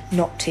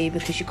not to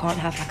because you can't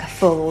have like a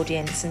full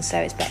audience, and so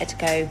it's better to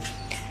go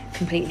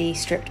completely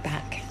stripped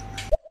back?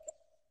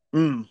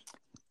 Yeah,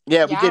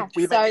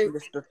 we mentioned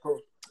this before.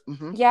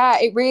 Mm-hmm. Yeah,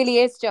 it really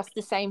is just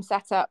the same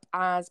setup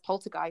as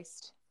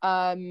Poltergeist,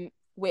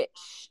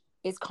 which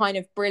is kind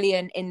of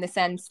brilliant in the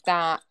sense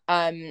that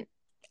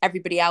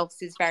everybody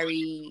else is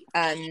very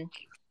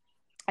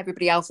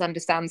everybody else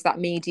understands that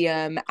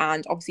medium,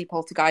 and obviously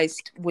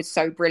Poltergeist was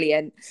so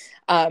brilliant.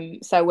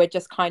 So we're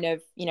just kind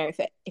of, you know, if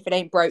it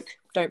ain't broke,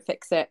 don't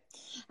fix it,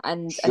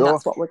 and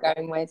that's what we're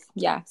going with.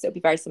 Yeah, so it'll be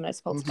very similar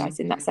to Poltergeist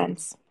in that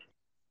sense.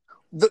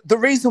 The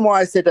reason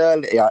why I said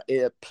earlier,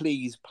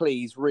 please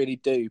really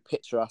do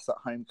picture us at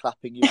home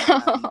clapping you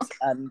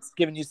and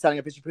giving you selling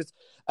a picture, because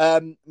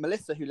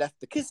Melissa, who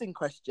left the kissing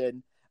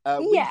question,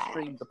 we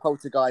streamed the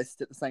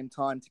Poltergeist at the same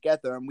time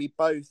together, and we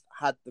both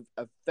had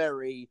a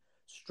very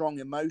strong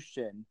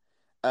emotion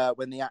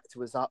when the actor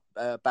was up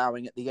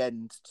bowing at the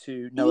end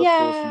to no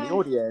applause from the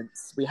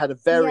audience. We had a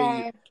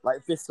very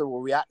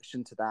visceral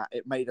reaction to that.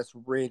 It made us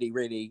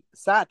really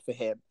sad for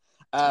him.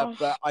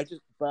 But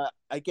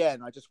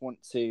again, I just want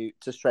to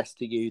stress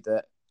to you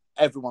that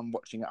everyone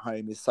watching at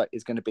home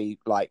is going to be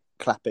like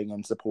clapping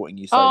and supporting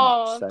you so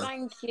much. So.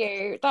 Thank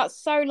you. That's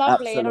so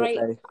lovely. Absolutely.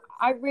 And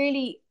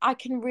I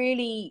can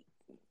really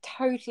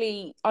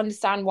totally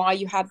understand why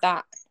you had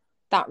that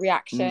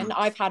reaction.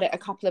 I've had it a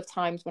couple of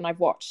times when I've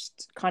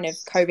watched kind of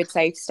COVID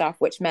safe stuff,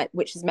 which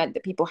has meant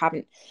that people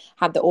haven't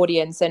had the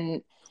audience,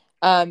 and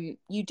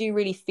you do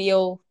really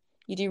feel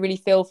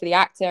for the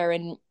actor,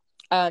 and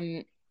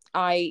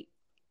I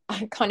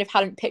kind of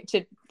hadn't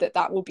pictured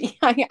that would be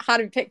I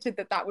hadn't pictured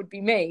that would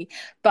be me,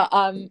 but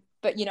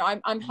you know,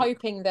 I'm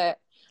hoping that,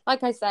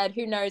 like I said,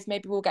 who knows,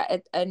 maybe we'll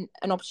get an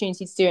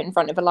opportunity to do it in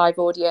front of a live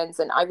audience,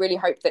 and I really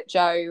hope that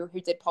Joe, who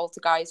did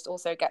Poltergeist,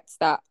 also gets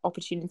that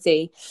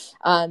opportunity.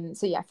 So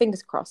yeah,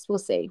 fingers crossed. We'll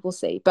see,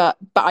 but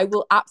I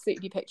will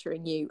absolutely be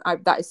picturing you.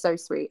 That is so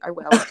sweet. I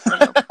will.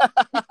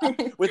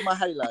 With my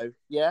halo,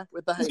 yeah,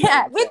 with the halo.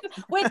 Yeah, with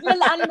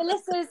and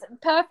Melissa's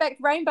perfect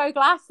rainbow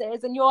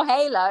glasses and your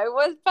halo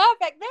was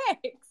perfect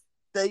mix.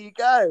 There you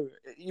go.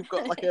 You've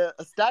got like a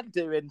stag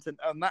do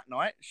on that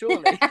night,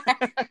 surely.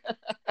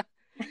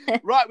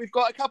 Right, we've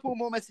got a couple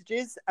more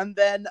messages, and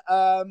then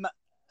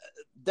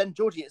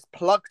Georgie, it's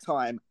plug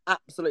time.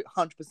 Absolute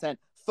 100%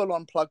 full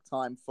on plug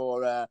time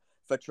for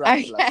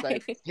Tarantula. Okay.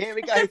 So here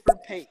we go from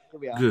Pete. Here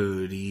we are.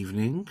 Good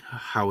evening.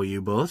 How are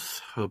you both?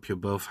 Hope you're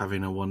both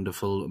having a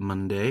wonderful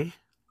Monday.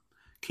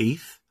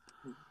 Keith,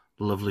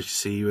 lovely to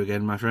see you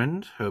again, my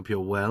friend. Hope you're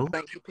well.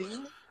 Thank you, Pete.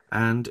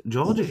 And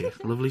Georgie,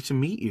 lovely to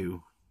meet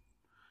you.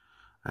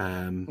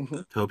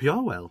 Hope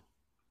you're well.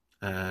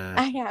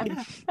 I am.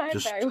 Yeah, I'm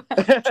just very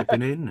well.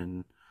 chipping in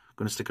and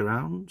going to stick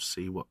around,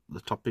 see what the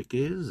topic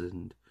is.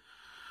 And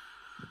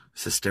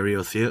it's a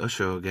stereo theatre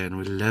show again.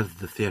 We love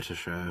the theatre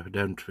show,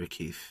 don't we,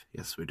 Keith?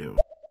 Yes, we do.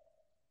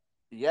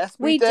 Yes,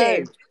 we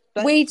do.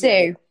 We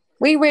do.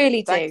 We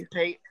really do. Thanks,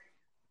 Pete.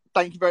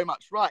 Thank you very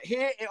much. Right,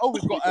 here. Oh,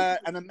 we've got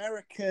an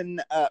American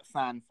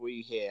fan for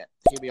you here.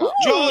 Here we are.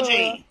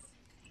 Georgie!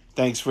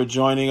 Thanks for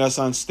joining us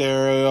on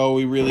stereo.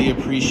 We really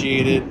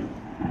appreciate it.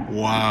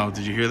 Wow,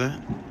 did you hear that?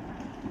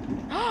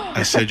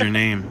 I said your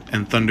name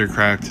and thunder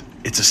cracked.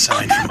 It's a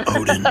sign from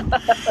Odin.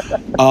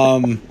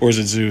 Or is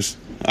it Zeus?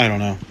 I don't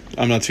know.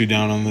 I'm not too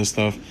down on this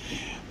stuff.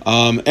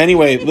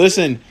 Anyway,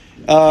 listen.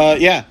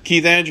 Yeah,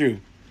 Keith Andrew.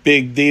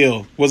 Big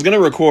deal. Was going to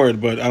record,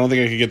 but I don't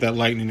think I could get that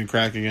lightning to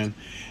crack again.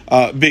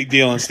 Big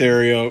deal on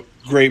stereo.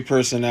 Great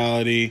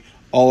personality.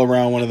 All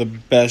around one of the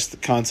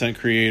best content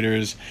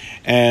creators.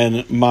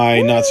 And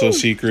my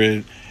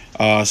not-so-secret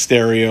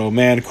stereo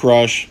man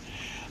crush.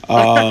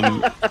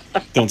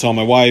 Don't tell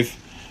my wife.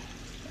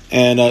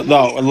 And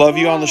no, I love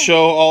you on the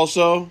show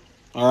also.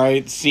 All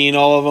right, seen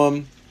all of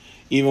them.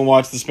 Even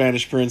watched The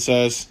Spanish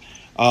Princess.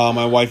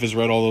 My wife has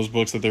read all those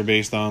books that they're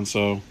based on,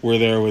 so we're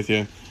there with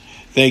you.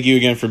 Thank you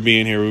again for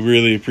being here. We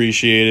really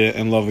appreciate it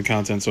and love the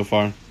content so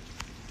far.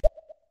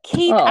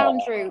 Keith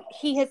Andrew,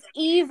 he has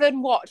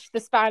even watched The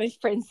Spanish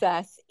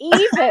Princess.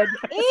 Even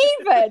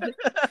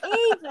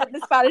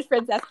The Spanish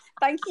Princess.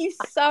 Thank you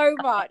so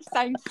much.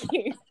 Thank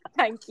you.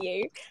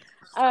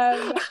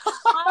 That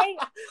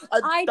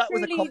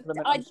was a compliment,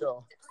 I'm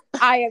sure.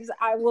 I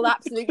will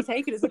absolutely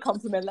take it as a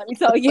compliment. Let me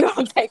tell you,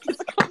 I'll take it as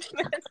a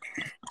compliment.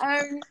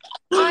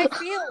 I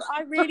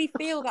really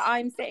feel that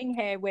I'm sitting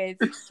here with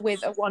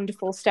a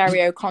wonderful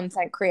stereo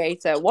content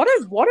creator. What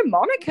a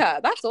moniker!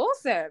 That's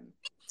awesome.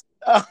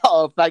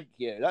 Oh, thank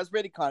you. That's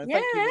really kind. And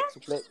thank you,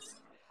 Mixel Blitz,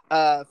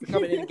 for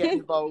coming in and getting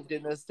involved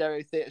in the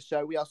Stereo Theatre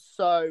show. We are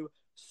so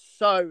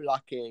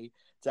lucky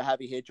to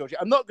have you here, Georgie.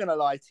 I'm not going to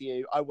lie to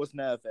you. I was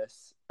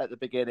nervous at the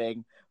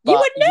beginning. But you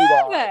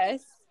were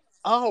nervous?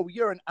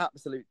 You're an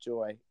absolute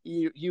joy.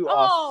 You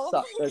are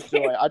such a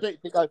joy. I don't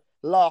think I've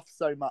laughed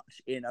so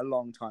much in a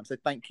long time. So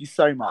thank you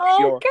so much.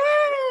 Oh,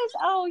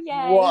 good. Oh,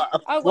 yeah. What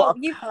a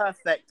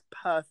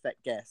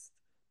perfect guest.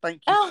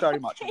 Thank you so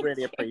much. I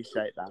really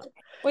appreciate that.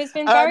 Well, it's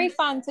been very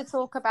fun to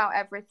talk about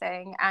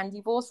everything, and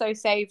you've also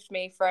saved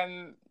me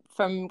from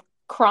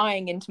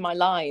crying into my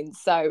lines.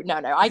 So no,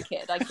 I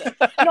kid.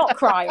 Not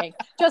crying.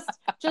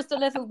 Just a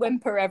little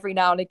whimper every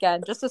now and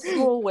again. Just a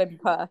small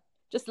whimper.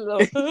 Just a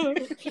little.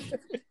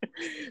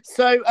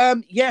 So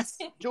yes,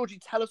 Georgie,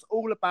 tell us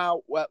all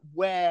about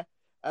where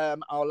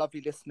our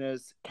lovely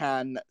listeners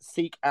can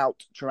seek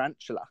out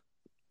Tarantula.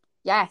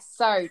 Yes,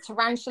 so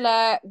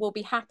Tarantula will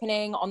be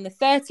happening on the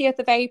 30th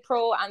of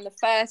April and the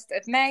 1st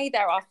of May.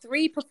 There are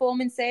 3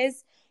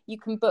 performances. You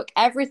can book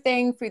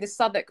everything through the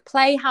Southwark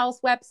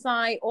Playhouse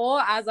website,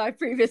 or as I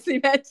previously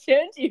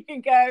mentioned, you can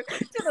go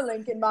to the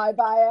link in my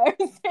bio,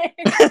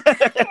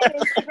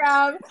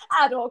 Instagram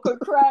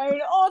 @AwkwardCrone,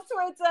 or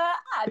Twitter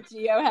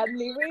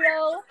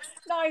 @GeoHenleyReal.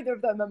 Neither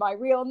of them are my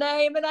real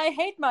name, and I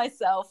hate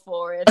myself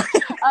for it.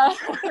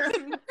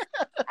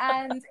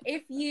 And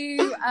if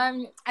you,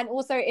 and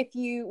also if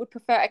you would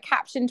prefer a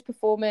captioned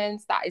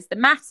performance, that is the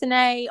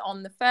matinee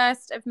on the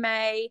 1st of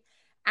May.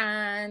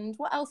 And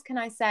what else can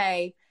I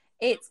say?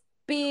 It's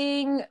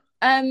being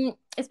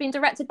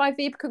directed by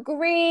Vivica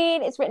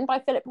Green. It's written by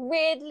Philip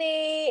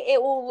Ridley.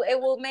 It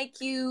will make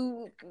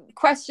you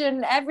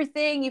question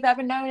everything you've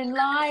ever known in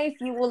life.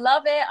 You will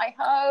love it, I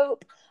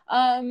hope.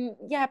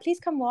 Yeah,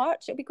 please come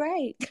watch. It'll be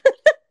great.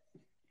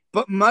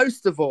 But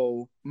most of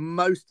all,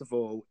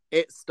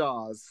 it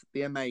stars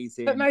the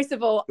amazing. But most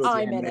of all, Georgie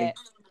I'm Henley. in it.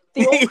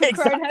 The awkward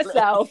crone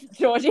herself,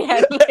 Georgie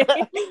Henley.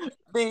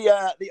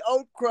 the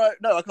old crone.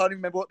 No, I can't even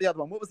remember what the other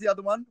one. What was the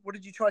other one? What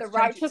did you try to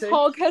change it to? The righteous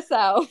hog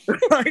herself. The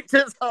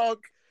righteous hog,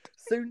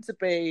 soon to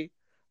be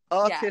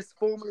artist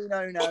formerly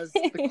known as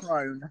the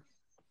Crone,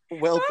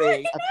 will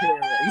be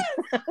appearing.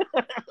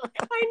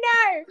 I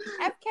know.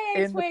 FKA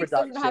In the Twigs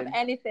doesn't have production.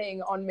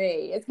 anything on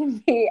me. It's going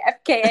to be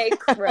FKA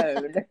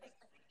Crone.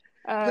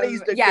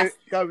 Please do yes.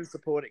 go and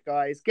support it,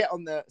 guys. Get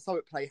on the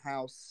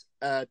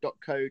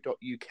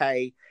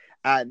southwarkplayhouse.co.uk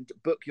and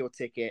book your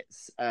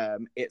tickets.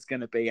 It's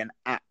going to be an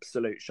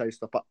absolute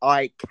showstopper.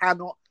 I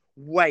cannot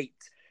wait.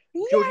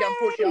 Yay! Georgie,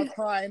 unfortunately, our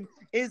time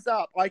is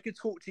up. I could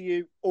talk to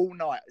you all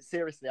night.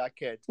 Seriously, I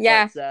could.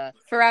 Yeah, but,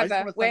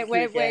 forever. We're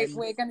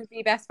going to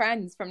be best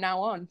friends from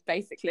now on,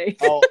 basically.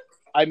 Oh,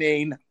 I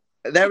mean,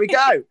 there we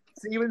go.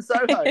 See you in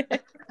Soho.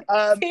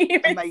 See you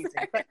in Amazing.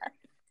 Soho.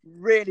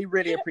 Really,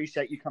 really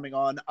appreciate you coming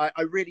on. I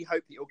really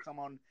hope that you'll come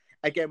on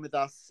again with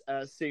us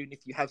soon if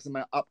you have some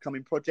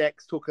upcoming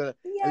projects. Talk a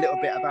little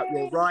bit about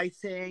your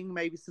writing,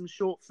 maybe some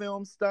short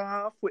film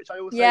stuff, which I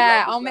also love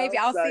as I'll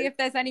well, see if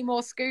there's any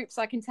more scoops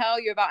I can tell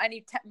you about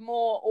any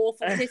more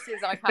awful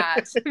kisses I've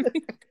had.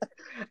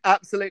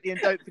 Absolutely,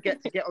 and don't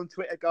forget to get on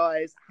Twitter,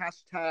 guys.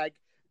 Hashtag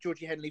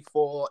Georgie Henley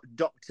for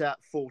Dr.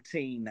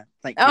 14.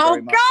 Thank you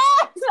very much.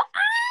 God!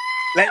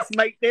 Let's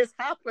make this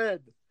happen.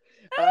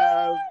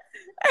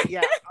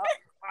 Yeah,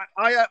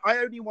 I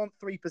only want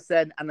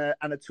 3% and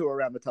a tour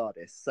around the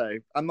TARDIS, so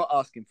I'm not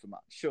asking for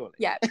much, surely.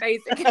 Yeah,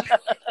 basically.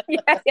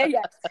 yeah.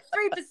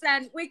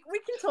 3%. We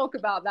can talk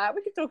about that.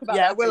 We can talk about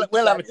that. Yeah,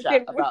 we'll have a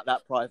chat about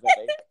that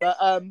privately. But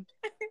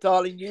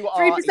darling, you are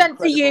 3% incredible.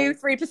 for you,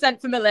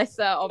 3% for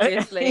Melissa,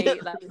 obviously.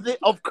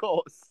 Of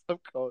course.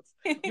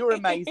 You're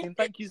amazing.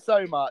 Thank you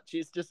so much.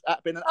 It's just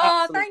been an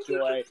absolute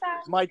joy.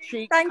 My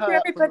cheeks Thank you,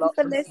 hurt everybody,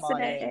 from for smiling.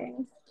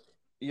 listening.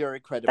 You're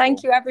incredible.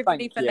 Thank you,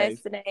 everybody, Thank for you.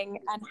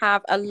 listening, and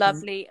have a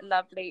lovely,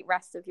 lovely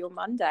rest of your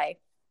Monday.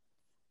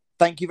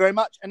 Thank you very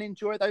much, and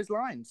enjoy those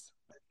lines.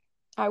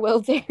 I will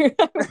do.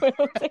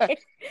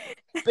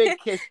 Big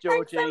kiss,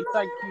 Georgie.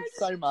 Thank you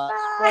so much.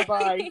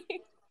 Bye-bye.